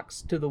and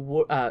rocks to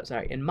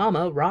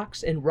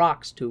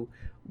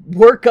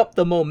work up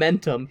the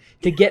momentum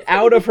to get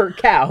out of her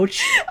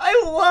couch.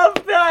 I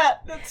love that.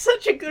 That's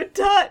such a good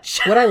touch.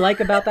 What I like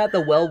about that,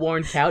 the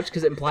well-worn couch,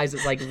 because it implies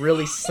it's like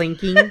really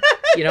sinking,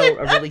 you know,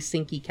 a really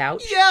sinky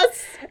couch.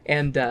 Yes.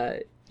 And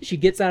she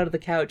gets out of the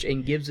couch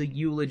and gives a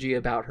eulogy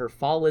about her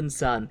fallen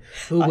son,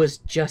 who was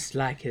just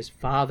like his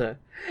father,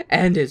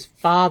 and his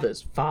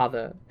father's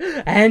father,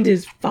 and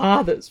his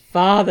father's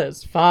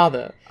father's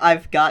father.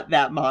 I've got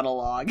that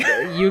monologue.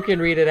 You can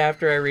read it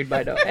after I read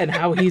my note. And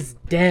how he's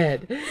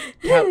dead.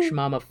 Couch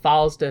Mama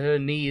falls to her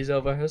knees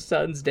over her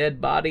son's dead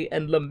body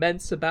and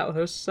laments about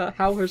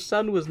how her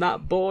son was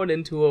not born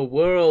into a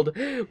world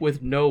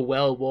with no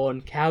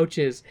well-worn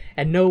couches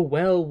and no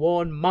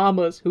well-worn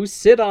mamas who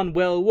sit on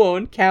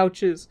well-worn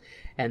couches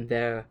and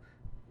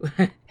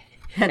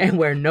and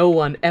where no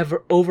one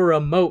ever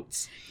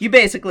over-emotes. You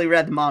basically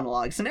read the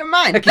monologue, so never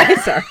mind. Okay,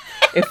 sorry.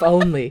 If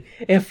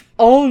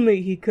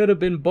only he could have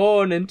been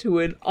born into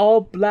an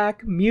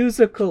all-black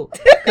musical.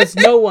 Because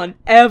no one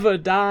ever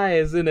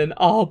dies in an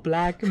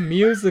all-black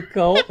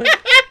musical.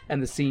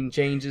 And the scene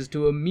changes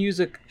to a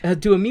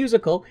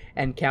musical,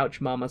 and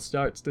Couch Mama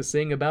starts to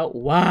sing about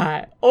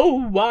why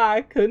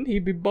couldn't he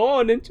be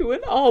born into an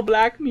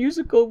all-black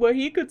musical where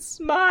he could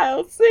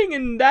smile, sing,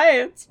 and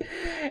dance?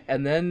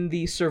 And then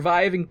the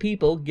surviving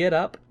people get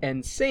up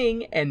and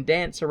sing and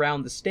dance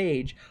around the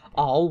stage,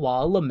 all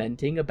while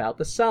lamenting about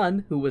the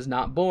son who was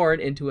not born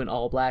into an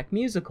all-black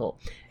musical.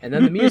 And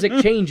then the music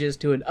changes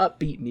to an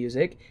upbeat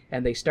music,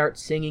 and they start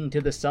singing to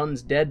the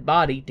son's dead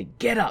body to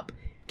get up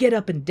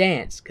and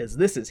dance, because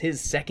this is his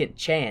second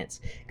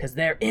chance, because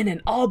they're in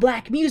an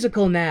all-black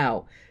musical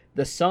now.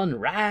 The son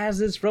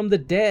rises from the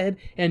dead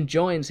and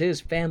joins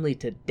his family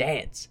to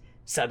dance.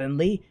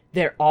 Suddenly,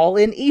 they're all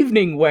in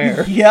evening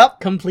wear, Yep.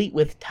 complete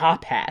with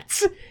top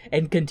hats,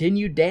 and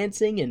continue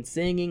dancing and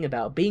singing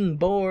about being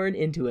born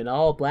into an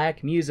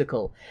all-black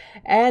musical.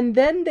 And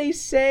then they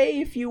say,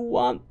 if you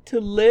want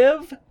to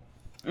live,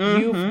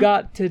 you've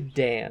got to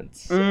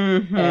dance.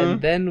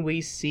 And then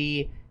we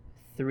see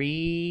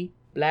 3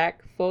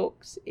 black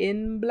folks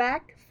in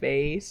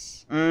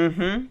blackface,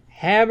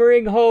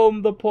 hammering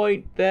home the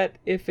point that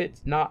if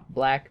it's not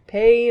black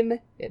pain,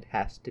 it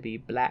has to be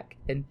black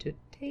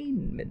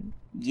entertainment.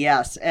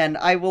 Yes, and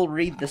I will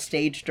read the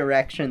stage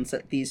directions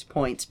at these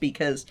points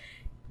because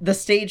the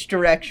stage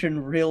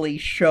direction really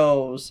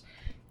shows.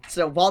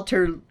 So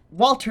Walter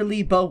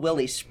Lee Bo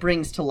Willie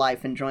springs to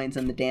life and joins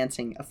in the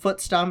dancing. A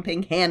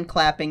foot-stomping,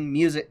 hand-clapping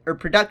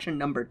production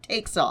number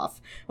takes off,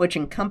 which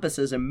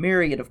encompasses a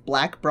myriad of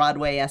black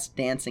Broadway-esque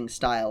dancing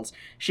styles,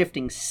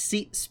 shifting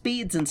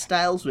speeds and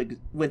styles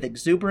with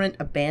exuberant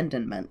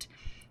abandonment.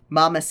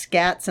 Mama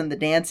scats and the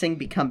dancing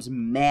becomes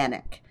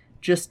manic,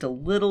 just a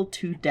little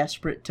too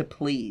desperate to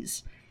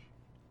please.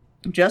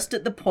 Just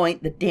at the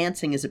point the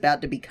dancing is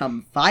about to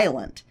become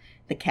violent,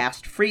 the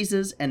cast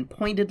freezes and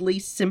pointedly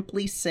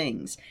simply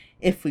sings,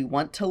 "If we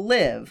want to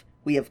live,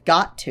 we have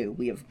got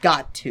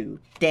to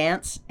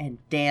dance and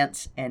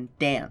dance and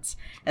dance,"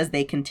 as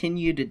they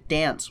continue to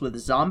dance with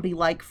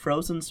zombie-like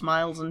frozen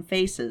smiles and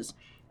faces.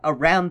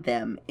 Around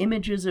them,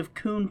 images of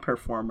coon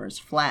performers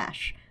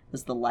flash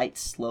as the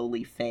lights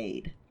slowly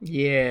fade.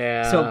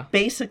 Yeah. So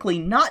basically,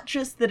 not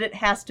just that it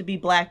has to be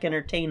black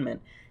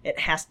entertainment, it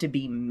has to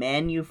be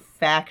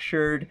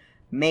manufactured,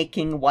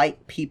 making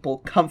white people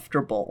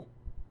comfortable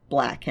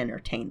black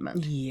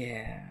entertainment.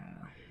 Yeah.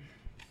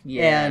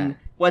 And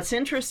what's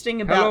interesting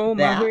about hello,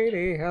 that... my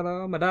sweetie,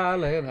 hello, my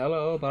darling,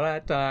 hello,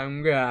 bright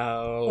time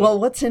girl. Well,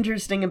 what's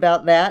interesting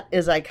about that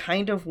is I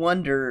kind of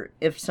wonder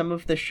if some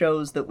of the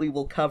shows that we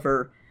will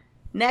cover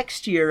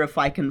next year, if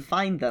I can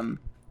find them,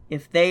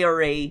 if they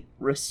are a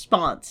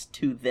response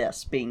to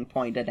this being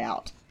pointed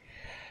out.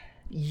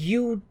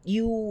 You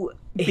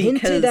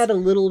hinted at a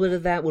little bit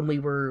of that when we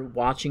were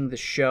watching the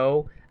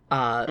show,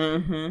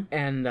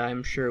 and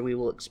I'm sure we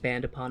will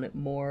expand upon it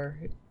more.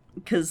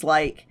 Because,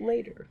 like...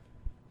 later.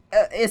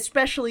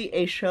 Especially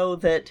a show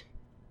that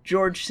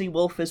George C.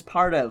 Wolfe is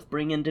part of,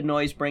 Bring Into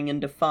Noise, Bring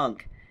Into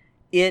Funk.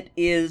 It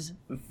is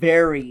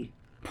very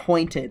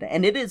pointed,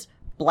 and it is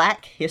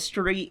black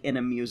history in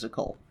a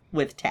musical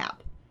with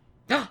tap.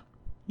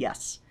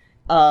 Yes.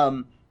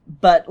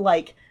 But,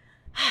 like,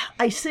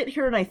 I sit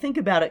here and I think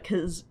about it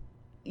because,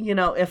 you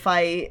know, if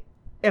I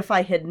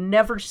had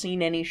never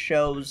seen any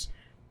shows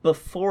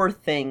before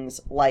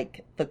things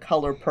like The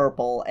Color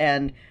Purple,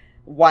 and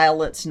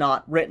while it's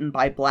not written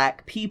by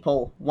black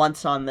people,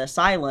 Once on This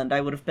Island,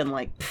 I would have been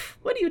like,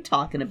 what are you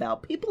talking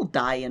about? People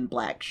die in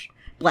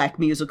black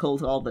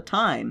musicals all the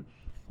time.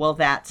 Well,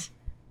 that's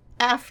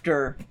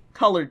after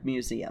Colored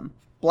Museum.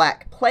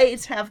 Black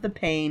plays have the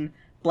pain,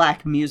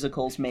 black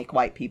musicals make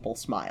white people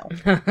smile.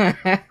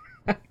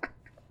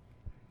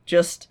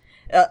 Just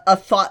a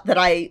thought that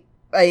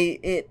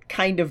it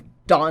kind of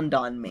dawned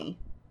on me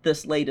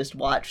this latest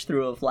watch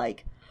through of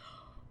like,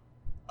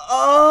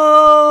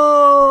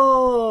 oh,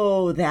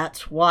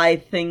 that's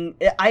why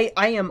I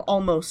am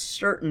almost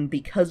certain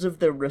because of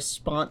the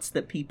response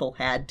that people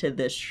had to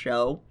this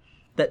show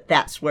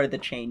that's where the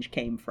change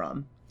came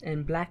from.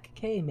 And Black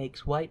K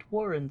makes White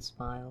Warren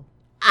smile.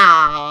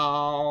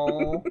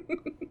 Ow.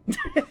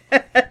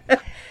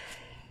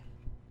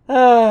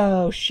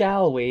 Oh,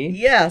 shall we?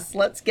 Yes,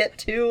 let's get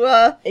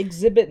to,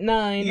 Exhibit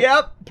 9.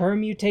 Yep.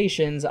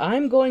 Permutations.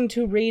 I'm going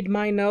to read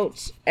my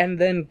notes, and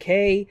then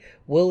Kay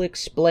will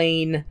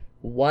explain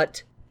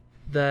what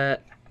the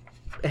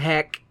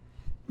heck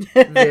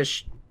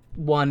this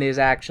one is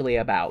actually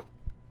about.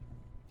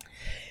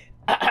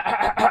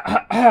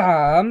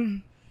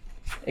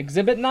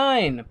 Exhibit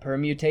 9.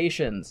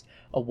 Permutations.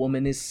 A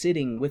woman is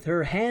sitting with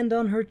her hand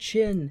on her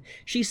chin.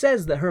 She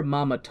says that her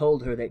mama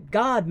told her that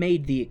God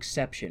made the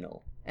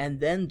exceptional, and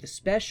then the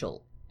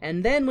special,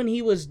 and then when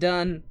he was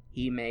done,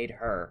 he made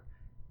her.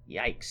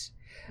 Yikes.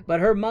 But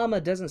her mama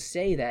doesn't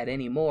say that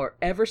anymore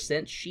ever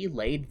since she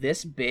laid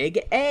this big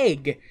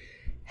egg.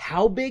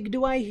 How big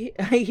do I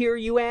hear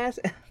you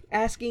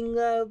asking,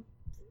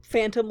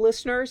 phantom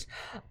listeners?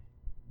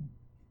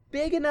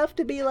 Big enough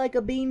to be like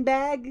a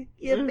beanbag?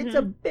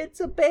 It's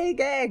a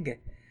big egg.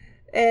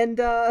 And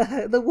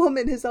the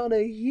woman is on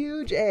a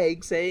huge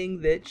egg,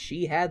 saying that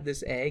she had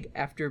this egg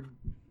after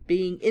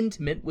being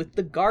intimate with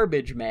the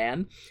garbage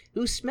man,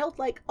 who smelled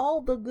like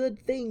all the good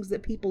things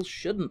that people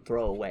shouldn't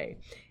throw away.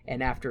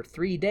 And after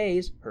 3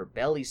 days, her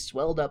belly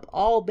swelled up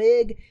all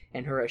big,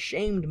 and her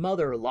ashamed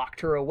mother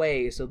locked her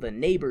away so the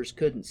neighbors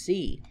couldn't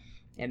see.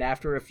 And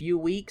after a few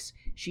weeks,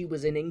 she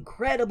was in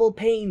incredible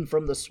pain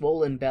from the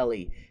swollen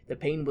belly. The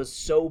pain was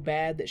so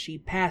bad that she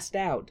passed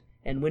out,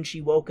 and when she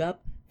woke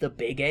up, the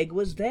big egg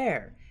was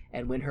there.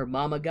 And when her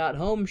mama got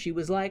home, she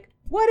was like,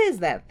 "What is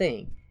that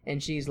thing?"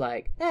 And she's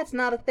like, "That's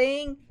not a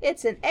thing.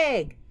 It's an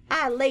egg.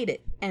 I laid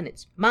it, and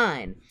it's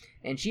mine."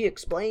 And she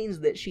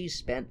explains that she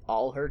spent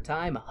all her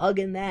time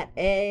hugging that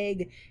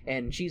egg.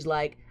 And she's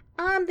like,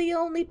 "I'm the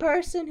only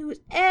person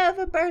who's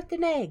ever birthed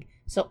an egg,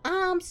 so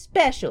I'm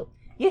special.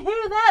 You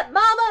hear that,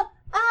 Mama?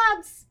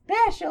 I'm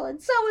special, and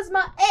so is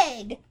my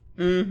egg."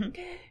 Mm-hmm.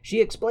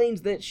 She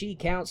explains that she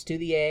counts to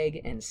the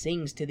egg and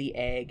sings to the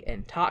egg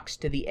and talks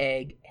to the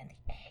egg, and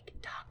the egg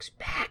talks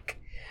back.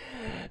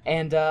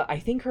 And I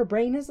think her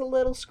brain is a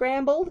little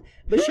scrambled,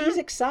 but she's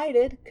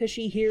excited because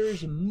she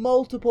hears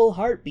multiple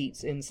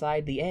heartbeats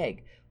inside the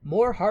egg.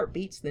 More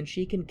heartbeats than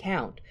she can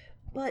count.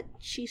 But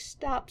she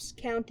stops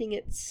counting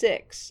at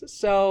 6,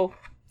 so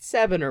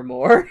 7 or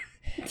more.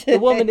 The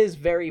woman is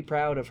very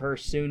proud of her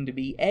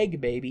soon-to-be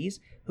egg babies.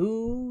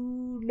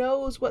 Who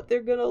knows what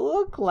they're gonna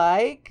look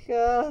like?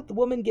 The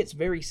woman gets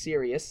very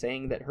serious,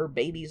 saying that her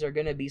babies are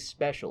gonna be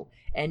special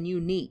and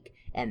unique,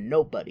 and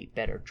nobody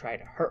better try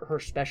to hurt her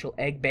special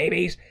egg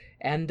babies.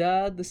 And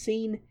the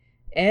scene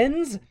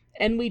ends,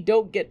 and we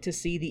don't get to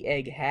see the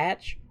egg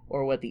hatch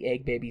or what the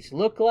egg babies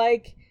look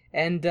like.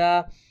 And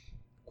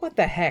what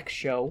the heck,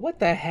 show? What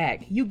the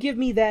heck? You give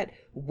me that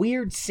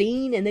weird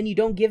scene and then you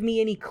don't give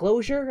me any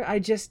closure?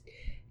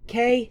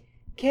 Kay,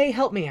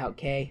 help me out,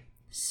 Kay.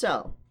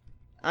 So,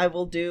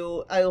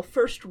 I'll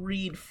first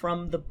read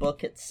from the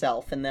book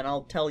itself, and then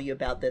I'll tell you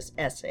about this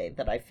essay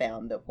that I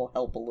found that will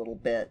help a little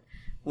bit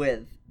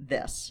with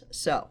this.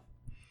 So,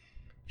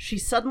 she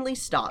suddenly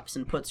stops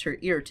and puts her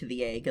ear to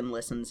the egg and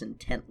listens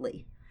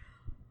intently.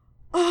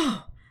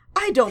 "Oh,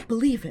 I don't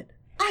believe it.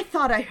 I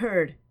thought I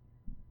heard.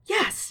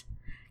 Yes.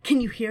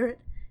 Can you hear it?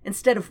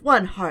 Instead of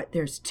one heart,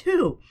 there's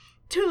 2.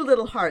 2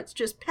 little hearts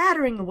just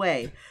pattering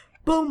away.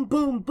 Boom,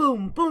 boom,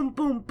 boom, boom,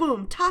 boom,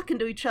 boom, talking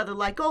to each other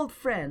like old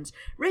friends,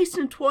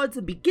 racing towards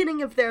the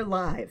beginning of their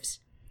lives.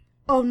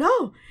 Oh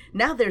no,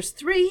 now there's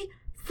 3,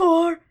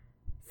 4,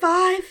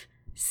 5,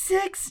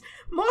 6,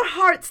 more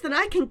hearts than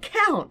I can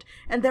count,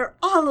 and they're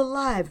all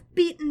alive,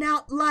 beating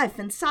out life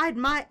inside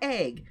my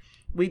egg."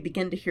 We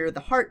begin to hear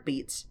the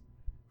heartbeats,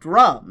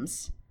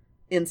 drums,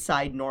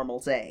 inside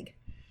Normal's egg.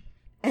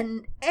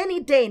 "And any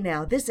day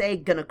now, this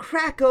egg gonna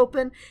crack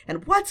open,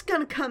 and what's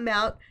gonna come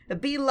out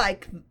be the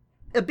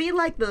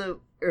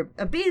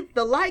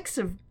likes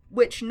of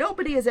which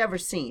nobody has ever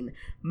seen.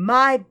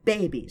 My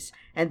babies.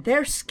 And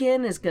their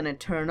skin is gonna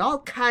turn all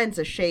kinds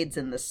of shades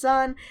in the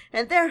sun,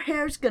 and their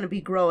hair's gonna be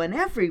growing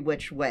every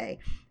which way.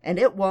 And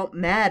it won't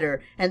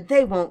matter, and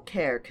they won't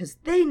care, 'cause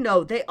they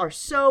know they are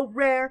so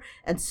rare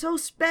and so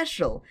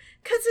special.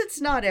 'Cause it's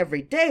not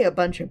every day a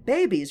bunch of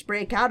babies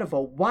break out of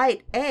a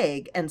white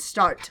egg and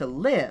start to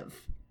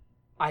live."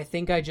 I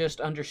think I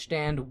just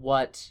understand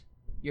what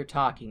you're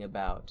talking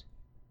about.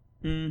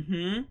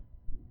 Mm-hmm.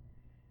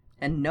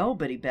 "And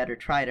nobody better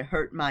try to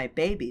hurt my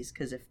babies,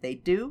 'cause if they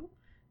do,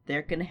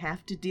 they're gonna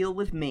have to deal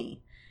with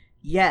me.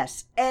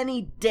 Yes,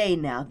 any day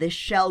now, this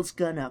shell's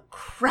gonna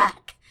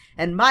crack,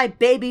 and my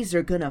babies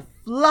are gonna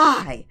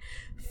fly.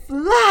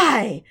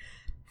 Fly!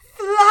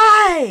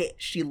 Fly!"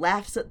 She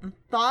laughs at the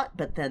thought,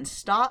 but then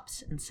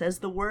stops and says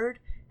the word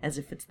as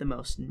if it's the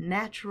most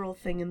natural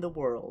thing in the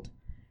world.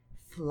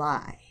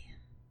 Fly.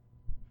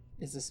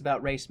 Is this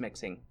about race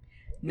mixing?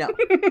 No.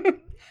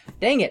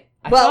 Dang it.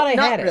 I Well, thought I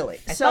not had it. really.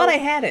 I So- thought I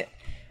had it.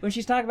 When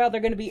she's talking about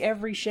they're going to be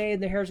every shade,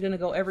 the hair's going to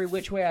go every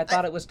which way, I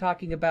thought it was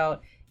talking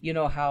about, you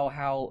know,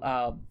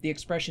 how the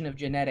expression of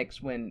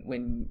genetics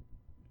when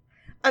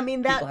I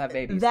mean, people have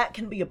babies. that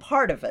can be a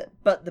part of it,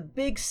 but the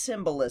big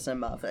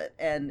symbolism of it,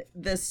 and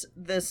this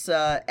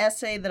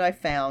essay that I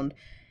found,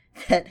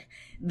 that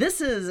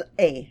this is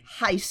a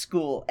high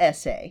school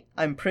essay,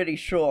 I'm pretty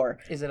sure.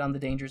 Is it on the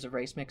dangers of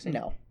race mixing?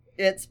 No.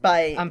 It's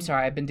by... I'm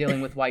sorry, I've been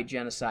dealing with white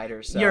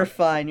genociders. So. You're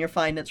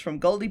fine. It's from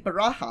Goldie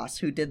Barajas,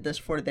 who did this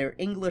for their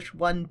English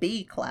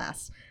 1B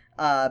class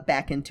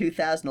back in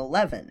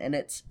 2011, and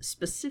it's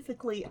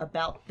specifically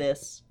about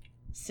this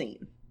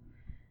scene.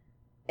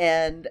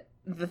 And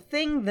the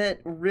thing that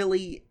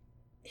really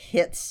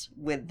hits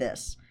with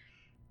this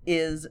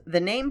is the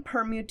name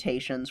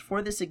permutations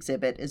for this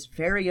exhibit is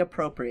very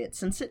appropriate,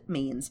 since it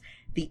means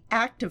the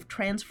act of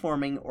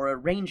transforming or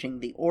arranging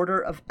the order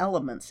of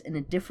elements in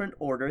a different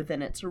order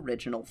than its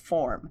original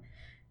form.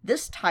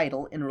 This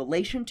title, in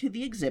relation to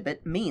the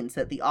exhibit, means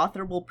that the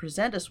author will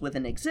present us with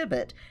an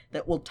exhibit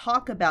that will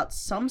talk about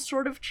some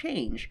sort of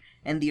change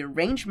and the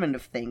arrangement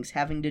of things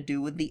having to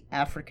do with the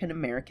African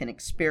American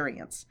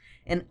experience.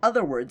 In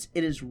other words,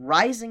 it is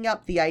rising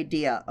up the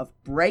idea of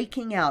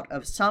breaking out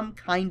of some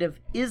kind of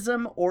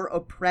ism or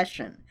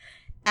oppression.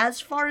 As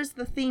far as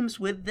the themes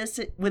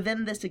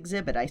within this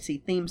exhibit, I see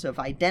themes of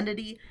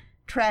identity,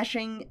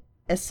 trashing,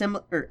 and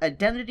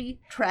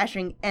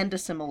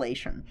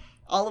assimilation.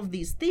 All of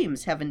these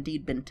themes have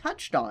indeed been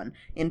touched on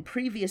in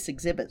previous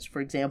exhibits,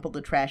 for example,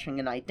 the trashing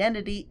and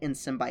identity in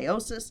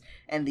Symbiosis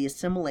and the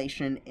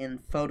assimilation in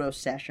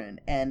Photosession.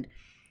 And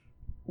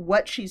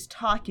what she's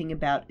talking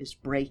about is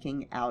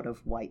breaking out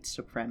of white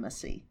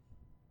supremacy.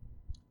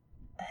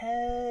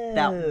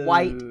 That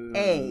white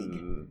egg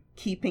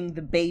keeping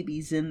the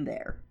babies in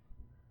there.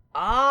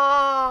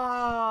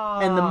 Ah!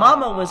 And the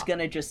mama was going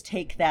to just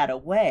take that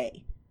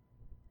away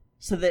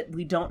so that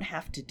we don't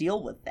have to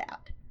deal with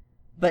that.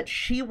 But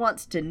she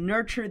wants to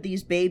nurture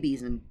these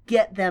babies and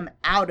get them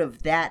out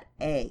of that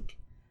egg.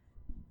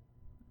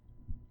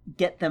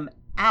 Get them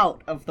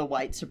out of the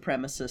white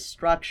supremacist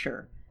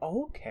structure.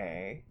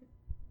 Okay.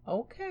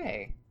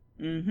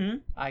 Mm-hmm.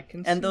 I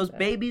can see And those that.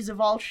 babies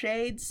of all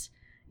shades,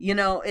 you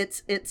know,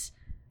 it's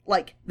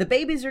like the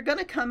babies are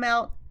gonna come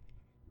out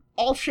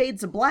all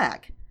shades of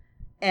black.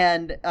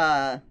 And,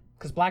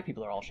 because black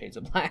people are all shades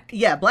of black.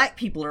 yeah, black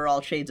people are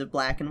all shades of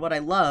black. And what I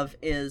love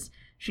is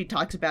she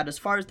talks about, as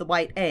far as the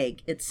white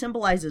egg, it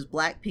symbolizes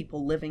black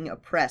people living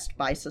oppressed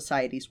by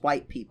society's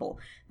white people.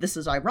 This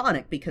is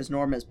ironic because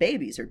Norma's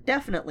babies are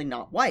definitely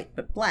not white,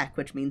 but black,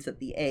 which means that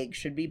the egg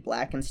should be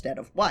black instead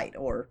of white,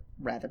 or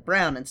rather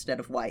brown instead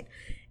of white.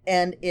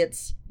 And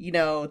it's, you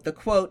know, the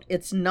quote,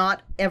 "It's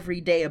not every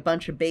day a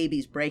bunch of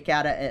babies break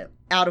out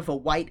of a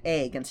white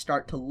egg and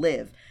start to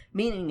live,"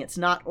 meaning it's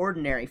not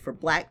ordinary for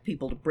black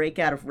people to break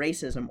out of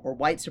racism or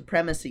white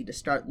supremacy to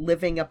start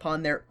living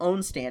upon their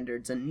own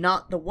standards and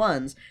not the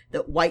ones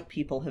that white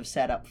people have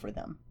set up for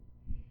them.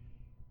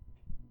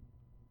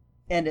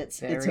 And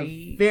it's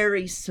a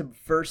very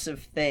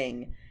subversive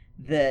thing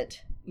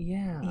that...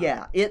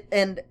 Yeah.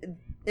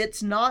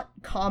 It's not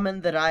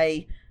common that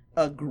I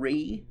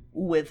agree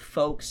with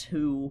folks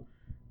who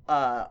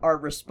are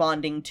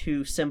responding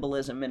to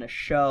symbolism in a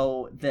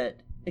show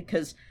that...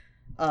 Because...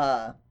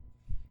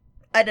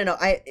 I don't know,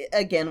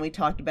 we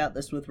talked about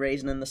this with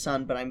Raisin in the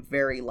Sun, but I'm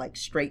very,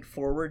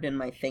 straightforward in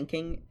my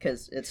thinking,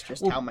 because it's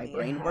just how my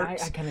brain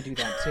works. I kind of do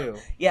that, too.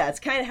 Yeah, it's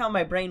kind of how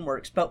my brain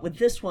works, but with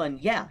this one,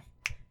 yeah,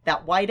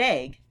 that white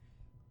egg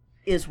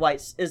is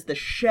the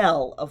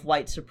shell of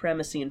white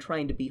supremacy and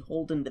trying to be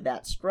beholden to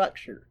that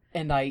structure.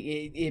 And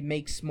it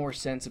makes more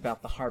sense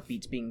about the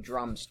heartbeats being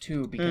drums,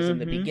 too, because in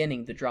the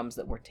beginning, the drums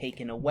that were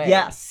taken away.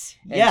 Yes,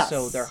 and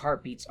so their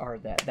heartbeats are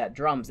that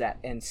drums, that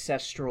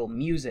ancestral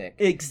music.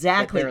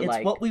 Exactly,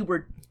 it's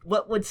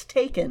what was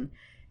taken,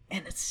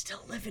 and it's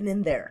still living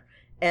in there.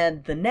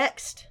 And the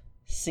next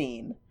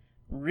scene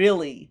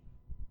really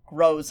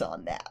grows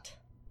on that.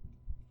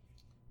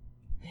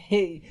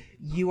 Hey,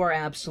 you are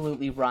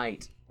absolutely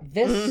right.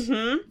 This,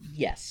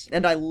 yes.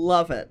 And I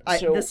love it.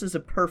 This is a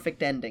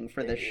perfect ending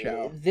for this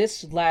show.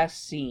 This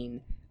last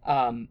scene,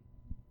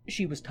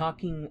 she was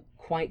talking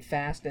quite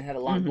fast and had a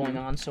lot going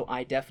on, so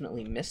I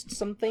definitely missed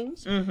some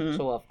things.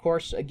 So, of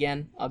course,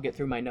 again, I'll get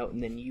through my note,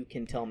 and then you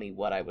can tell me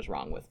what I was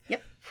wrong with.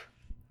 Yep.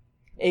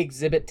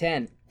 Exhibit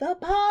 10. The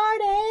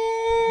party!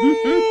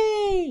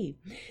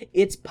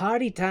 It's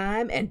party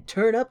time, and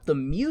turn up the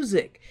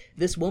music.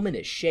 This woman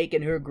is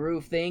shaking her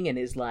groove thing and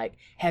is like,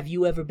 have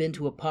you ever been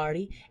to a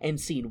party and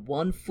seen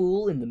one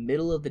fool in the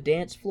middle of the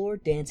dance floor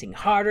dancing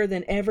harder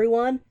than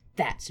everyone?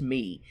 That's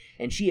me.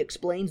 And she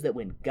explains that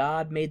when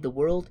God made the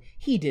world,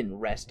 he didn't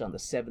rest on the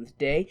seventh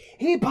day.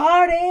 He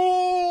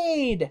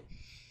partied!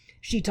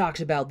 She talks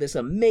about this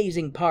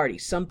amazing party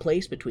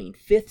someplace between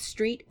 5th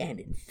Street and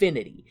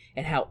Infinity,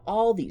 and how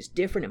all these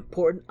different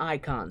important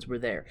icons were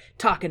there,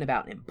 talking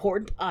about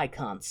important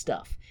icon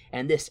stuff.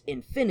 And this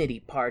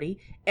Infinity party,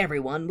 at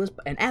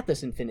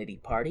this Infinity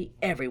party,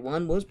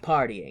 everyone was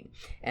partying.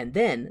 And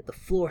then the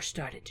floor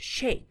started to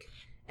shake,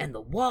 and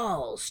the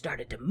walls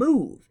started to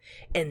move,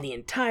 and the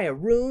entire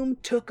room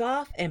took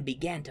off and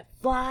began to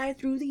fly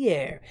through the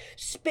air,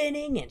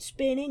 spinning and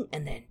spinning,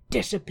 and then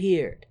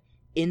disappeared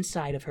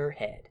inside of her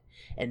head.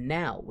 And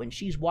now, when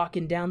she's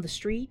walking down the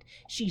street,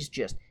 she's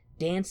just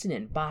dancing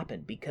and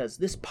bopping because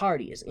this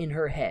party is in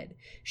her head.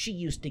 She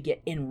used to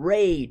get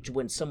enraged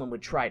when someone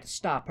would try to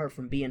stop her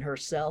from being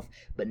herself,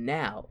 but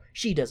now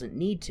she doesn't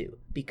need to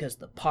because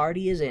the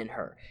party is in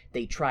her.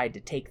 They tried to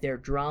take their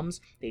drums,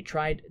 they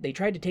tried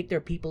to take their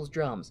people's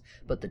drums,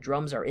 but the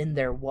drums are in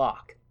their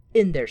walk,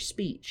 in their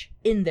speech,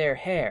 in their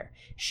hair.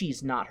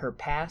 She's not her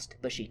past,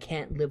 but she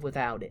can't live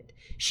without it.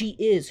 She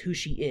is who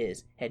she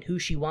is, and who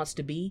she wants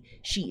to be,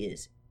 she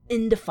is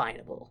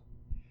indefinable.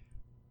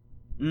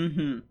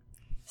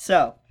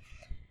 So,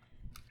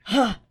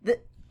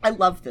 I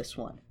love this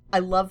one. I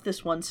love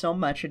this one so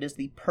much. It is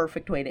the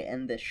perfect way to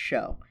end this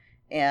show.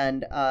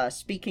 And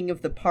speaking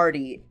of the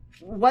party,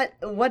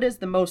 what is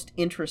the most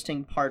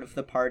interesting part of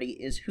the party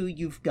is who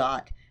you've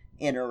got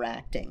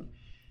interacting.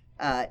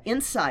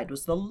 Inside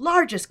was the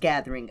largest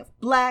gathering of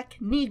black,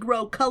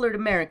 Negro, colored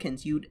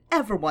Americans you'd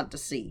ever want to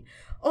see.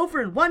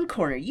 Over in one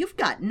corner, you've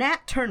got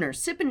Nat Turner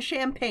sipping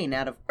champagne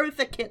out of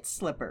Eartha Kitt's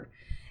slipper.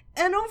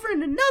 And over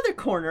in another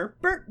corner,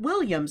 Bert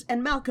Williams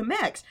and Malcolm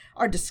X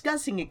are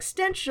discussing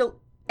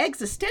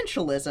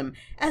existentialism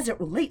as it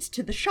relates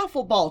to the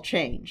shuffle ball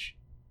change.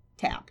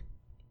 Tap.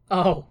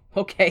 Oh,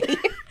 okay.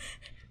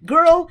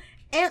 Girl,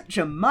 Aunt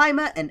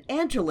Jemima and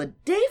Angela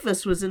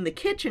Davis was in the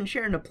kitchen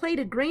sharing a plate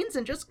of greens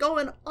and just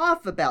going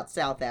off about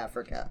South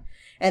Africa.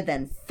 And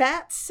then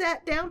Fats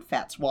sat down,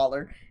 Fats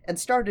Waller, and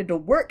started to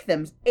work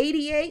them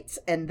 88s,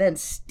 and then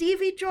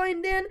Stevie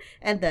joined in,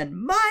 and then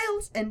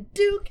Miles and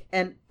Duke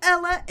and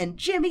Ella and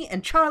Jimmy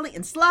and Charlie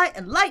and Sly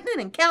and Lightning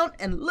and Count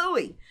and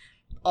Louie.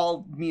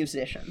 All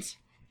musicians.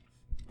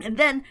 And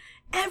then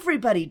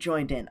everybody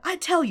joined in. I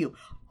tell you,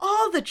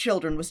 all the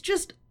children was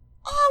just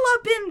all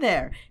up in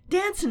there,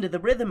 dancing to the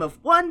rhythm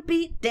of one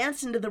beat,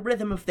 dancing to the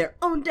rhythm of their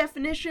own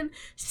definition,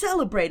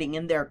 celebrating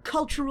in their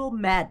cultural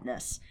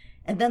madness.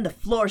 And then the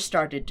floor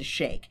started to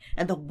shake,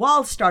 and the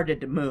walls started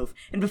to move,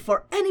 and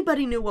before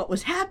anybody knew what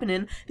was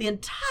happening, the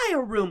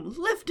entire room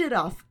lifted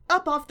up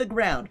off the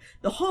ground.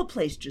 The whole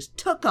place just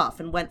took off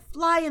and went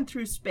flying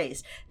through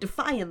space,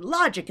 defying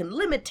logic and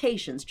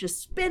limitations,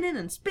 just spinning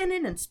and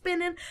spinning and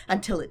spinning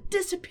until it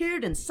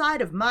disappeared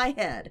inside of my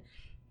head.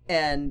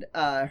 And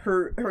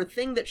her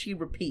thing that she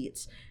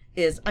repeats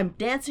is, "I'm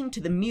dancing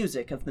to the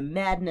music of the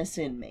madness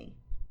in me."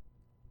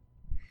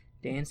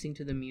 Dancing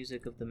to the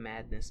music of the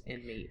madness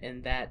in me,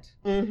 and that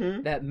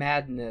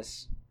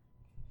madness,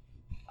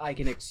 I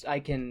can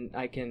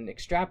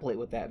extrapolate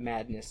what that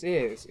madness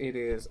is. It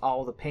is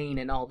all the pain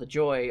and all the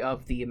joy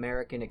of the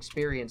American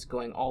experience,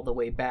 going all the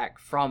way back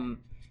from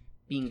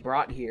being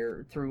brought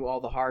here, through all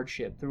the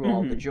hardship, through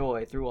all the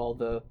joy, through all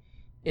the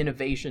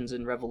innovations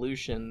and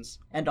revolutions,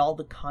 and all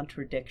the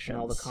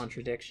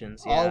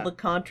contradictions. Yeah. All the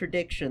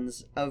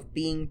contradictions of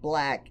being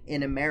black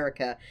in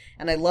America.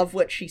 And I love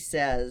what she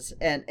says,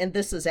 and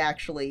this is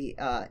actually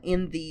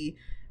in the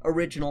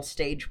original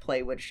stage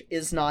play, which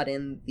is not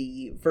in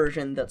the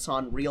version that's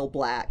on Real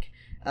Black.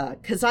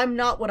 Because I'm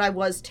not what I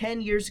was 10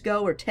 years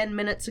ago or 10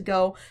 minutes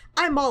ago.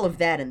 I'm all of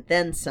that and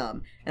then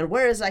some. And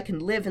whereas I can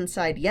live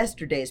inside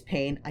yesterday's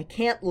pain, I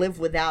can't live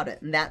without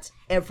it. And that's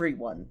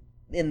everyone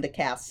in the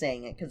cast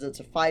saying it, because it's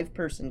a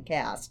 5-person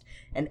cast,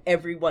 and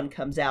everyone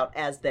comes out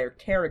as their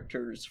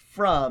characters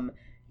from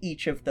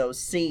each of those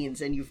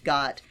scenes. And you've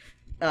got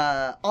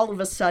all of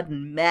a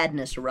sudden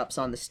madness erupts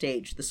on the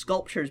stage. The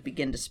sculptures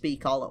begin to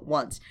speak all at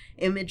once.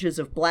 Images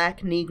of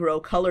black,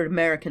 Negro, colored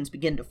Americans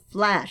begin to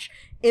flash.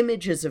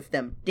 Images of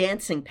them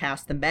dancing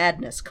past the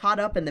madness, caught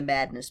up in the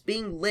madness,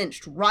 being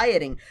lynched,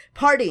 rioting,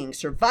 partying,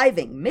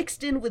 surviving.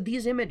 Mixed in with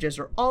these images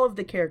are all of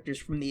the characters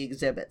from the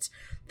exhibits.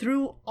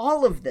 Through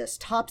all of this,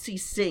 Topsy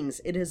sings.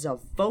 It is a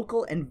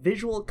vocal and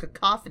visual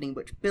cacophony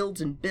which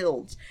builds and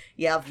builds.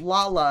 You have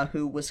Lala,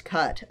 who was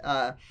cut.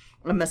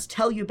 I must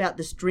tell you about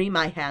this dream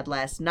I had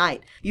last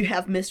night. You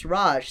have Miss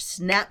Raj,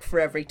 snap for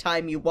every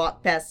time you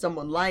walk past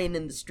someone lying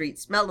in the street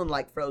smelling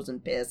like frozen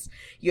piss.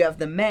 You have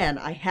the man,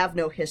 I have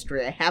no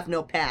history, I have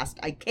no past,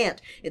 I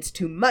can't, it's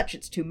too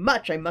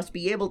much, I must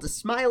be able to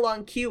smile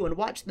on cue and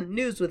watch the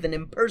news with an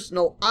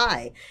impersonal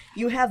eye.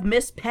 You have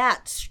Miss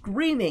Pat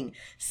screaming,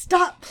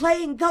 "Stop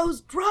playing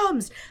those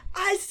drums!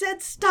 I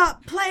said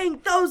stop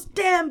playing those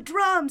damn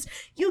drums!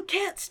 You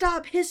can't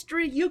stop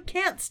history, you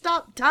can't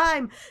stop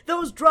time!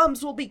 Those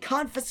drums will be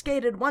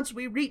confiscated once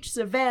we reach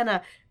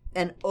Savannah."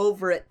 And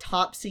over it,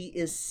 Topsy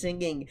is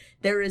singing,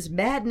 "There is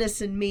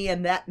madness in me,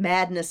 and that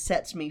madness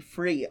sets me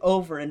free,"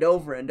 over and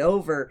over and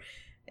over.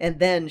 And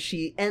then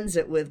she ends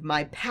it with,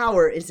 "My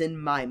power is in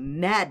my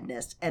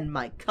madness and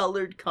my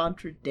colored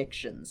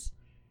contradictions."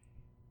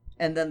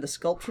 And then the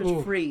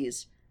sculptures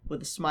freeze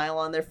with a smile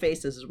on their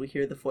faces as we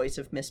hear the voice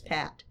of Miss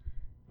Pat.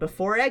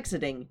 "Before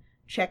exiting,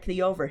 check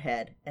the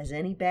overhead, as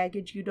any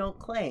baggage you don't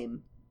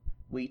claim,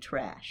 we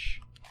trash."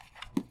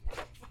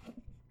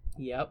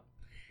 Yep.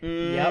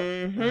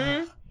 Mm-hmm.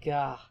 Yep.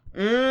 God.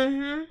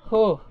 Mm-hmm.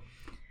 Oh.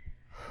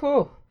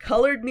 Oh.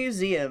 Colored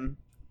Museum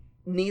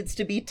needs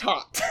to be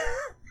taught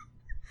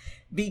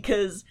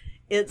because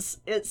it's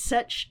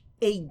such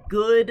a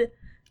good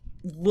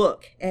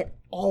look at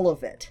all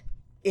of it.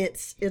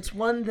 it's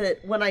one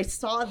that when I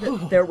saw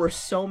that there were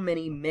so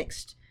many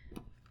mixed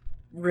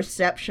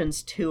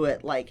receptions to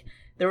it, like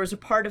there was a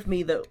part of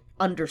me that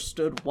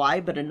understood why,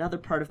 but another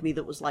part of me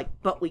that was like,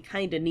 but we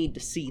kind of need to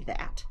see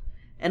that,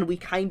 and we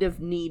kind of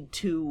need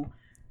to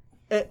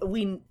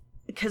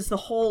because the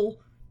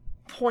whole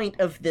point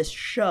of this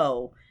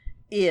show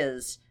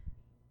is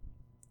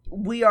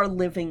we are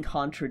living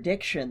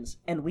contradictions,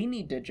 and we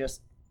need to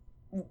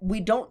we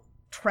don't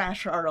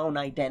trash our own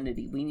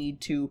identity. We need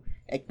to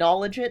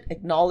acknowledge it,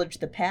 acknowledge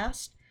the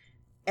past,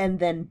 and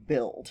then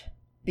build.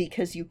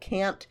 Because you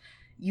can't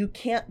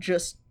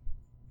just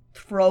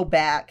throw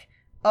back,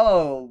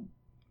 oh,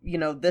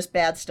 this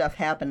bad stuff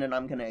happened and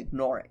I'm going to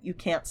ignore it. You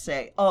can't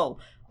say, oh,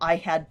 I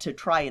had to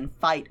try and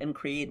fight and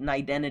create an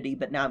identity,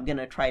 but now I'm going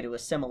to try to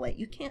assimilate.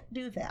 You can't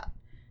do that.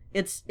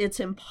 It's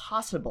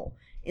impossible.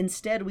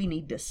 Instead, we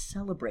need to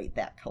celebrate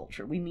that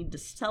culture. We need to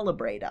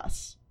celebrate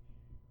us.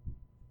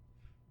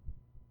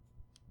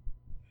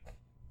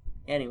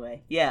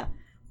 Anyway, yeah.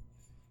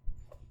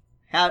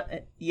 I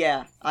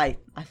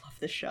love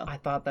this show. I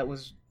thought that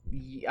was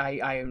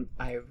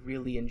I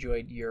really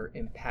enjoyed your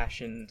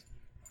impassioned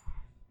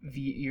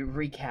your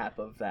recap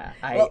of that.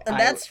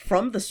 That's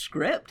from the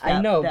script.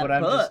 I know, but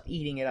I'm just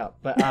eating it up.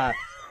 But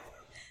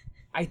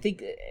I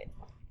think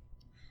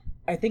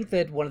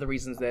that one of the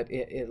reasons that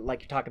it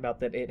like you talked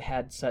about, that it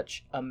had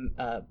such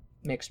a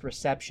mixed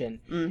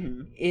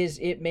reception is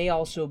it may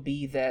also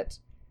be that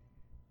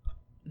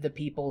the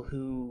people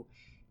who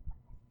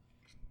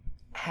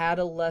had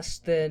a less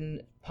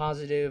than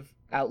positive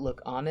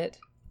outlook on it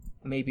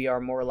maybe are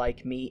more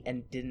like me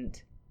and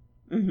didn't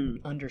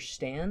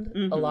understand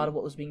a lot of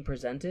what was being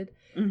presented,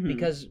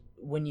 because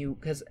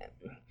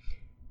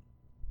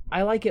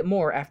I like it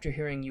more after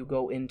hearing you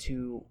go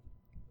into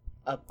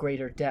a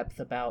greater depth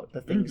about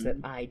the things that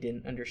I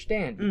didn't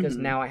understand, because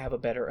now I have a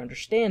better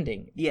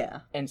understanding.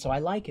 Yeah. And so I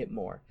like it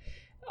more.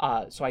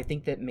 So I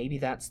think that maybe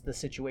that's the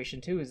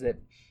situation too, is that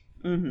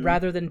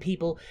rather than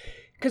people,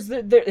 because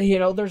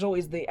there's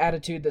always the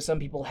attitude that some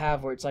people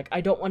have where it's like, I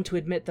don't want to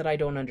admit that I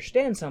don't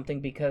understand something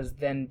because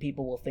then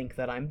people will think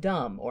that I'm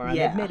dumb, or I'm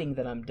admitting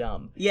that I'm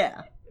dumb.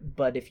 Yeah.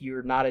 But if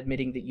you're not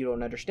admitting that you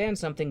don't understand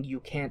something,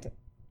 you can't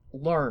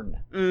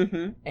learn.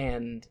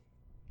 And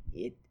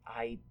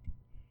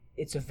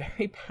it's a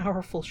very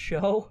powerful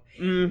show.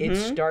 It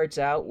starts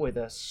out with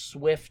a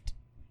swift,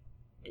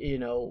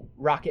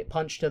 rocket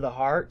punch to the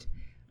heart.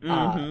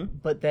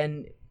 But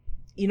then,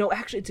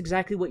 actually it's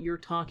exactly what you're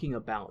talking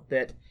about,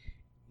 that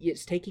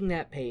it's taking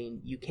that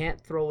pain, you can't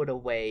throw it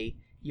away,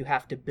 you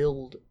have to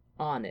build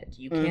on it.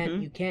 You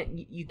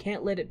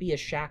can't let it be a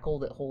shackle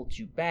that holds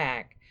you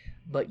back,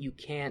 but you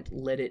can't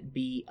let it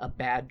be a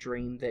bad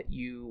dream that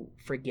you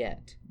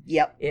forget.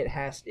 Yep.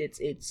 It's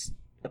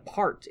a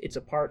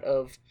part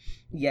of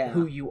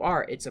who you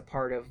are. It's a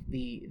part of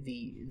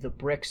the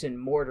bricks and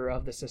mortar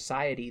of the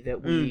society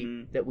that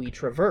we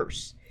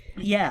traverse.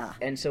 Yeah.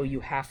 And so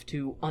you have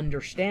to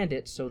understand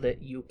it so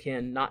that you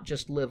can not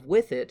just live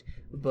with it,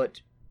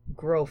 but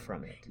grow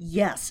from it.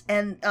 Yes,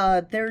 and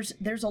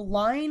there's a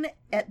line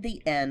at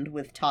the end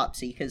with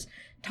Topsy, because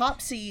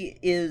Topsy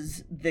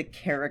is the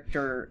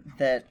character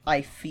that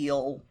I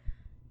feel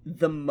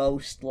the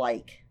most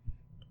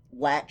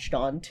latched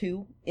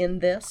onto in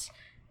this,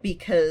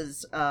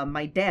 because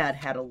my dad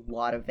had a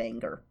lot of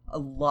anger,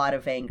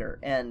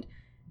 and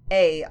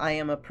I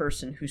am a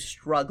person who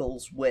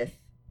struggles with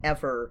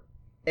ever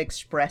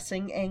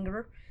expressing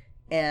anger,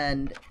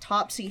 and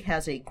Topsy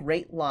has a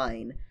great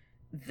line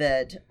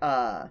that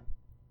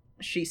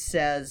she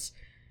says,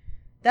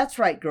 "That's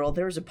right, girl,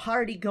 there's a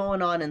party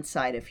going on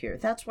inside of here.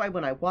 That's why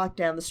when I walk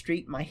down the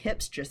street, my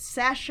hips just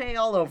sashay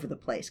all over the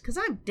place, 'cause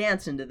I'm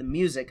dancing to the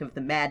music of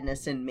the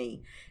madness in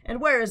me. And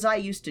whereas I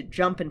used to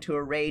jump into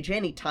a rage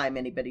any time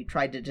anybody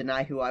tried to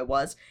deny who I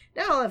was,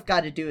 now all I've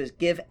got to do is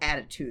give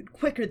attitude,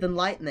 quicker than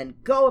light, and then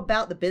go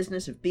about the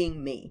business of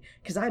being me,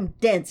 'cause I'm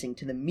dancing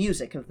to the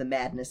music of the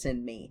madness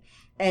in me.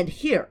 And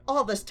here,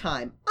 all this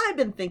time, I've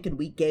been thinking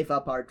we gave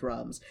up our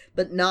drums.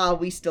 But nah,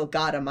 we still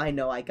got 'em, I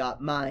know I got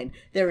mine.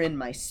 They're in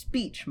my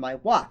speech, my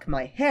walk,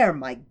 my hair,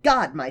 my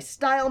God, my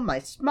style, my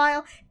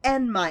smile,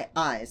 and my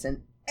eyes.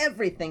 And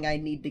everything I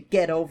need to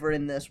get over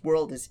in this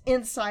world is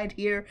inside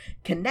here,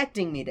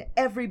 connecting me to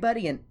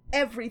everybody and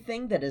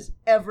everything that has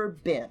ever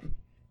been."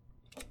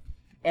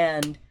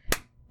 And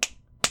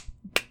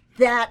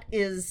that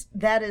is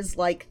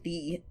like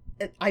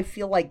I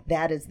feel like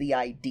that is the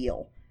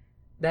ideal.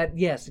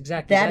 Yes,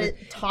 exactly.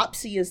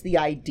 Topsy is the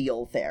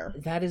ideal there.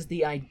 That is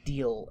the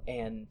ideal,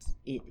 and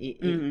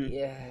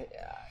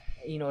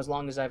as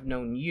long as I've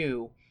known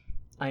you,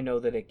 I know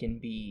that it can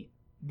be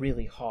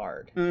really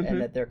hard,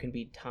 and that there can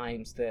be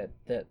times that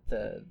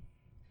the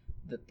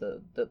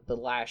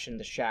lash and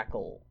the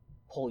shackle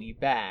pull you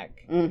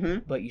back,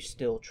 but you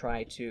still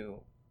try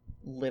to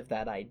live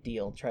that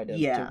ideal, try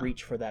to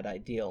reach for that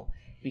ideal,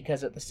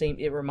 because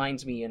it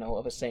reminds me,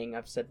 of a saying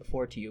I've said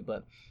before to you,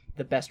 but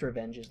the best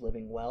revenge is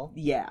living well.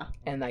 Yeah.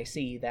 And I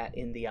see that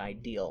in the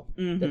ideal.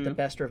 That the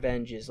best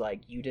revenge is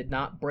like, you did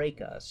not break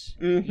us.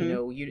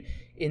 You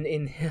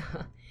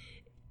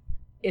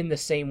in the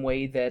same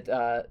way that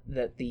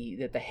that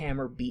the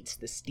hammer beats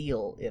the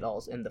steel, it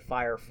also, and the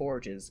fire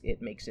forges,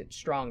 it makes it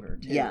stronger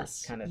too.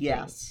 Yes, kind of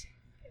yes.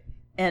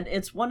 And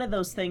it's one of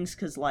those things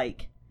because,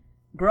 like,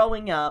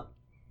 growing up,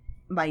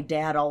 my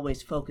dad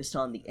always focused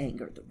on the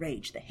anger, the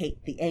rage, the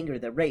hate, the anger,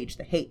 the rage,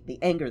 the hate, the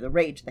anger, the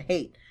rage, the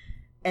hate,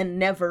 and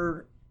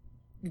never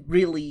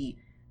really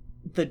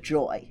the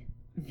joy,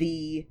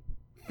 the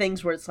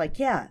things where it's like,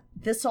 yeah,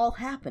 this all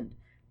happened,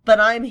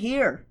 but I'm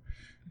here.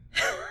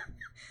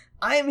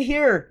 I'm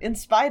here in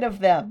spite of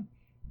them.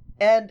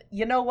 And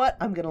you know what?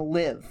 I'm going to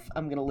live.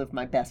 I'm going to live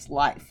my best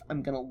life.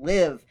 I'm going to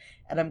live,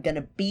 and I'm going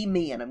to be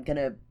me, and I'm going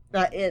to...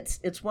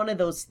 it's one of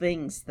those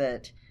things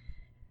that...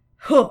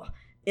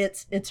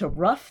 It's a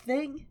rough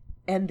thing,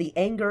 and the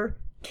anger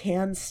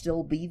can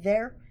still be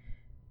there,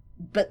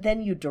 but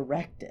then you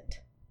direct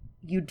it.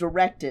 You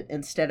direct it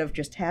instead of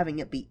just having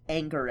it be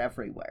anger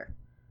everywhere.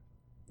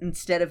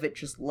 Instead of it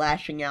just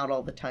lashing out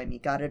all the time, you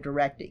gotta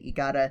direct it. You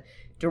gotta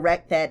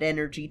direct that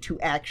energy to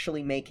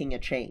actually making a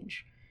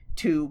change.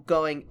 To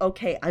going,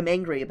 okay, I'm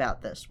angry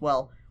about this.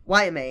 Well,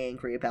 why am I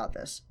angry about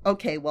this?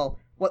 Okay, well,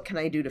 what can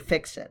I do to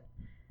fix it?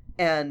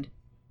 And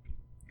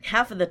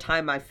half of the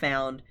time I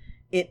found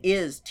it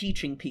is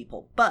teaching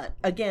people. But,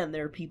 again,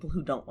 there are people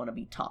who don't want to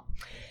be taught.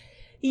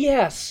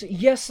 Yes,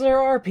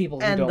 there are people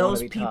who don't want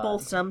to be taught. And those people,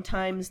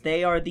 sometimes,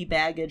 they are the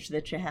baggage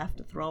that you have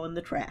to throw in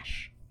the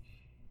trash.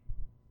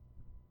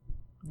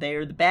 They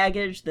are the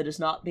baggage that is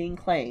not being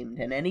claimed,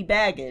 and any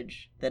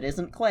baggage that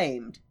isn't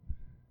claimed,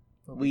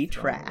 we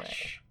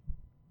trash.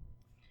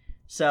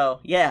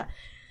 So, yeah.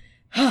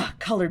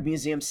 Colored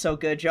Museum's so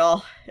good,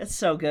 y'all. It's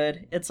so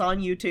good. It's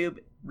on YouTube.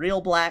 Real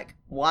Black.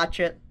 Watch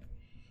it.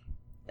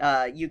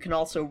 You can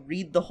also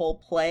read the whole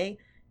play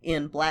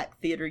in Black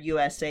Theater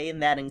USA,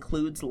 and that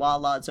includes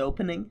Lala's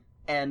opening,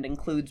 and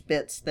includes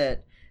bits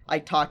that I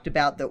talked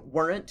about that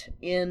weren't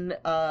in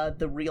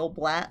the Real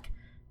Black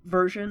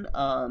version.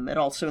 It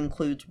also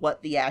includes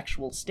what the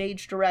actual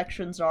stage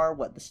directions are,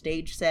 what the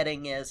stage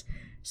setting is.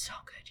 So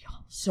good,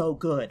 y'all. So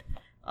good.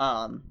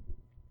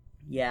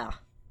 Yeah.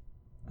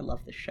 I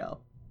love this show.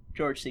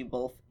 George C.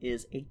 Wolfe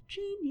is a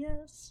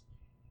genius.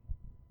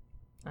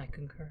 I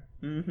concur.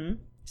 Mm-hmm.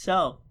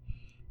 So,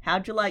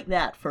 how'd you like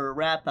that for a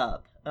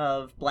wrap-up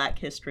of Black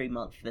History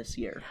Month this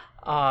year?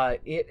 I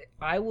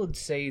would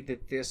say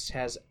that this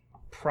has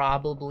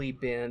probably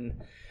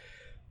been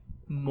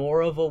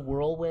more of a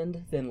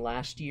whirlwind than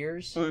last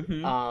year's.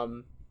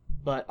 Mm-hmm.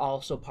 But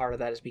also part of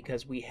that is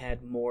because we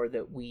had more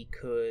that we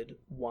could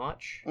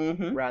watch,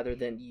 mm-hmm. rather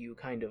than you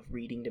kind of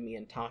reading to me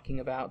and talking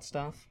about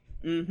stuff.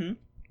 Mm-hmm.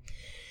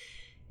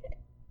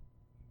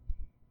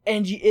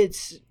 And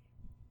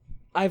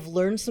I've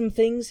learned some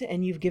things,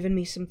 and you've given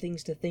me some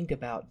things to think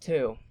about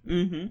too,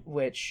 mm-hmm.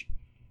 which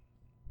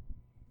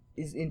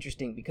is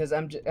interesting because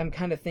I'm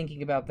kind of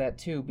thinking about that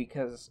too,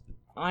 because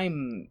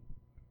I'm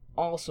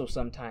also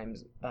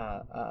sometimes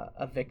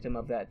a victim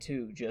of that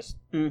too, just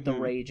mm-hmm. the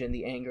rage and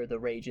the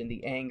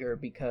anger,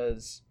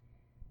 because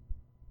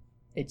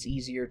it's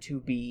easier to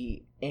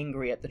be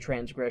angry at the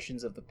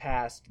transgressions of the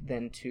past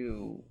than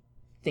to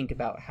think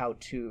about how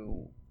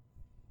to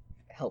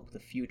help the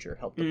future,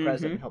 help the mm-hmm.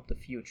 present, help the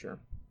future.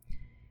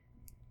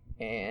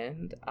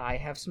 And I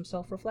have some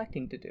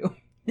self-reflecting to do.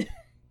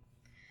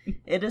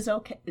 It is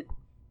okay.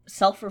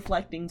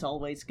 Self-reflecting's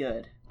always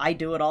good. I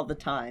do it all the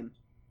time.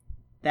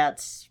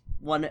 That's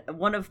one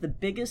of the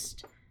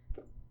biggest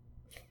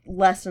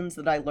lessons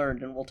that I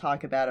learned, and we'll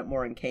talk about it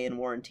more in Kay and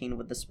Warrantine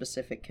with the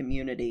specific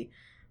community,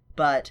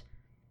 but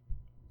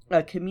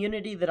a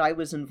community that I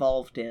was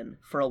involved in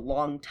for a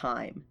long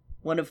time,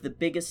 one of the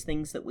biggest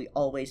things that we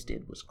always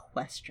did was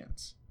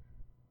questions.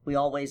 We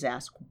always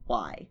ask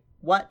why.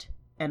 What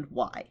and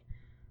why?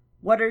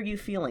 What are you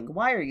feeling?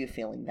 Why are you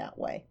feeling that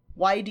way?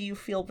 Why do you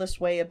feel this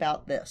way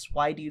about this?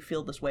 Why do you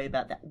feel this way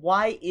about that?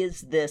 Why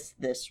is this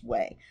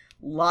way?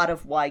 A lot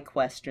of why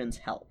questions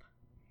help.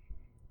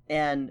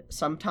 And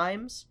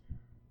sometimes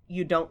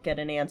you don't get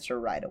an answer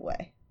right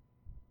away.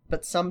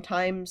 But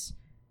sometimes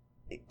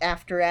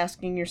after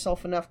asking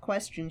yourself enough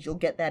questions, you'll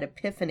get that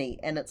epiphany,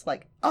 and it's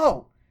like,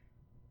 oh,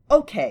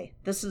 okay,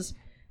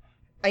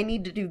 I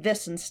need to do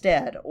this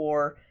instead,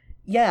 or,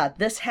 yeah,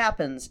 this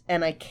happens,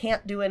 and I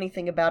can't do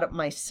anything about it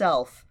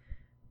myself,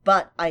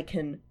 but I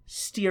can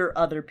steer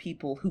other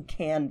people who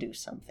can do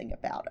something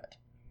about it.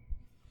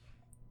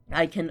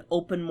 I can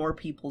open more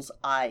people's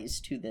eyes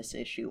to this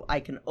issue.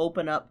 I can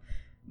open up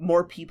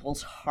more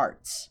people's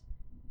hearts.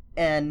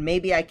 And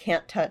maybe I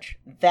can't touch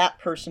that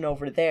person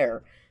over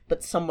there,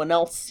 but someone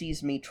else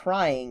sees me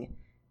trying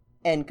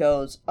and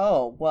goes,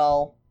 oh,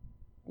 well,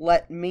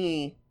 let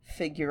me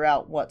figure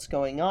out what's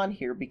going on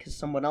here because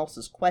someone else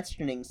is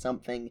questioning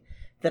something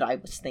that I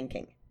was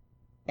thinking.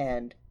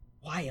 And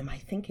why am I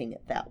thinking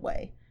it that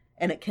way?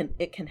 And it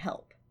can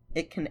help.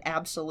 It can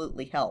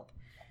absolutely help.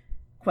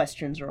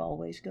 Questions are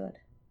always good.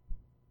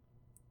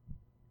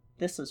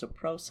 This is a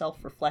pro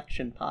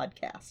self-reflection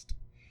podcast.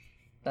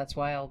 That's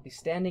why I'll be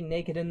standing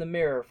naked in the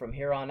mirror from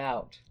here on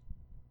out.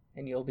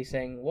 And you'll be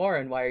saying,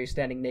 Warren, why are you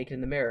standing naked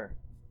in the mirror?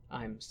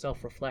 I'm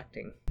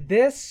self-reflecting.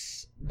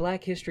 This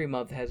Black History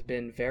Month has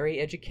been very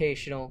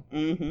educational,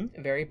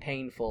 Mm-hmm. very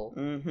painful,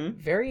 Mm-hmm.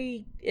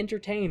 very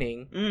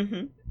entertaining,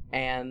 Mm-hmm.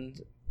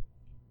 and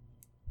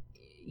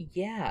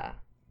yeah,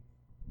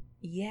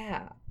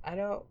 I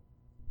don't,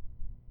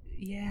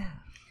 yeah.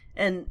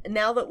 And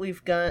now that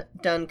we've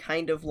done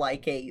kind of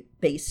like a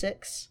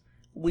basics,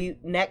 we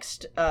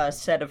next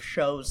set of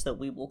shows that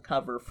we will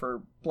cover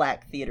for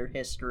Black theater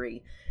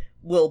history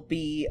will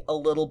be a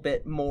little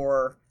bit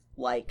more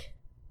like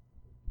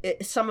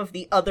some of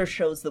the other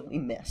shows that we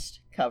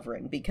missed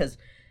covering, because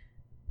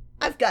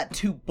I've got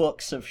 2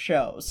 books of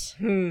shows.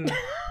 And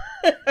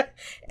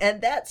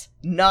that's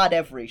not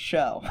every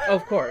show.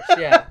 Of course,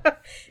 yeah.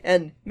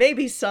 And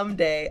maybe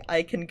someday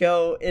I can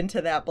go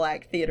into that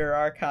Black theater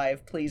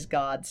archive. Please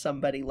God,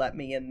 somebody let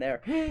me in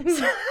there.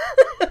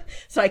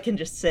 So I can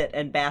just sit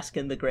and bask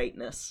in the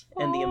greatness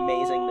and the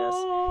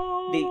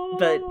amazingness.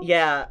 But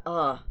yeah,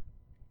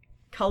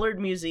 Colored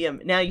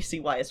Museum. Now you see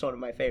why it's one of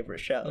my favorite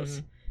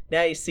shows. Mhm.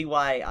 Now you see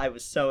why I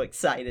was so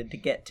excited to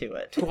get to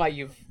it. Why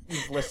you've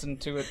listened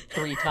to it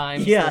 3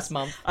 times Yes, this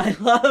month. I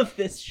love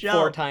this show.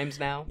 4 times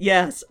now.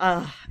 Yes,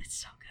 it's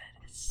so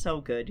good. It's so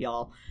good,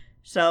 y'all.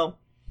 So,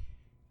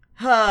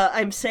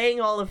 I'm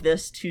saying all of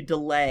this to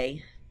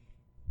delay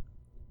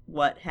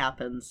what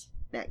happens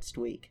next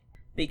week.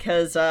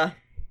 Because,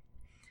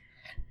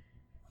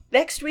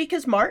 next week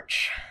is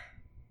March,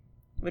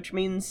 which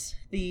means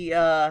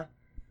the,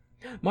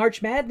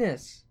 March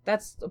Madness.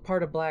 That's a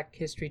part of Black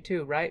history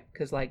too, right?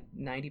 Because like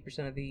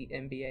 90% of the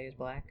NBA is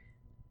Black.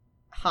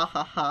 ha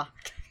ha ha.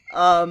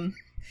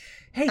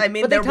 Hey, I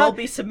mean, but there will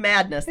be some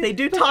madness. They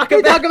do talk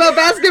They about talk about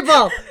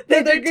basketball.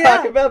 They do Yeah.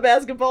 talk about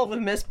basketball with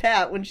Miss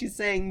Pat when she's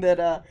saying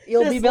that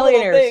You'll this be little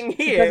millionaires thing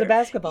here, because of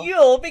basketball.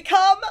 You'll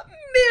become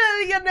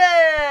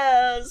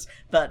millionaires.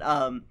 But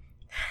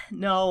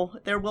no,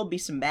 there will be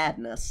some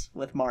madness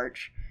with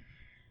March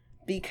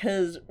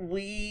because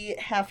we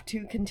have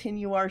to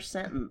continue our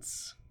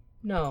sentence.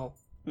 No.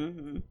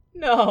 Mm-hmm.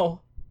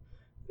 No.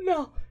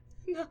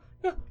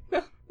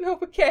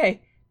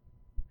 Okay.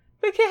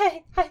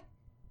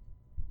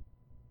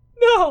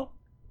 No.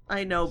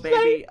 I know,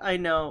 baby. I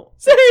know.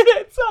 Say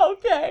it. It's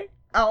okay.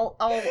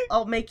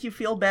 I'll make you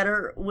feel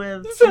better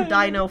with some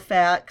dino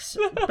facts,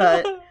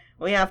 but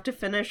we have to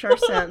finish our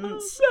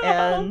sentence,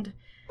 and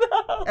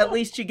at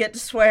least you get to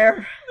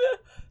swear.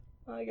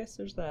 I guess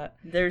there's that.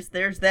 There's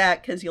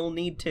that, because you'll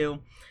need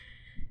to.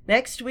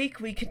 Next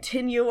week, we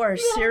continue our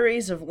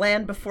series of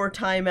Land Before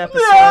Time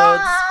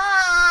episodes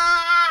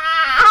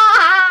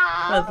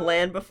with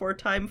Land Before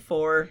Time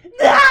 4,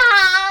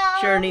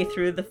 Journey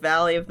Through the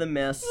Valley of the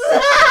Mist.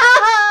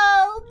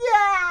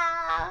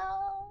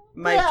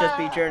 Might just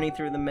be Journey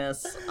Through the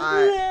Mist.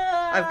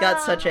 I've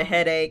got such a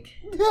headache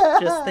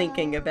just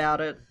thinking about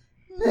it.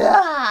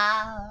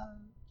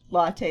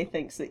 Latte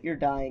thinks that you're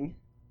dying.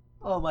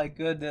 Oh my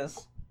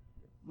goodness.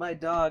 My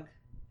dog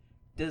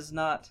does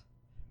not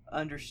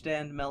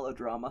understand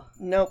melodrama.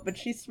 Nope, but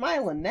she's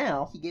smiling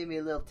now. He gave me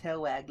a little toe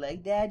wag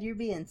like, Dad, you're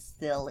being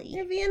silly.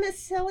 You're being a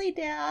silly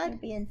dad. You're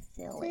being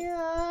silly.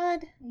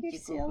 Dad, you're You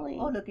go- silly.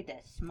 Oh, look at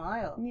that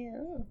smile.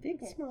 Yeah, big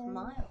That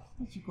smile.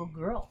 You go,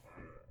 girl.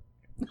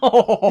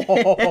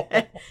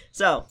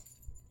 So,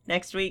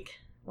 next week,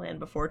 Land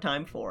Before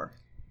Time 4.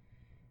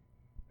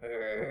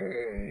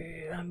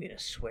 I'm gonna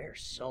swear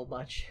so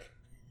much.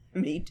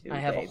 Me too, I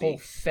have baby. a whole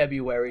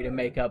February to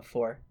make up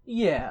for.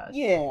 Yes.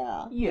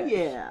 Yeah. Yes.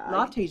 Yeah.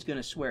 Latte's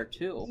gonna swear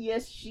too.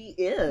 Yes, she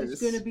is.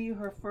 It's gonna be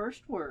her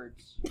first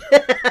words.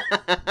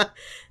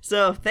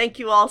 So, thank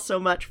you all so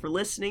much for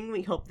listening.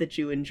 We hope that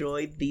you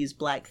enjoyed these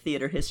Black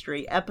Theater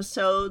History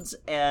episodes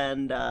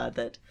and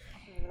that...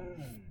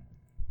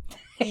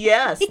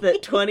 Yes,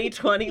 that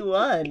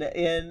 2021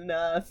 in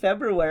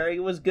February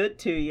was good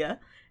to you,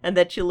 and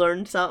that you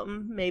learned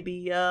something.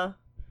 Maybe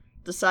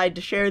decide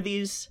to share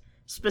these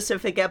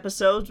specific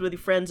episodes with your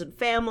friends and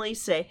family.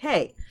 Say,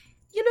 hey,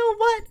 you know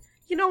what?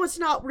 You know what's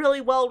not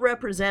really well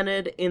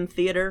represented in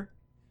theater?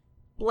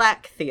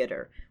 Black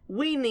theater.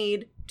 We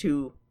need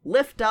to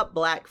lift up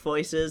Black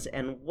voices,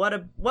 and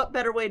what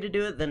better way to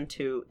do it than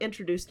to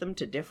introduce them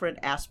to different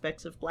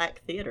aspects of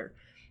Black theater.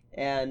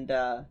 And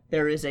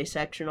there is a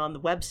section on the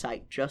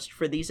website just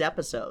for these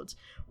episodes.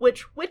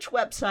 Which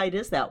website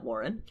is that,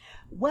 Warren?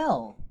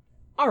 Well,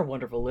 our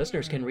wonderful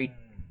listeners can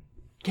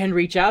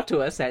reach out to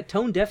us at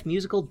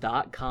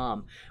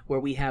tonedeafmusical.com, where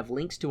we have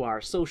links to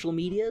our social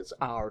medias,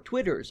 our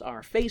Twitters,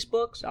 our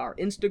Facebooks, our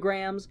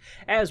Instagrams,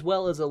 as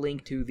well as a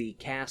link to the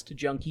Cast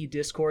Junkie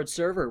Discord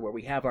server, where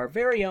we have our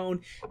very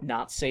own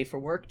Not Safe for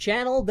Work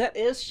channel that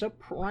is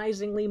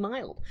surprisingly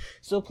mild.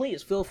 So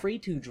please feel free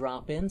to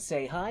drop in,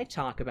 say hi,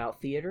 talk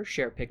about theater,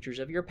 share pictures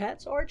of your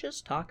pets, or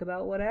just talk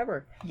about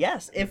whatever.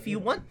 Yes, if you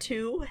want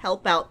to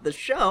help out the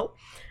show,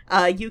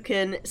 you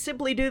can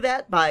simply do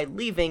that by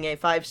leaving a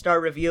 5-star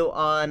review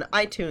on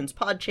iTunes,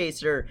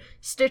 Podchaser,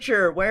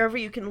 Stitcher, wherever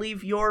you can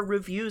leave your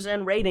reviews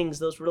and ratings.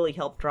 Those really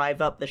help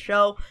drive up the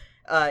show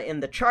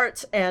in the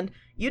charts, and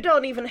you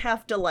don't even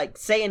have to,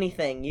 say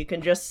anything. You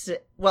can just,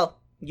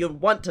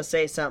 you'd want to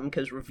say something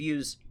because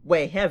review's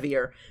way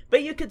heavier,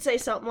 but you could say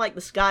something like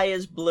the sky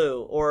is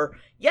blue, or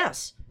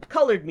yes,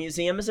 Colored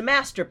Museum is a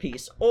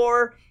masterpiece,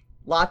 or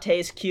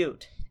latte's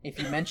cute. If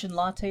you mention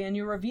Latte in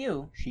your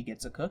review, she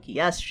gets a cookie.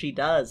 Yes, she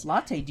does.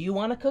 Latte, do you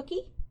want a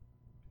cookie?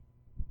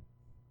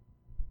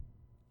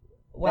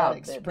 That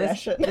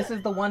expression. This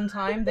is the one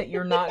time that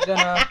you're not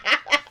gonna...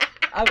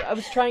 I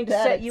was trying to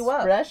set you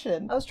up.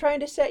 I was trying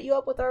to set you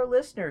up with our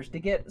listeners to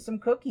get some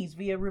cookies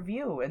via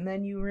review, and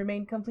then you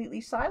remain completely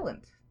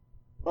silent.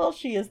 Well,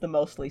 she is the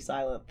mostly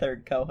silent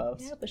third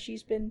co-host. Yeah, but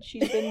she's been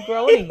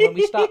groaning when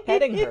we stopped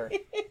petting her.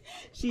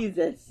 She's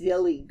a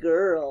silly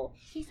girl.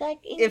 She's like,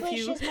 If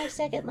English you- is my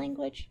second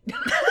language.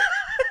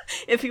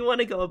 If you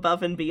want to go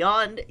above and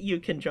beyond, you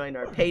can join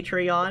our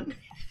Patreon,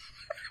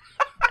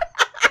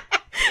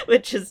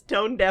 which is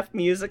Tone Deaf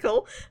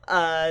Musical,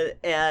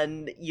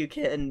 and you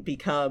can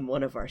become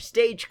one of our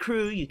stage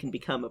crew, you can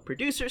become a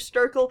producer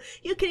circle,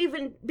 you can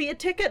even be a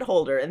ticket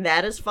holder, and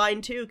that is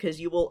fine too, because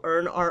you will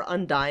earn our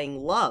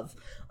undying love.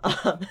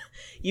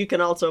 You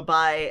can also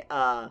buy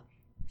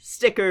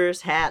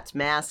stickers, hats,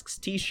 masks,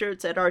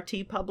 t-shirts at our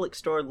TeePublic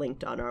store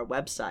linked on our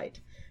website.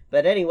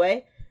 But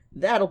anyway,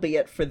 that'll be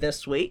it for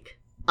this week.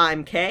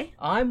 I'm Kay,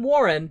 I'm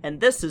Warren. and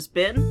this has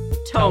been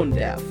Tone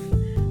Deaf.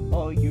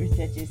 Oh, you're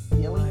such a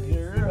silly kid.